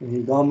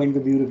गभर्नमेन्टको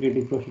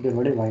ब्युरोक्रेटिक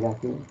प्रोसिडरबाटै भइरहेको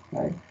थियो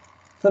है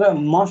तर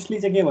मोस्टली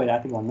चाहिँ के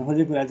भइरहेको थियो भन्न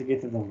खोजेको कुरा चाहिँ के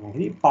थियो त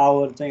भन्दाखेरि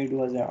पावर चाहिँ इट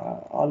वाज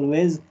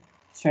अलवेज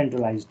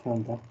सेन्ट्रलाइज थियो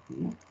नि त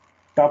हैन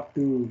टप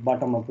टु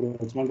बटम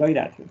अप्रोचमा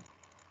गइरहेको थियो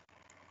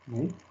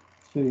है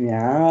सो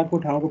यहाँको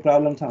ठाउँको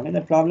प्रब्लम छ भने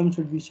the problem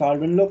should be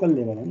solve on local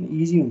level हैन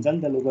इजी हुन्छ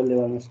नि त लोकल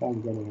लेभलमा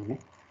सल्भ गर्यो भने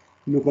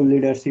लोकल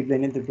लिडरसिपले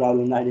नै त्यो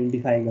प्रब्लमलाई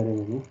आइडेन्टिफाई गर्यो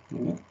भने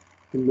हैन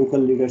त्यो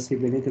लोकल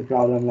लिडरसिपले नै त्यो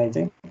प्रब्लमलाई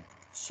चाहिँ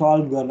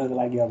सल्भ गर्नको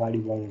लागि अगाडि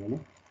बढ्यो भने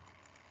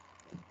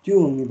त्यो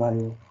हुने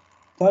भयो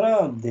तर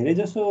धेरै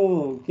जसो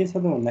के छ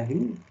त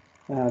भन्दाखेरि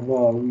अब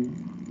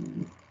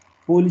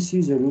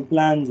पोलिसिजहरु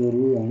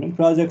प्लान्सहरु हैन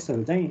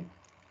प्रोजेक्ट्सहरु चाहिँ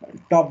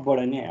टपबाट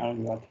नै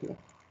आउने गर्थ्यो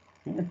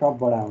हैन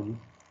टपबाट आउने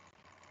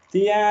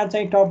त्यहाँ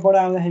चाहिँ टपबाट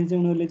आउँदाखेरि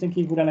चाहिँ उनीहरुले चाहिँ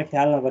के कुरालाई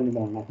ख्याल नगर्ने त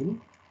भन्दाखेरि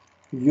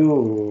यो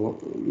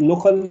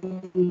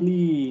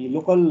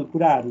लोकल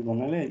कुराहरु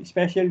भन्नाले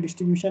स्पेशल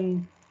डिस्ट्रिब्युसन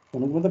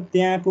भन्नुको मतलब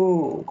त्यहाँको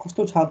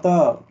कस्तो छ त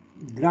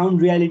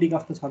ग्राउन्ड रियालिटी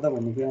कस्तो छ त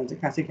भन्ने कुरा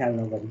चाहिँ खासै ख्याल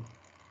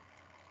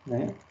नगर्ने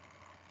हैन।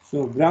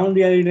 सो ग्राउन्ड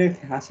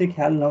रियालिटी खासै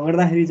ख्याल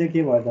नगर्दाखेरि चाहिँ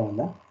के भयो त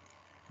भन्दा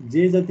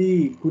जे जति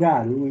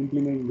कुराहरू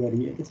इम्प्लिमेन्ट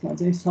गरिए त्यसमा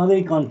चाहिँ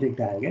सधैँ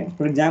कन्फ्लिक्ट आयो क्या।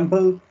 फर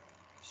इक्जाम्पल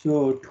सो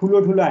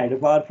ठुलो ठुलो hydro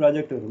power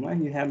प्रोजेक्टहरूमा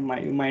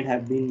you might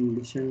have been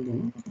listen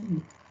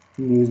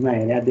न्युजमा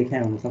हेरेर देखाइ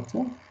हुनसक्छ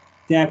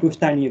त्यहाँको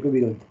स्थानीयको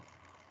विरोध।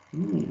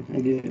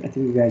 I think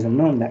you guys हैभ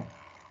known that.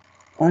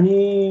 अनि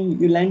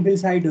यो ल्यान्डफिल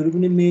साइटहरू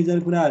पनि मेजर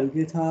कुराहरू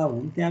के छ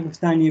भने त्यहाँको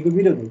स्थानीयको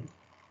विरोध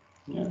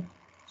हो।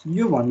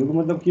 यो भन्नुको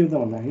मतलब के हो त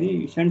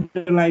भन्दाखेरि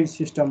सेन्ट्रलाइज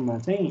सिस्टममा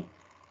चाहिँ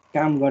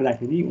काम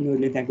गर्दाखेरि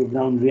उनीहरूले त्यहाँको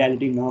ग्राउन्ड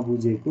रियालिटी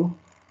नबुझेको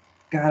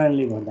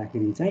कारणले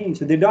गर्दाखेरि चाहिँ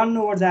so they don't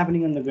know what's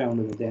happening on the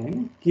ground हो त्यहाँ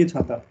होइन के छ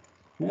त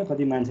होइन।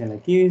 कति मान्छेहरूलाई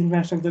के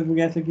इन्फ्रास्ट्रक्चर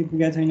पुगेको छ कि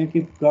पुगेको छैन के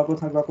गएको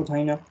छ गएको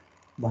छैन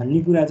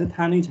भन्ने कुरा चाहिँ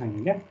थाहा नै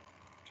छैन क्या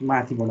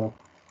माथिबाट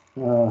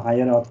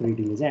हायर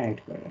अथोरिटीले चाहिँ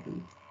एक्ट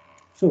गर्दाखेरि।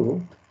 सो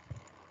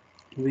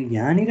अब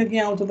यहाँनिर के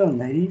आउँछ त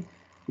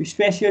भन्दाखेरि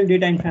स्पेसियल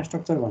डेटा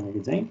इन्फ्रास्ट्रक्चर भनेको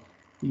चाहिँ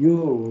यो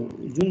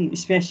जुन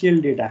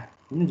स्पेसियल डेटा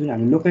होइन जुन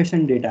हामी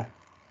लोकेसन डेटा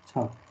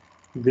छ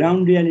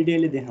ग्राउन्ड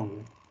रियालिटीले देखाउँछ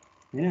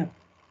होइन।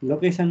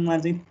 लोकेसनमा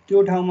चाहिँ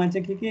त्यो ठाउँमा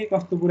चाहिँ के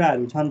कस्तो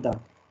कुराहरू छन् त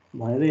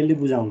भनेर यसले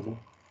बुझाउँछ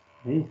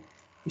है।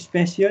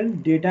 Special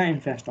data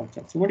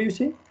infrastructure so what you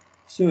say.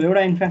 So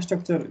एउटा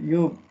इन्फ्रास्ट्रक्चर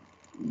यो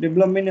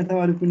डेभलपमेन्ट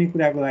अथवा अरू कुनै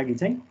कुराको लागि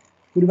चाहिँ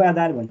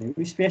पूर्वाधार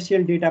भनेको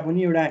स्पेसियल डेटा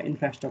पनि एउटा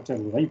इन्फ्रास्ट्रक्चर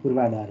हो है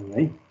पूर्वाधार हो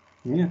है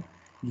होइन।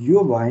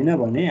 यो भएन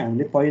भने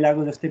हामीले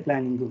पहिलाको जस्तै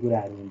प्लानिङको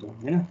कुराहरू हुन्छ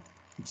होइन।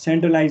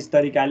 सेन्ट्रलाइज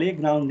तरिकाले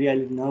ग्राउन्ड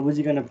रियालिटी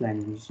नबुझिकन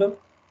प्लानिङ हुन्छ। सो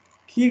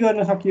के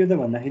गर्न सकियो त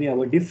भन्दाखेरि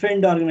अब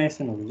डिफ्रेन्ट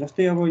अर्गनाइजेसनहरू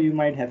जस्तै अब यु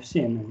माइट ह्याभ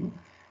सिन होइन।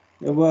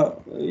 अब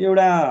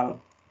एउटा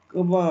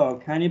अब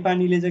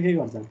खानेपानीले चाहिँ के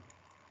गर्छ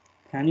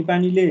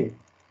खानेपानीले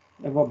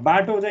अब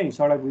बाटो चाहिँ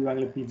सडक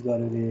विभागले पिच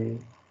गर्यो अरे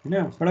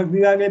होइन। सडक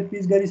विभागले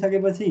पिच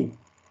गरिसकेपछि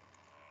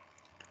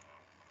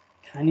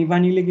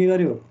खानेपानीले के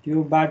गर्यो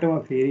त्यो बाटोमा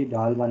फेरि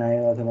ढल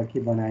बनायो अथवा के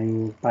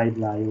बनायो पाइप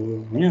लायो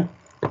होइन।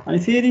 अनि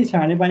फेरि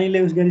खानेपानीले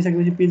उस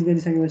गरिसकेपछि पिच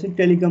गरिसकेपछि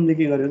टेलिकमले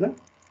के गर्यो त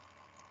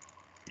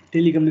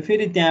टेलिकमले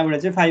फेरि त्यहाँबाट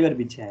चाहिँ फाइबर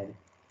बिछ्यायो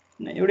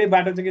होइन। एउटै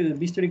बाटो चाहिँ के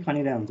बिस्तारै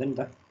खनिरहेको हुन्छ नि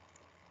त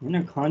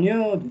होइन। खन्यो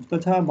जस्तो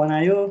छ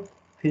बनायो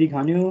फेरि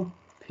खन्यो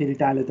फेरि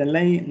टाल्यो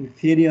त्यसलाई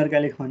फेरि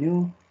अर्काले खन्यो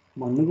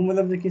भन्नुको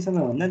मतलब चाहिँ के छ त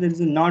भन्दा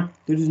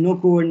there is no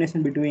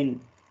coordination between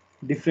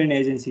different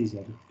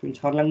एजेन्सिजहरू त्यो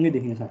छर्लङ्गै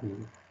देख्न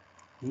सकिन्छ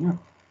होइन।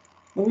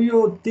 अब यो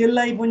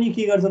त्यसलाई पनि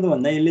के गर्छ त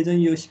भन्दा यसले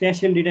चाहिँ यो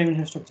स्पेसियल डेटा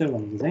इन्फ्रास्ट्रक्चर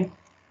भनेको चाहिँ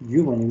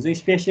यो भनेको चाहिँ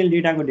स्पेसियल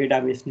डेटाको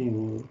डेटाबेस नै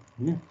हो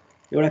होइन।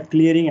 एउटा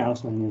क्लियरिङ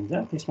हाउस भन्ने हुन्छ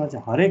त्यसमा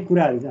चाहिँ हरेक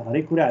कुराहरू चाहिँ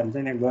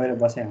त्यहाँ गएर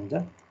बसेको हुन्छ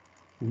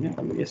होइन।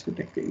 अब यसको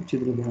ट्याक्कै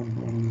चित्र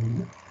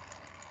देखाउनु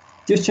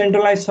त्यो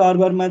सेन्ट्रलाइज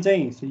सर्भरमा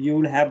चाहिँ you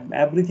will have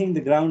everything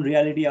the ground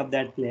reality of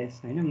that place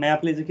होइन।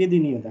 म्यापले चाहिँ के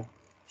दिने हो त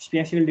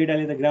स्पेसियल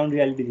डेटाले त ग्राउन्ड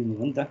रियालिटी दिने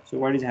हो नि त। So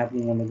what is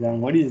happening on the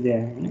ground what is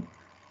there होइन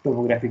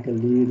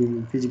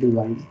टोपोग्राफिकल्ली फिजिकल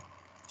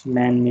वाइज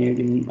म्यानमेड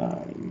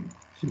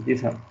के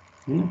छ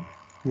होइन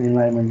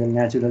इन्भाइरोमेन्टल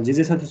नेचुरल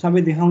जे छ त्यो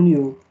सबै देखाउने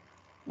हो।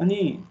 अनि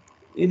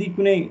यदि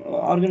कुनै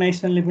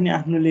अर्गनाइजेसनले पनि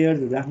आफ्नो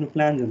लेयर्सहरू आफ्नो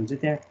प्लान्सहरू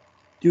चाहिँ त्यहाँ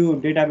त्यो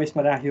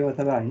डेटाबेसमा राख्यो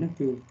अथवा होइन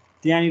त्यो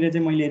त्यहाँनिर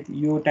चाहिँ मैले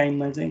यो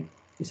टाइममा चाहिँ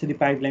यसरी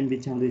पाइपलाइन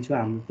बिछ्याउँदैछु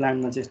हाम्रो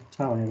प्लानमा चाहिँ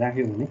छ भनेर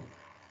राख्यो भने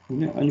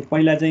होइन। अनि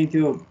पहिला चाहिँ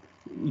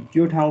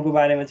त्यो ठाउँको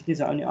बारेमा चाहिँ के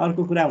छ। अनि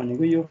अर्को कुरा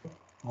भनेको यो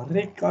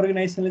हरेक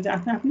अर्गनाइजेसनले चाहिँ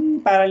आफ्नो आफ्नै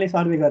पाराले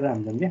सर्वे गरेर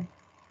हुन्छन् क्या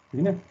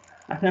होइन।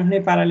 आफ्नो आफ्नै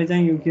पाराले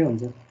चाहिँ यो के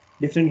हुन्छ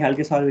डिफ्रेन्ट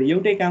खालको सर्वे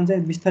एउटै काम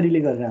चाहिँ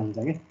बिस्तरीले गरेर हुन्छ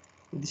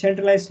क्या।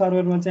 सेन्ट्रलाइज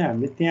सर्भरमा चाहिँ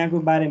हामीले त्यहाँको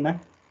बारेमा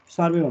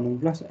सर्वे भन्नु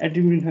प्लस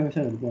एट्रिब्युट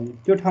इन्फर्मेसनहरू पनि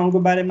त्यो ठाउँको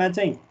बारेमा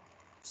चाहिँ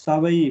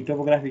सबै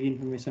टोपोग्राफिक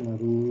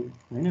इन्फर्मेसनहरू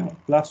होइन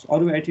प्लस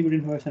अरू एट्रिब्युट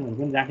इन्फर्मेसनहरू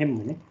पनि राख्यौँ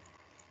भने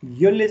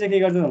यसले चाहिँ के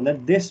गर्छ भन्दा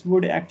this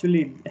would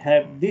actually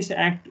have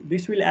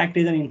this will act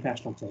as an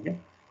infrastructure क्या।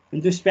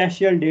 जुन त्यो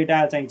स्पेसियल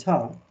डेटा चाहिँ छ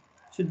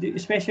so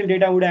special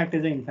data would act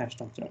as an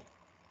infrastructure.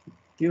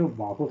 त्यो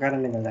भएको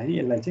कारणले गर्दाखेरि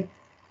यसलाई चाहिँ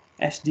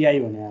एसडिआई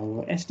भने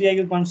अब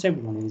एसडिआईको कन्सेप्ट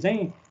भनेको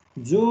चाहिँ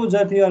जो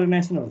जति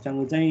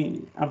अर्गनाइजेसनहरूसँग चाहिँ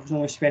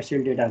आफूसँग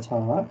स्पेसियल डेटा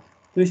छ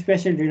त्यो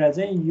स्पेसियल डेटा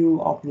चाहिँ you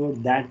upload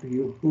that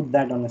you put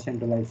that on a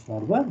centralise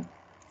server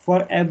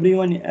for every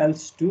one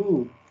else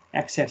to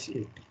access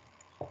it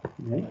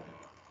है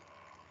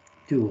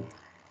त्यो।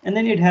 And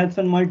then it helps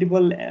on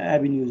multiple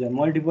avenues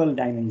multiple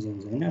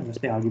dimensions होइन।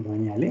 जस्तै अघि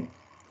भनिहालेँ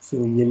सो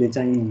यसले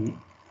चाहिँ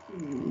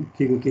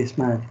के को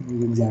केसमा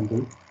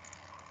इक्जाम्पल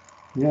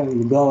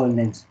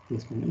गभर्नेन्स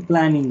केसमा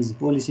प्लानिङ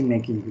पोलिसी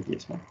मेकिङको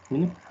केसमा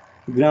होइन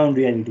ग्राउन्ड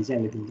रियालिटी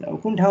चाहिँ यसले दिन्छ। अब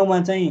कुन ठाउँमा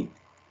चाहिँ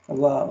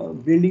अब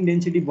बिल्डिङ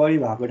डेन्सिटी बढी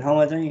भएको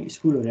ठाउँमा चाहिँ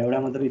स्कुलहरू एउटा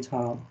मात्रै छ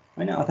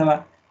होइन अथवा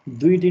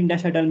 2-3टा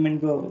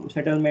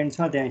सेटलमेन्ट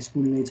छ त्यहाँ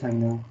स्कुल नै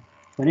छैन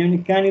भने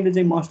कहाँनिर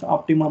चाहिँ मोस्ट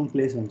अप्टिमम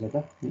प्लेस हुन्छ त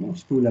होइन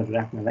स्कुलहरू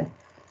राख्नलाई।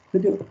 सो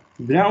त्यो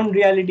ग्राउन्ड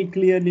रियालिटी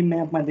क्लियरली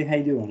म्यापमा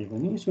देखाइदियो भने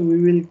पनि so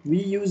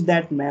we use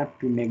that map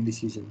to make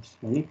decisions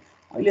है।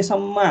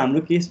 अहिलेसम्म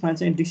हाम्रो केसमा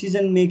चाहिँ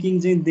डिसिजन मेकिङ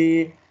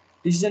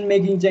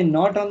चाहिँ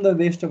not on the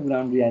best of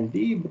ground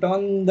reality but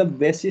on the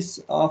basis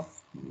of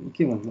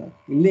के भन्छ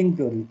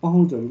लिङ्कहरू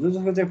पहुँचहरू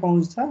जसको चाहिँ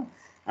पहुँच छ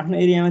आफ्नो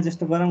एरियामा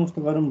जस्तो गरौँ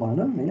उस्तो गरौँ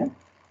भनौँ होइन।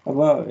 अब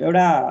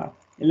एउटा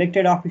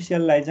इलेक्टेड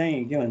अफिसियललाई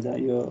चाहिँ के भन्छ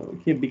यो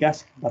के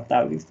विकास भत्ता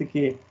हो त्यस्तो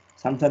के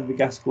सांसद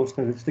विकास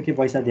कोषहरू त्यस्तो के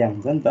पैसा दिया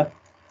हुन्छ नि त।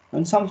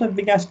 अनि संसद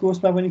विकास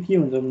कोषमा पनि के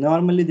हुन्छ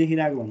नर्मल्ली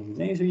देखिरहेको भनेको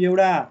चाहिँ यसो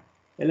एउटा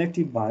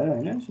इलेक्टिभ भयो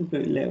होइन,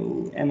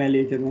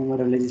 एमएलए त्यो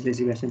मेम्बर अफ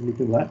लेजिस्लेटिभ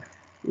एसेम्ब्लीको भयो,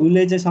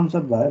 उसले चाहिँ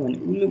संसद भयो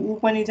भने ऊ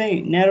पनि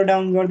चाहिँ न्यारो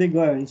डाउन गर्दै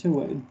गयो भने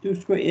चाहिँ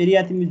त्यसको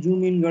एरिया तिमी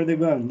जुम इन गर्दै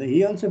गयो भने त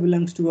he also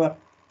belongs to a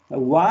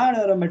ward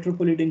or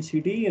metropolitan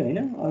city होइन,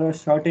 अर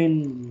सर्टेन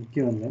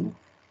के भन्छ होइन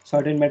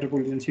सर्टेन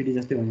मेट्रोपोलिटन सिटी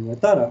जस्तै भन्नुभयो।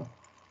 तर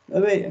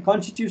अब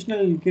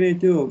कन्स्टिट्युसनल के अरे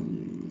त्यो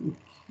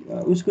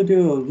उसको त्यो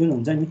जुन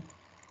हुन्छ नि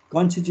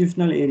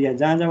कन्स्टिट्युसनल एरिया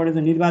जहाँ जहाँबाट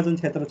चाहिँ निर्वाचन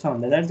क्षेत्र छ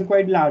भन्दा द्याट चाहिँ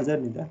क्वाइट लार्जर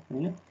नि त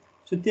होइन।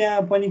 सो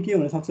त्यहाँ पनि के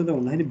हुनसक्छ त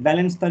भन्दाखेरि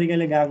ब्यालेन्स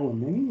तरिकाले गएको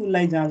हुँदैन कि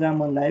उसलाई जहाँ जहाँ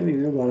मन लाग्यो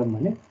यो गरौँ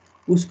भने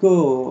उसको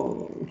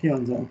के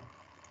भन्छ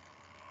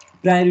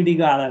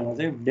प्रायोरिटीको आधारमा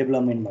चाहिँ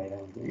डेभलपमेन्ट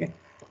भइरहेको हुन्छ क्या।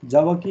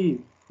 जबकि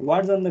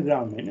वाट्स अन द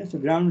ग्राउन्ड होइन, सो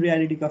ग्राउन्ड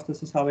रियालिटी कस्तो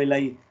छ,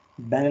 सबैलाई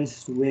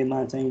ब्यालेन्स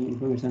वेमा चाहिँ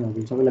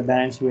इन्फर्मेसनहरू सबैलाई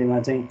ब्यालेन्स वेमा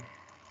चाहिँ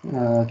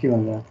के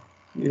भन्छ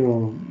यो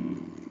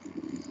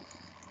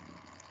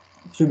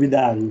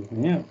सुविधाहरू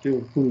होइन त्यो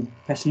फुल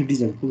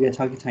फेसिलिटिजहरू पुगेको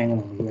छ कि छैन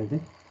भन्ने कुरा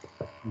चाहिँ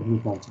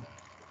हेर्नुपर्छ।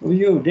 अब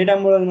यो डेटा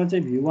मोडलमा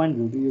चाहिँ भ्यू 1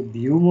 भ्यू 2 यो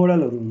भ्यू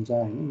मोडलहरू हुन्छ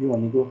होइन। यो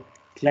भनेको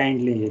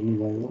क्लाइन्टले हेर्ने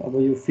भयो। अब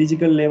यो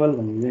फिजिकल लेभल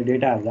भनेको चाहिँ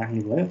डेटाहरू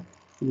राख्ने भयो,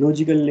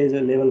 लोजिकल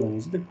लेभल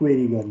भनेको चाहिँ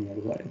क्वेरी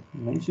गर्नेहरू भयो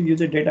होइन। सो यो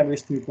चाहिँ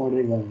डेटाबेस तिमी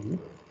पढ्दै गयो भने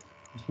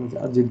यसमा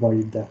चाहिँ अझै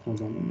बढी देख्न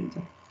जानिन्छ।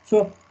 सो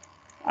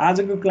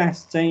आजको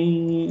क्लास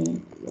चाहिँ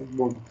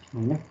लगभग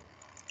होइन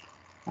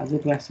आजको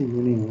क्लास चाहिँ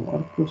यो नै हो।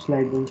 अर्को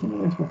स्लाइड पनि छ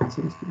यसमा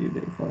खासै यस्तो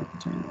धेरै फरक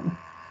छैन।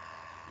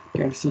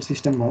 क्याडस्ट्रे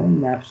सिस्टम भयो,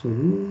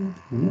 म्याप्सहरू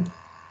होइन,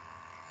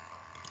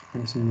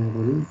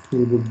 म्यापहरू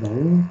फिलबुक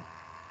भयो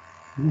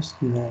होइन,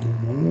 स्किमाहरू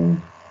भयो,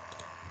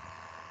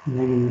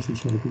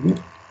 नेगोसिएसनहरू पुग्यो,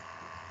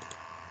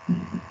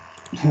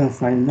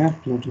 file map,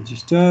 load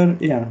resistor,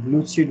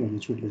 loose seat भन्ने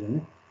छुट्यो होइन।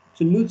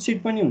 सो लुज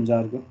सिट पनि हुन्छ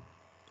अर्को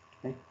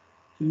है।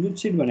 लुज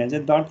सिट भनेको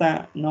चाहिँ दर्ता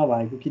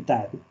नभएको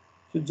किताहरू।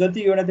 सो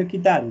जतिवटा त्यो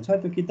किताहरू छ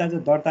त्यो किता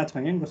चाहिँ दर्ता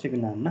छैन नि कसैको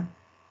नाममा,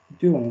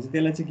 त्यो भनेको चाहिँ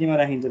त्यसलाई चाहिँ केमा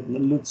राखिन्छ भन्दा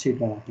लुज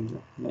सिटमा राखिन्छ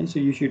है। So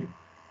you should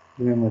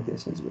remember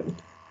this as well.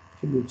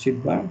 So loose seat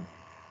भयो,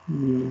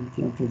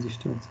 लोड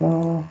रेजिस्टर छ।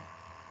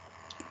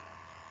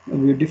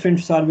 अब यो डिफ्रेन्ट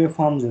सर्वे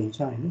फर्म्सहरू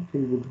छ होइन,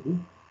 फिलबुकहरू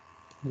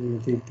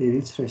यो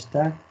त्यही श्रेष्ठ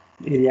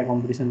एरिया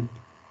कम्पिटिसन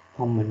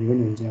फर्म भन्ने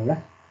पनि हुन्छ एउटा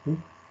है।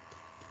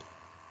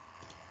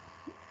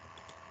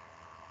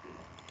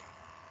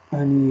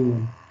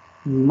 अनि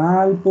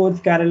मालपोत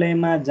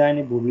कार्यालयमा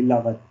जाने भूमि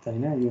लगत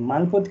होइन। यो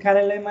मालपोत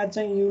कार्यालयमा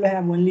चाहिँ यु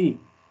ह्याभ ओन्ली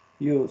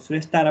यो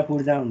श्रेष्ठता र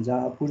पूर्जा हुन्छ।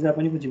 पूर्जा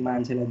पनि पछि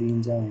मान्छेलाई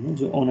दिइन्छ होइन,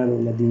 जो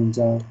ओनरहरूलाई दिइन्छ।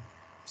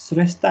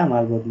 श्रेष्ठता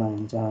मालपोतमा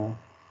हुन्छ।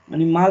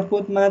 अनि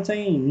मालपोतमा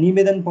चाहिँ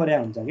निवेदन पर्या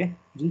हुन्छ क्या,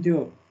 जुन त्यो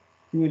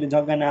तिमीले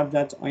जग्गा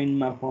नापजाँच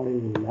ऐनमा पढ्यौ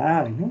होला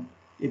होइन,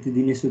 यति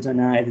दिने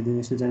सूचना, यति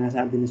दिने सूचना,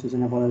 7 दिने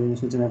सूचना, 15 दिने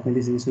सूचना,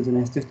 35 दिने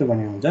सूचना त्यस्तो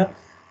भनेको हुन्छ।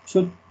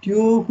 सो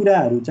त्यो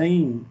कुराहरू चाहिँ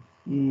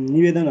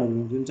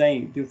निवेदनहरू जुन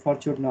चाहिँ त्यो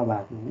फर्चोट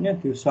नभएको होइन,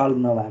 त्यो सल्भ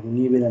नभएको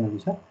निवेदनहरू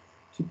छ,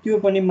 सो त्यो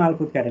पनि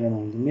मालपोत कार्यालयमा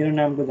हुन्छ। मेरो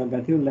नामको जग्गा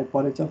थियो, उसलाई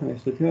परेछ,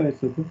 यस्तो थियो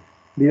यस्तो थियो,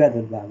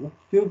 विवादहरू भएको,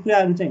 त्यो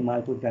कुराहरू चाहिँ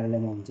मालपोत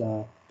कार्यालयमा हुन्छ।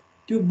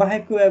 त्यो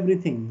बाहेकको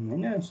एभ्रिथिङ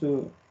होइन, सो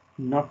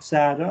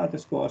नक्सा र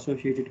त्यसको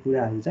एसोसिएटेड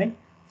कुराहरू चाहिँ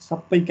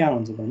सबै कहाँ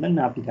हुन्छ भन्दा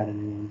नापी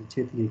कार्यालयमा हुन्छ।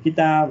 क्षेत्रीय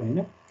किताब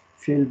होइन,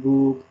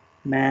 फिल्डबुक,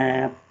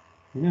 म्याप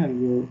होइन,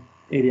 यो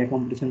एरिया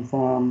कम्पिटिसन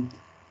फर्म,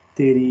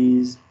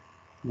 तेरिज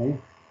है,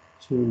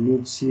 सो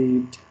लुज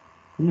सिट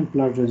होइन,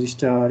 प्लट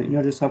रजिस्टर,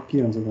 यिनीहरू चाहिँ सब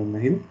के हुन्छ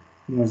भन्दाखेरि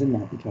यिनीहरू चाहिँ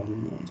नापी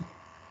कार्यालयमा हुन्छ।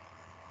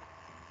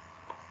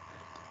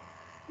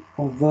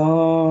 अब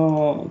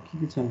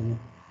के छ भने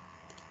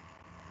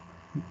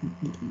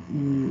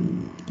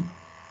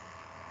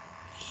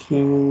सो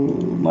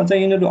म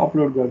चाहिँ यिनीहरू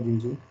अपलोड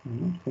गरिदिन्छु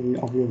होइन, सबै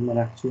अपलोडमा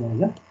राख्छु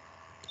होला।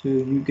 So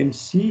you can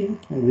C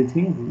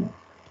everything होइन।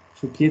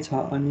 सो के छ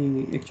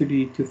अनि एकचोटि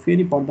त्यो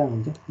फेरि पढ्दा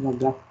हुन्छ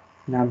जग्गा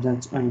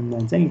नापजाँच ऐनमा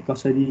चाहिँ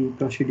कसरी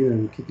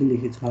प्रोसिड्युरहरू के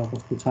लेखेको छ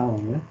कस्तो छ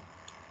भनेर।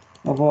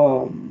 अब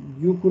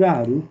यो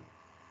कुराहरू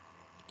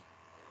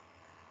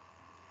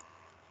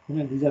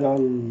होइन, दिज आर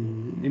अल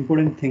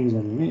इम्पोर्टेन्ट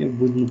थिङ्सहरू होइन, यो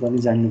बुझ्नुपर्ने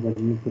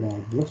जान्नुपर्ने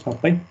कुराहरू हो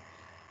सबै।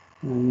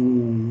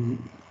 अनि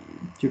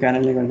त्यो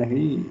कारणले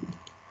गर्दाखेरि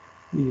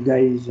यु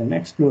गाइज होइन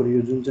एक्सप्लोर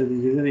यो जुन चाहिँ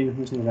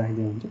इन्फर्मेसन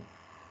राखिदिएको हुन्छ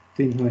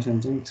त्यो इन्फर्मेसन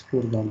चाहिँ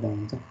एक्सप्लोर गर्दा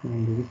हुन्छ।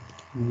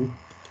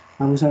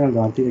 आफूसँग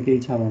घरतिर केही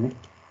छ भने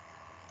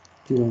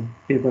त्यो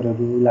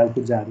पेपरहरू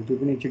लालपुर्जाहरू त्यो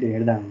पनि एकचोटि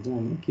हेर्दा हुन्छ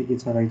होइन, के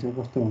छ रहेछ,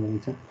 कस्तो हुँदो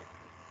रहेछ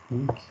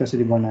होइन,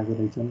 कसरी बनाएको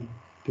रहेछन्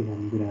त्यो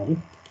भन्ने कुराहरू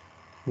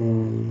हो।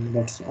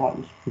 द्याट्स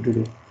अल फर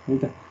टुडे है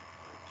त।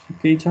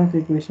 केही छ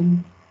केही क्वेसन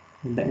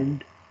एट द एन्ड?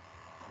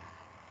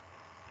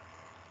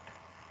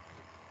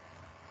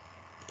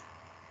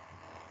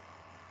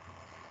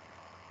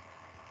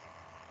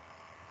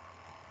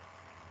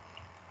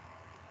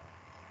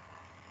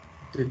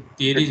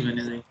 तेरिज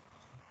भने चाहिँ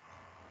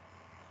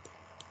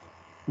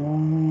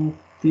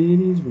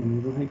तेरिज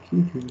भनेको खै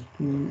के थियो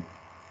जस्तो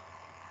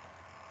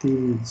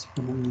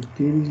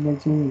तेरिजलाई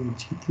चाहिँ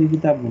क्षेत्रीय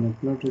किताब भनेर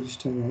प्लट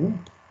रेजिस्टर भयो।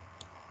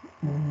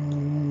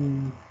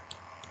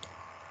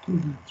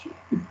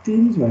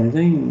 तेरिज भने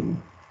चाहिँ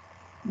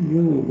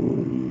यो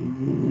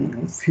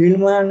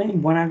फिल्डमा नै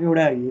बनाएको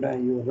एउटा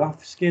यो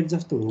रफ स्केच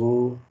जस्तो हो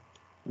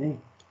है।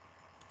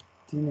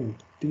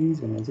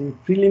 तेरिज भने चाहिँ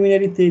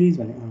प्रिलिमिनरी तेरिज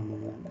भने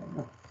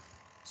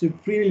सो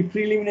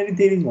प्रिलिमिनरी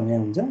तेरिज भने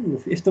हुन्छ यो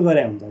यस्तो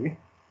गरे हुन्छ कि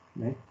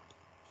है।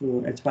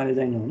 सो एचपाले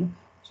चाहिँ नहुनु।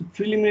 सो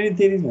प्रिलिमिनरी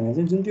तेरिज भने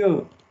चाहिँ जुन त्यो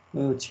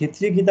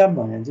क्षेत्रीय किताब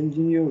भने चाहिँ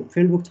जुन यो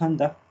फिल्ड बुक छ नि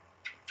त,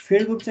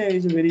 फिल्ड बुक चाहिँ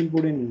is a very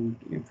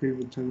important. Field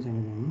book छ कि छैन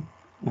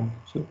होइन।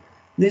 So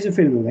this is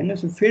filled book होइन।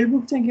 सो फिल्ड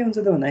बुक चाहिँ के हुन्छ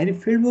त भन्दाखेरि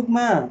फिल्ड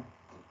बुकमा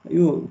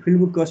यो फिल्ड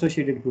बुकको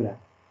एसोसिएटेड कुरा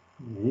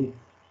है।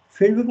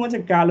 फिल्ड बुकमा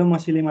चाहिँ कालो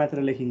मसीले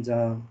मात्र लेखिन्छ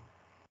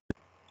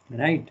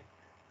राइट।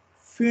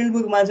 फिल्ड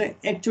बुकमा चाहिँ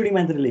एकचोटि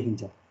मात्र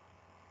लेखिन्छ,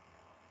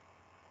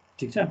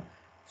 ठिक छ।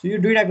 सो यो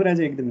दुईवटा कुरा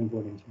चाहिँ एकदम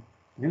इम्पोर्टेन्ट छ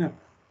होइन।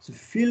 सो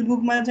फिल्ड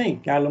बुकमा चाहिँ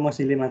कालो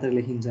मसीले मात्र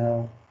लेखिन्छ,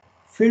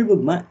 फिल्ड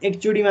बुकमा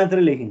एकचोटि मात्र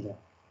लेखिन्छ,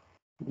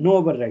 no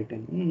over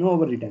written, no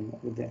over return.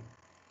 त्यहाँ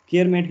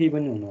केयरमेट केही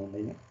पनि हुनु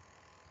हुँदैन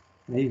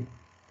है।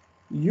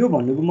 यो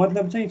भन्नुको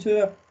मतलब चाहिँ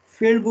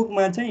फिल्ड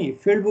बुकमा चाहिँ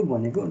फिल्ड बुक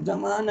भनेको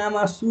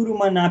जमानामा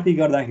सुरुमा नापी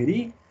गर्दाखेरि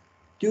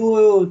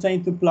त्यो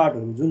चाहिँ त्यो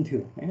प्लटहरू जुन थियो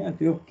होइन,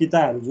 त्यो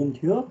किताहरू जुन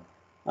थियो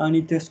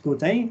अनि त्यसको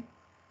चाहिँ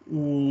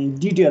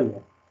डिटेल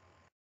हो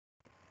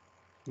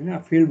होइन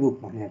फिल्ड बुक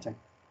भने चाहिँ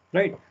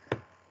राइट।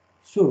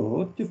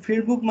 सो त्यो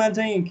फिल्ड बुकमा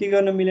चाहिँ के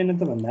गर्न मिलेन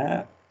त भन्दा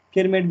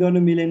केयरमेट गर्नु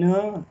मिलेन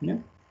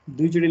होइन,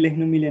 दुईचोटि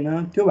लेख्नु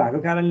मिलेन। त्यो भएको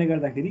कारणले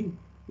गर्दाखेरि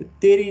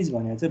तेरिज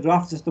भनेर चाहिँ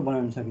रफ जस्तो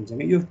बनाउन सकिन्छ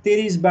क्या। यो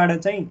तेरिजबाट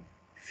चाहिँ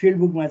फिल्ड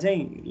बुकमा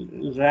चाहिँ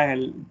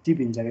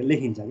टिपिन्छ क्या,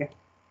 लेखिन्छ क्या,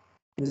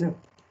 बुझ्यो।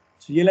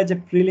 सो यसलाई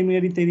चाहिँ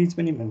प्रिलिमिनरी तेरिज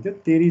पनि भन्छ,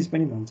 तेरिज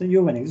पनि भन्छ।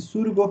 यो भनेको चाहिँ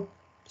सुरुको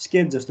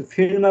स्केच जस्तो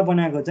फिल्डमा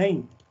बनाएको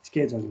चाहिँ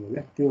स्केचहरू हो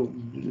क्या। त्यो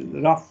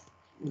रफ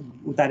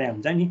उतारे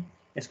हुन्छ नि,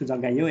 यसको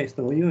जग्गा यो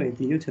यस्तो हो, यो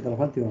यति यो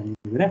क्षेत्रफल त्यो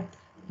भन्ने कुरा,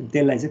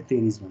 त्यसलाई चाहिँ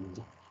तेरिज भनिन्छ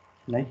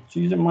है। सो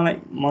यो चाहिँ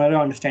मेरो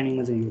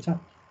अन्डरस्ट्यान्डिङमा चाहिँ यो छ।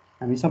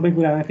 हामी सबै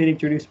कुरामा फेरि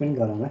एकचोटि उस पनि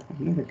गरौँला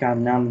होइन, काम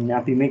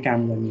नापीमै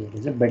काम गर्ने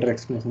हो चाहिँ बेटर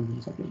एक्सप्लेनेसन दिन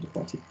सकिन्छ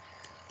पछि।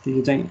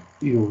 त्यो चाहिँ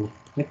यो हो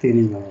है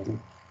तेरिज भनेर चाहिँ।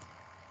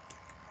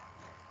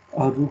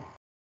 अरू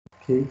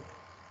केही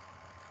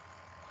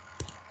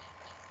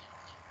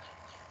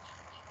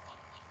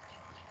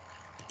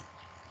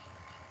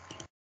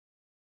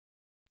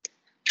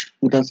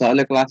उता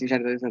सरले क्लास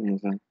स्टार्ट गरिसक्नु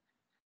छ।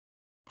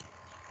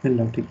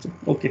 ल ठिक छ,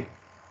 ओके,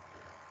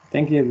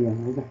 थ्याङ्क यू एभ्रिवान।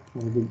 है त,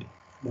 good day,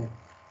 by.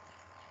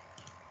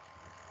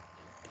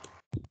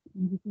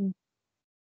 Thank you, sir.